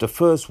as the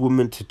first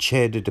woman to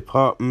chair the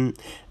department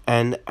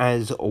and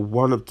as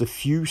one of the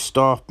few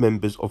staff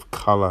members of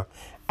colour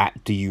at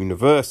the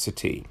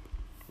university.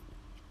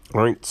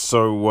 Right,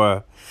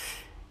 so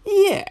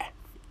yeah,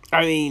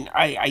 I mean,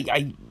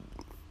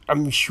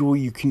 I'm sure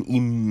you can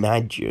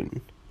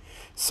imagine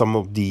some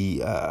of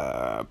the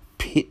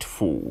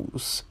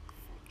pitfalls,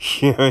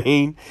 you know what I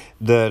mean,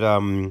 that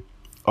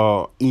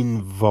are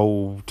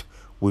involved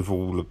with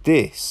all of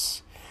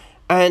this.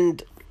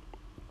 And,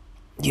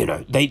 you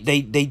know, they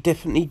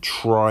definitely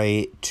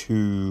try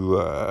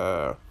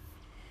to,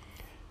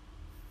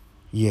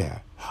 yeah.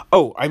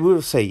 Oh, I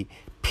will say,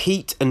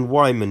 Pete and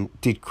Wyman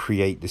did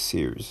create the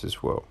series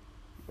as well.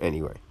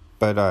 Anyway,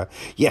 but,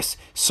 yes,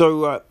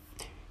 so,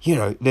 you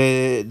know,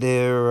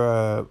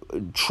 they're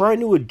trying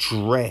to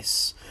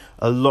address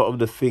a lot of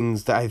the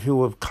things that I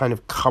feel have kind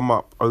of come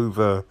up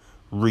over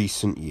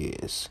recent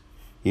years.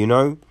 You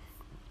know,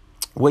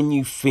 when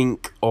you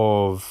think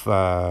of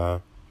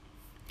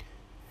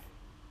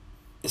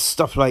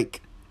stuff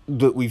like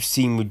that we've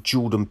seen with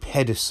Jordan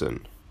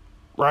Peterson,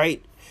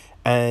 right?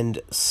 And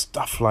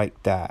stuff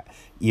like that,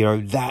 you know,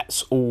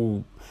 that's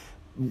all,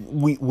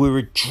 we're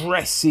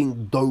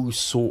addressing those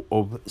sort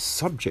of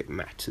subject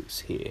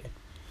matters here.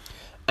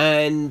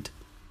 And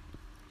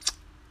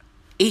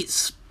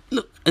it's,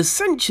 look,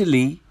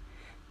 essentially,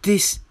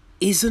 this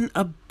isn't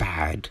a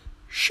bad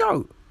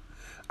show.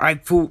 I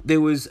thought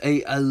there was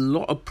a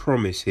lot of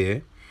promise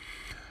here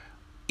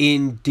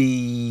in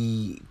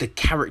the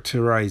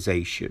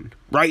characterization,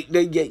 right?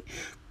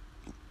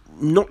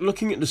 Not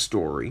looking at the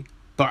story,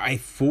 but I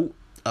thought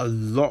a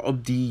lot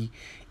of the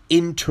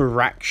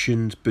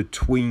interactions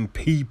between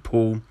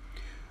people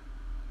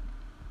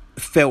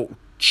felt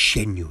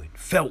genuine,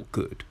 felt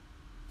good,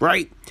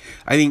 right?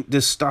 I think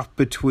the stuff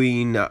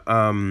between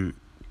oh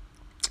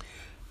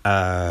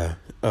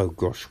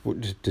gosh, what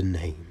are the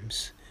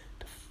names?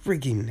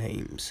 Frigging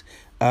names,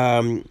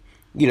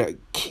 you know,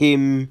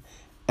 Kim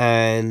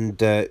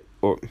and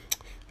or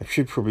I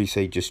should probably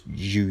say just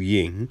Ju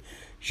Yun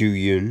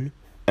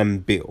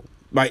and Bill.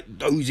 Like,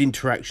 those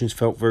interactions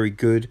felt very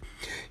good.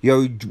 You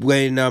know,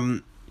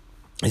 when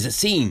there's a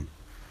scene,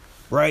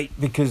 right?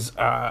 Because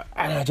and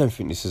I don't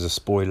think this is a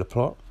spoiler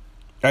plot.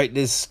 Right,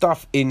 there's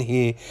stuff in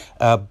here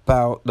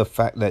about the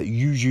fact that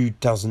Yuju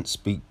doesn't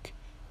speak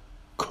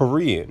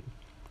Korean,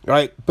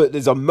 right? But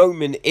there's a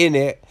moment in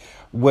it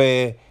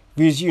where,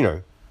 because, you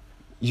know,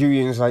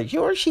 Yuyen's like, you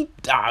know what she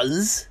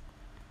does?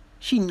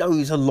 She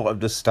knows a lot of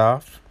the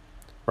stuff,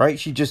 right?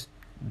 She just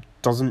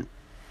doesn't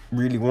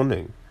really want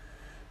to,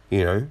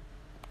 you know,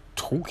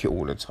 talk it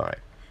all the time.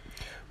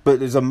 But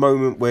there's a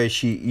moment where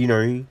she, you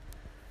know,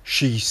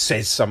 she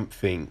says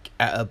something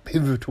at a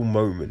pivotal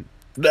moment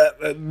that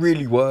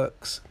really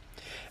works.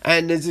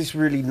 And there's this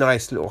really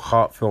nice little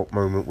heartfelt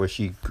moment where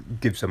she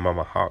gives her mum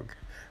a hug,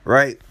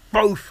 right?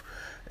 Both,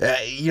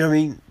 you know what I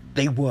mean?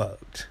 They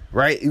worked,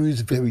 right? It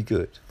was very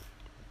good.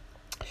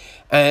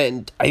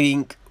 And I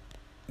think,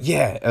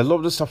 yeah, a lot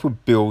of the stuff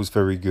with Bill's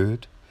very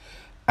good.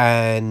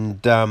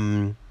 And,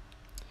 you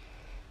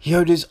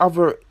know, there's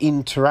other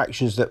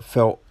interactions that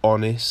felt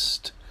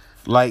honest,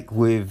 like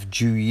with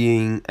Ju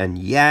Ying and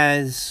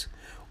Yaz,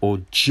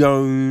 or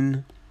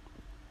Joan,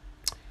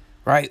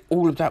 right?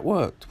 All of that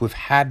worked. With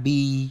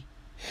Habby,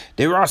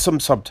 there are some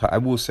subtitles, I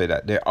will say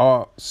that, there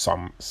are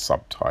some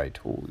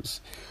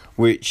subtitles,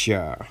 which,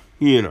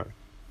 you know,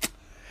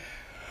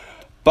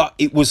 but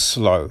it was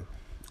slow.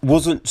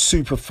 Wasn't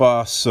super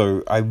fast,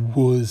 so I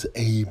was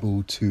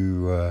able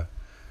to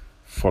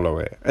follow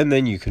it. And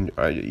then you can,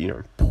 you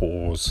know,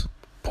 pause.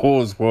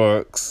 Pause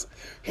works.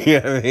 You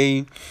know what I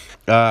mean?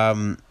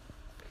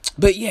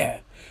 But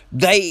yeah,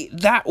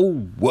 that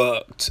all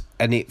worked,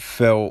 and it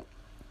felt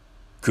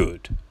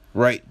good,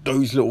 right?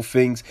 Those little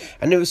things.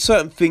 And there were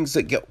certain things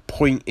that get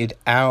pointed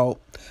out,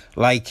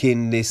 like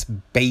in this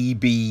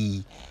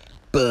baby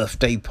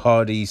birthday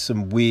party,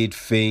 some weird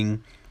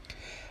thing.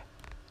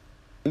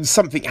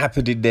 Something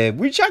happened in there,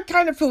 which I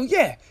kind of feel,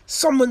 yeah,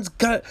 someone's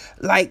got,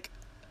 like,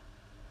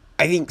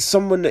 I think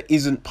someone that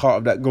isn't part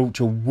of that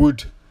culture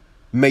would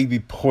maybe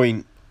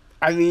point,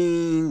 I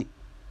mean,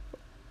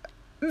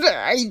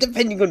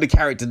 depending on the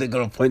character, they're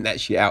going to point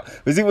that shit out.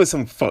 Because it was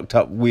some fucked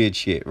up weird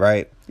shit,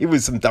 right? It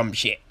was some dumb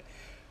shit.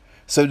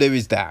 So there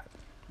is that.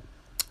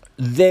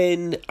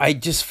 Then I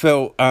just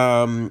felt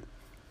there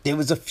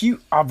was a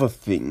few other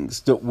things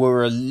that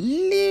were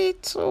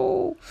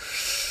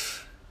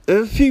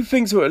a few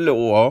things were a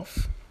little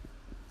off.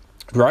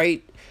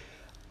 right?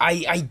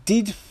 I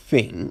did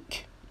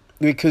think,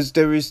 because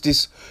there is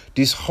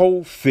this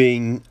whole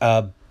thing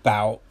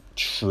about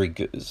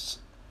triggers.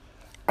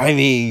 I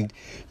mean,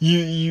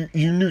 you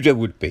knew there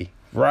would be,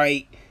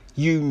 right?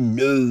 You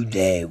knew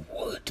there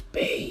would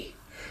be.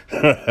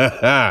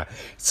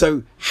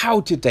 So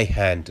how did they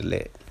handle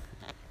it?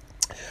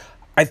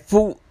 I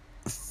thought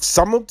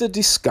some of the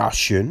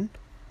discussion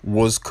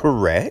was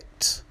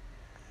correct,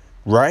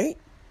 right?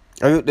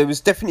 I thought there was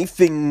definitely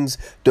things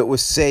that were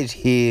said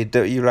here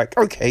that you're like,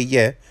 okay,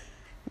 yeah,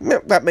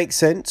 that makes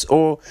sense.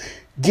 Or,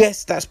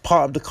 yes, that's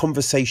part of the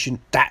conversation.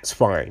 That's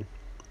fine.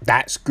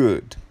 That's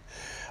good.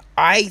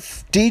 I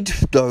did,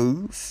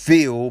 though,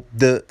 feel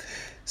that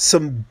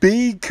some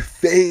big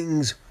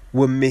things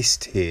were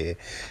missed here.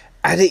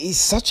 And it is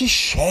such a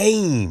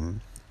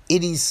shame.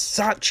 It is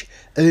such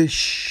a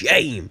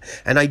shame.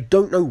 And I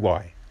don't know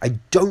why. I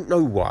don't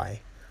know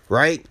why,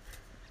 right?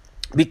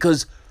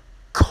 Because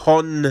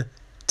context.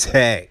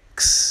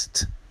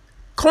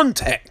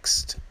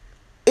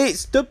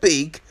 It's the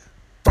big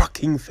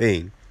fucking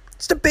thing.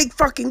 It's the big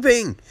fucking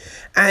thing.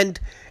 And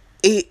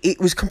it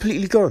was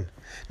completely gone.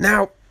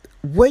 Now,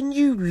 when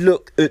you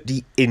look at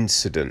the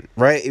incident,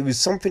 right, it was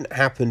something that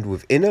happened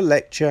within a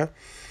lecture.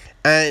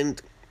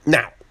 And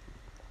now,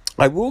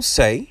 I will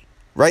say,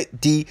 right,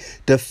 the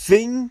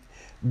thing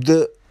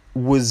that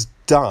was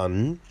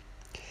done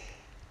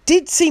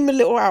did seem a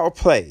little out of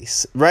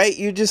place, right?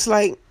 You're just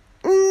like,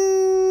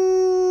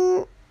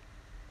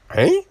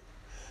 eh?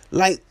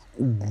 Like,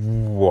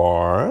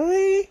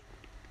 why?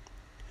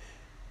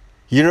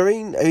 You know what I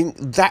mean? I mean,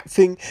 that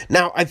thing.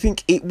 Now, I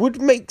think it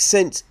would make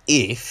sense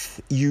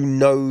if you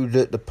know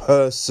that the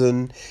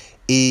person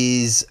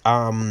is,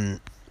 oh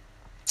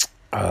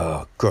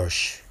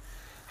gosh,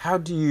 how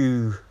do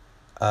you,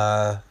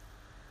 I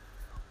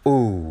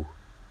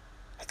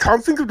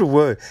can't think of the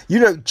word. You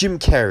know, Jim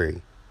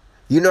Carrey.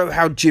 You know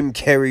how Jim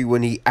Carrey,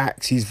 when he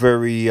acts, he's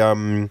very,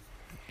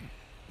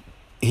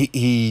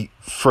 he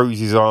throws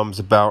his arms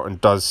about and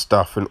does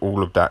stuff and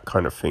all of that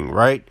kind of thing,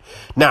 right?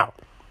 Now,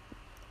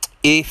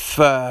 if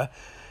the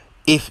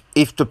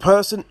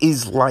person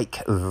is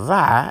like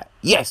that,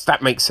 yes,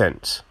 that makes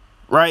sense,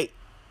 right?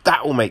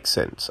 That will make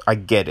sense. I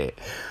get it.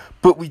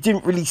 But we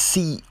didn't really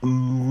see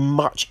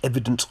much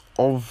evidence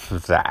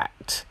of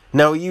that.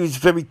 Now, he was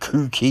very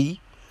kooky,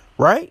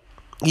 right?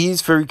 He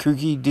is very kooky.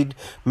 He did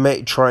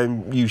try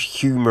and use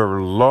humour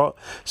a lot.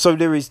 So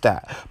there is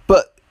that.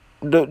 But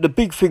the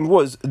big thing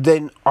was,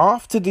 then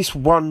after this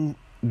one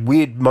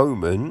weird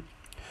moment,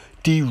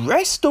 the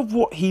rest of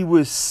what he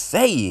was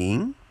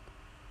saying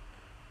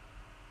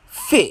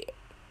fit,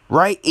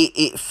 right?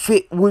 It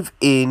fit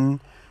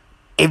within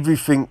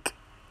everything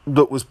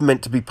that was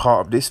meant to be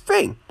part of this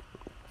thing.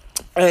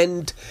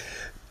 And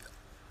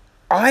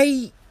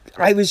I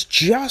was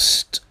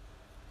just,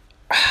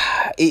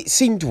 it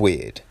seemed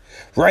weird,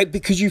 right?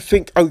 Because you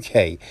think,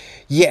 okay,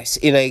 yes,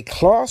 in a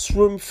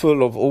classroom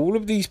full of all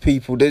of these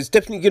people, there's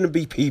definitely going to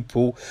be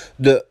people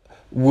that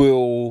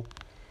will,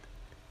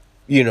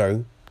 you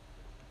know,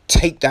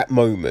 take that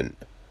moment,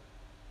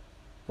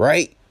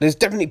 right? There's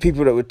definitely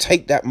people that would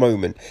take that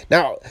moment.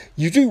 Now,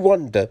 you do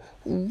wonder,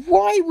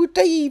 why would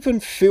they even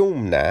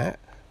film that?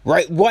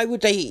 Right? Why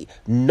would they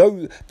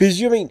know? Because,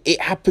 you know what I mean,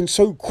 it happened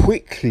so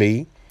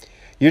quickly.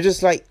 You're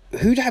just like,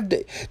 who'd have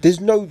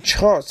there's no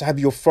chance to have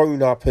your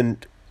phone up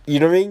and, you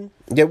know what I mean?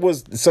 There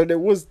was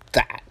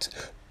that.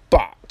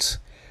 But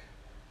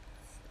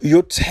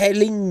you're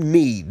telling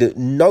me that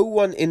no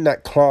one in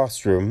that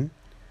classroom,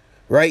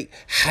 right,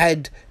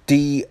 had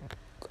the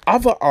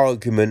other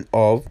argument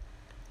of,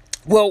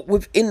 well,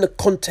 within the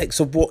context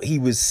of what he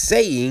was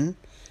saying,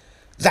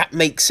 that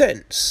makes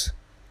sense.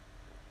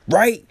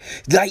 Right?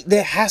 Like,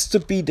 there has to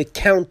be the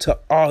counter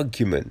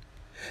argument.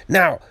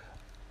 Now,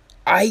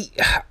 I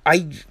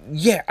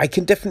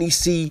can definitely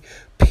see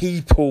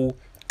people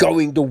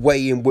going the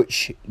way in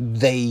which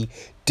they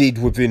did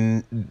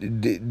within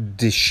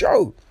this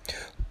show.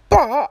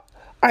 But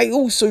I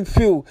also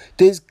feel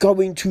there's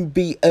going to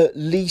be at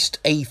least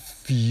a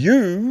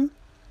few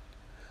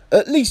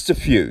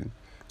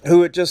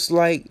who are just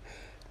like,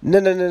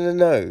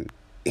 no.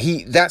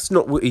 That's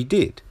not what he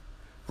did.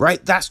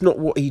 Right? That's not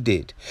what he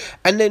did.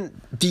 And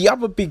then the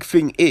other big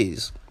thing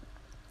is,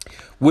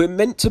 we're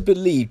meant to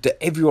believe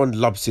that everyone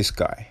loves this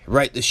guy,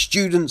 right? The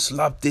students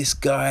love this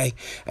guy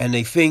and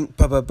they think,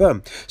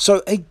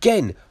 So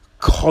again,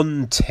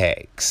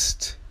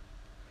 context.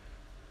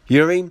 You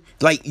know what I mean?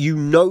 Like, you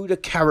know the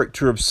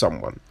character of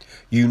someone.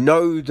 You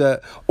know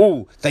that,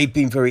 they've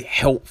been very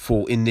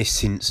helpful in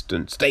this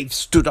instance. They've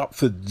stood up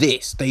for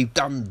this. They've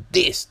done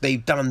this.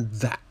 They've done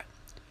that.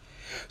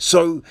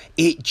 So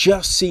it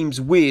just seems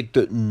weird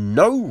that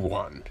no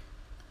one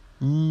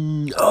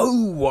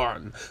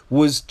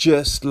was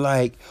just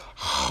like,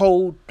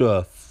 hold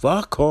the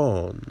fuck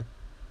on.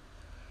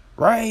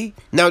 Right?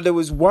 Now, there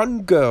was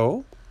one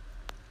girl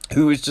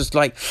who was just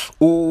like,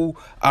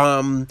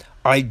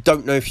 I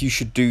don't know if you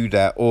should do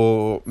that,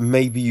 or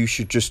maybe you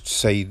should just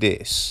say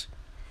this.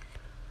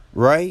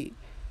 Right?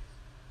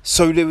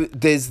 So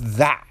there's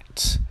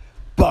that.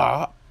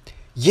 But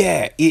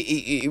Yeah,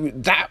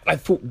 that I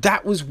thought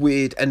that was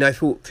weird, and I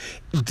thought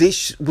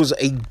this was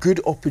a good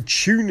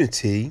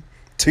opportunity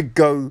to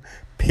go,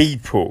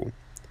 people,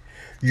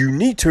 you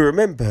need to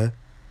remember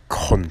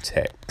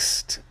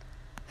context,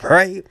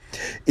 right?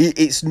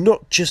 It's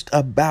not just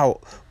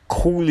about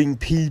calling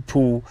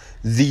people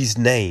these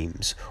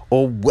names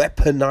or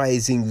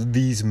weaponizing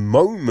these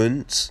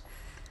moments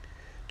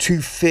to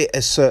fit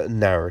a certain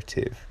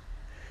narrative,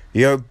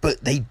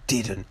 but they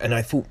didn't, and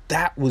I thought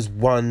that was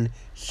one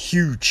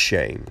huge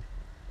shame.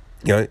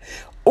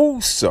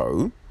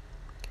 Also,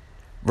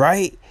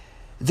 right,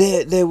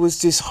 there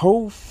was this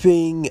whole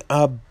thing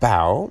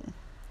about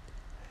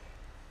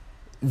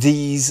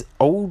these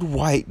old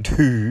white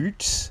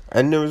dudes,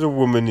 and there was a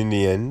woman in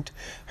the end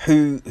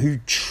who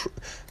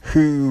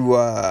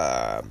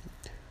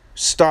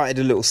started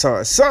a little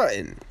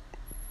something.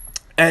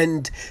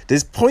 And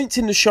there's points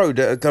in the show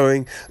that are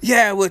going,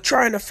 yeah, we're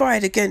trying to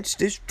fight against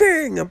this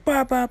thing, and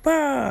blah, blah,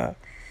 blah.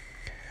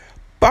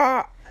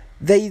 But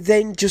they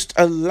then just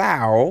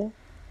allow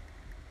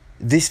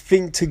this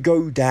thing to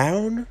go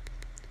down,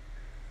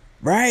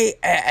 right?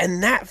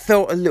 And that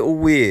felt a little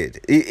weird.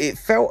 It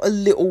felt a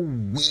little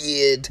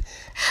weird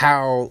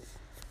how,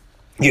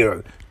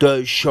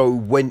 the show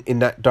went in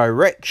that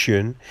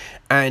direction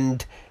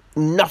and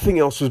nothing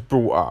else was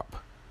brought up,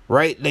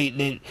 right?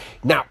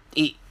 Now,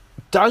 it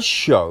does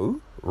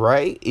show,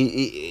 right?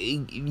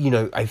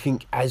 I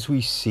think as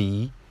we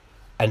see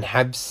and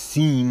have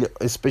seen,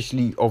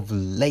 especially of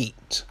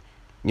late,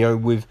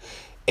 with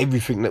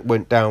everything that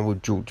went down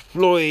with George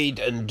Floyd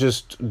and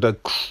just the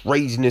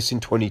craziness in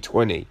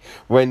 2020,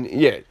 when,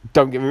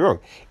 don't get me wrong,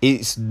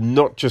 it's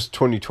not just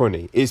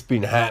 2020, it's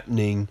been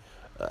happening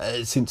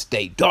since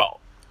day dot,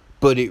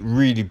 but it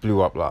really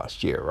blew up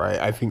last year, right?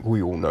 I think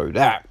we all know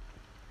that.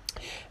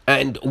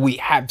 And we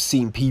have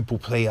seen people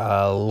play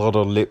a lot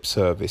of lip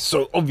service.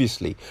 So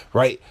obviously,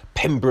 right,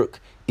 Pembroke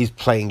is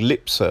playing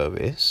lip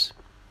service.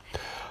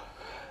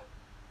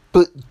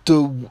 But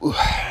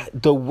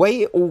the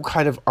way it all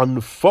kind of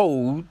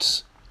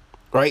unfolds,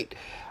 right,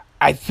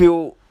 I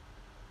feel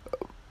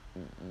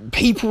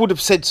people would have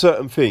said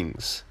certain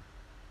things.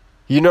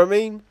 You know what I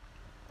mean?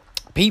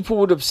 People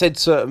would have said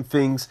certain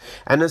things,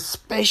 and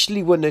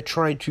especially when they're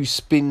trying to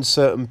spin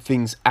certain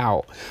things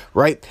out,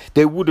 right?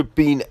 There would have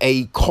been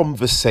a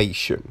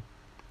conversation.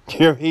 You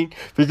know what I mean?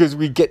 Because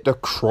we get the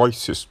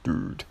crisis,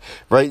 dude,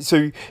 right?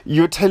 So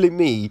you're telling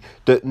me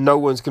that no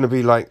one's going to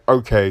be like,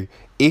 okay,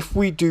 if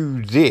we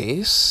do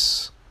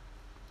this,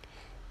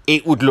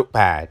 it would look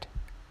bad.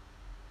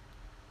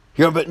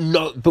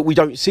 But we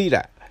don't see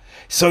that.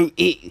 So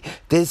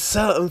there's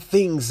certain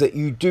things that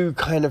you do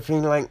kind of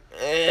think like,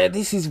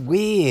 this is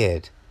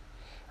weird,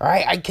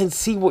 right? I can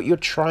see what you're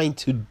trying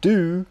to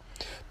do,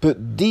 but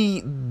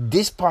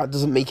this part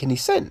doesn't make any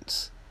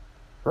sense,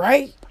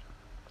 right?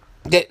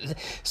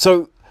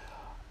 So,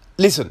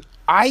 listen,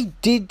 I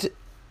did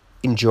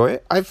enjoy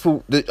it. I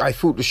thought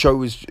the show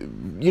was,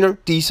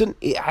 decent.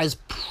 It has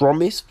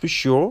promise for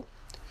sure.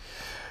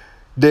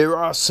 There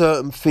are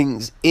certain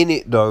things in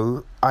it,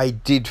 though, I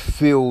did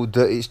feel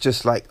that it's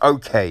just like,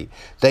 okay,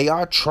 they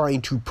are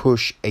trying to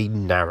push a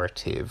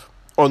narrative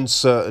on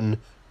certain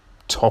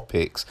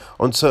topics,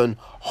 on certain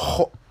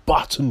hot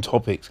button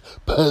topics,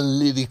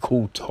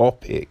 political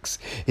topics.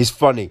 It's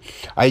funny.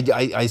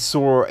 I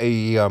saw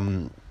a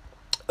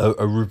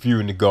review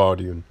in The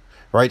Guardian,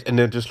 right? And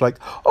they're just like,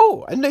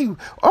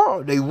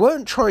 they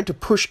weren't trying to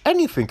push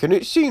anything, and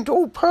it seemed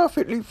all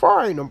perfectly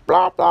fine, and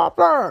blah, blah,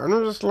 blah. And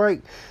I'm just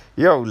like,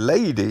 yo,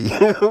 lady,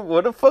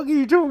 what the fuck are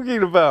you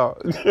talking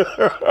about?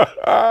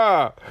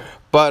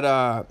 But,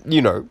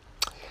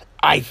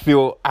 I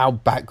feel our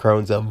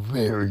backgrounds are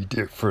very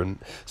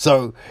different.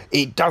 So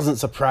it doesn't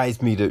surprise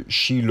me that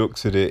she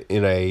looks at it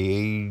in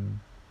a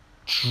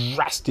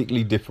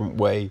drastically different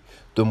way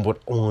than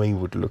what I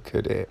would look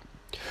at it.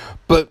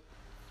 But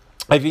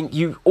I think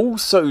you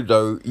also,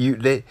 though,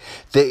 in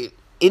the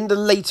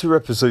later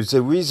episodes,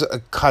 there is a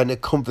kind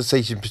of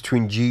conversation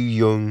between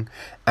Ji-young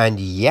and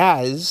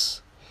Yaz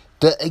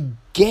that,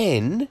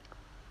 again,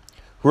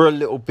 were a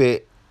little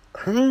bit,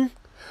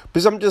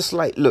 because I'm just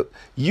like, look,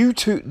 you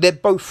two, they're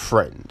both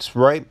friends,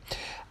 right?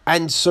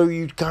 And so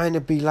you'd kind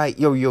of be like,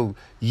 yo,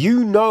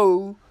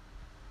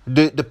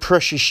 the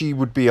pressure she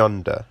would be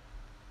under,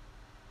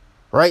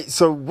 right?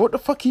 So what the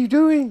fuck are you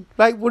doing?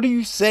 Like, what are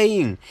you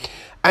saying?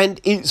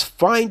 And it's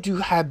fine to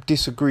have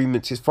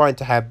disagreements, it's fine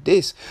to have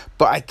this,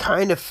 but I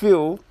kind of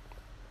feel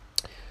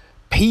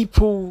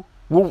people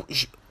will...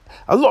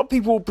 A lot of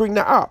people will bring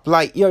that up.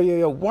 Like,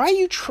 yo, why are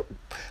you...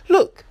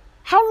 Look,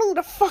 how long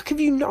the fuck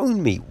have you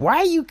known me? Why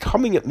are you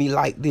coming at me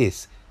like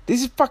this?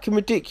 This is fucking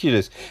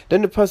ridiculous.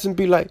 Then the person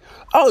be like,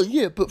 oh,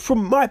 yeah, but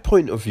from my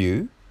point of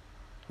view,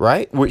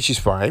 right? Which is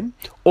fine.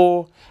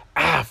 Or,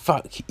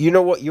 fuck, you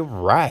know what? You're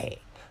right.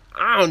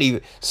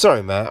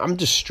 Sorry, man, I'm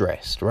just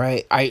stressed,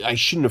 right? I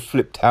shouldn't have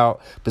flipped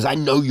out because I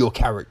know your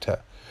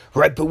character,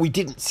 right? But we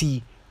didn't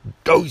see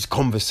those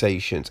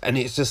conversations, and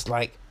it's just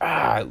like,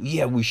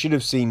 we should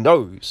have seen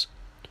those,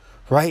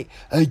 right?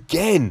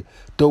 Again,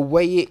 the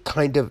way it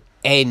kind of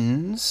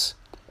ends,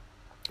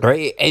 right?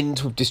 It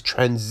ends with this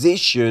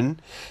transition,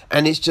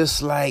 and it's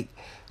just like,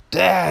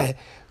 there,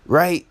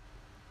 right?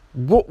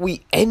 What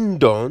we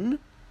end on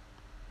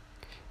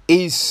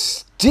is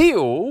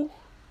still,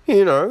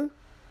 now,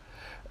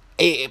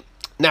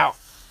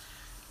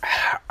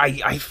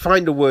 I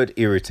find the word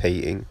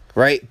irritating,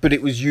 right? But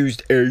it was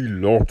used a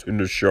lot in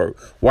the show.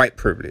 White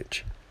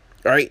privilege,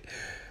 right?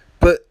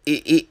 But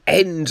it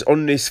ends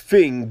on this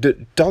thing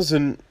that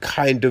doesn't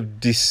kind of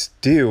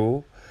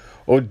distill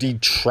or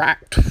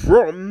detract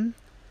from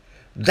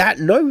that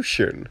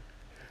notion,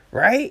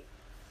 right?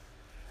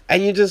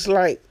 And you're just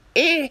like,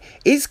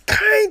 it's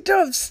kind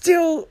of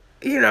still,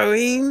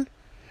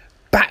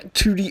 back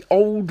to the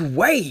old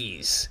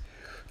ways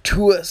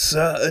to a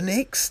certain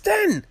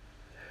extent,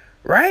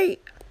 right?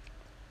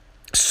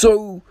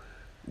 So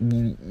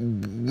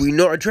we're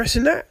not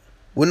addressing that.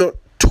 We're not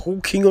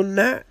talking on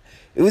that.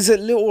 It was a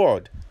little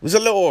odd.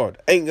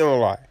 Ain't gonna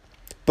lie.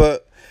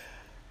 But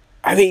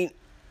I mean,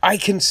 I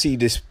can see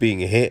this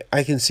being a hit.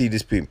 I can see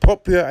this being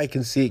popular. I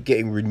can see it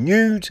getting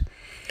renewed.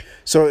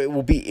 So it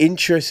will be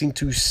interesting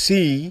to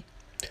see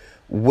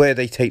where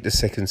they take the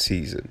second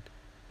season.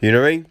 You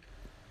know what I mean?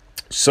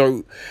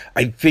 So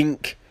I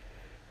think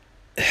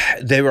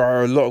there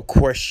are a lot of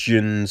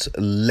questions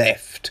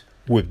left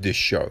with this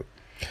show.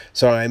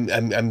 So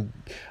I'm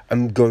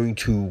going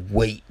to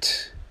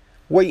wait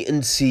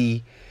and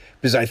see,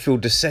 because I feel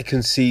the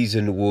second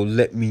season will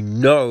let me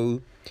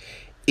know,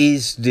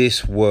 is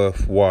this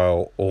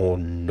worthwhile or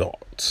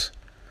not,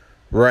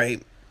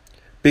 right?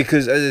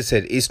 Because as I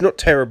said, it's not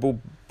terrible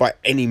by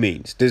any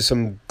means. There's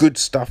some good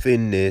stuff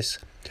in this,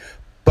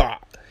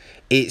 but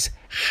it's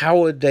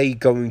how are they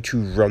going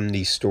to run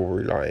these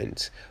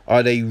storylines?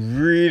 Are they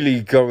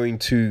really going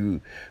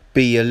to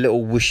be a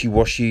little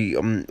wishy-washy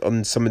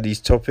on some of these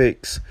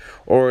topics,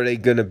 or are they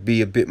going to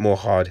be a bit more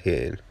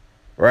hard-hitting,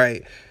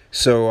 right?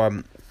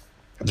 So,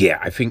 yeah,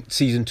 I think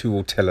season 2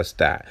 will tell us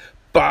that.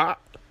 But,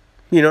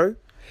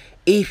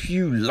 if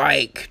you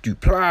like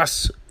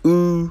Duplass,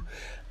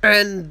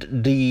 and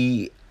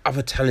the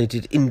other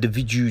talented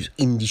individuals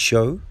in the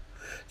show,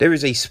 there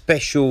is a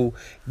special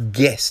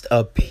guest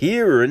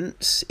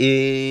appearance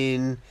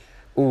in,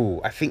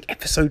 I think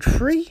episode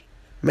 3,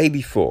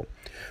 maybe 4,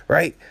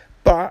 right?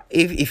 But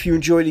if you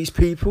enjoy these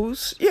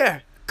peoples, yeah,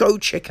 go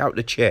check out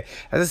The Chair.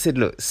 As I said,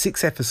 look,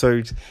 6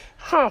 episodes,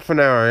 half an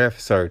hour an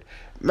episode.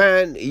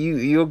 Man,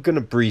 you're going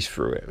to breeze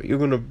through it.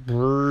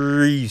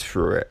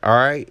 All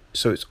right?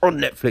 So it's on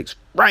Netflix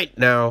right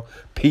now.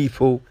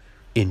 People,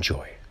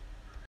 enjoy.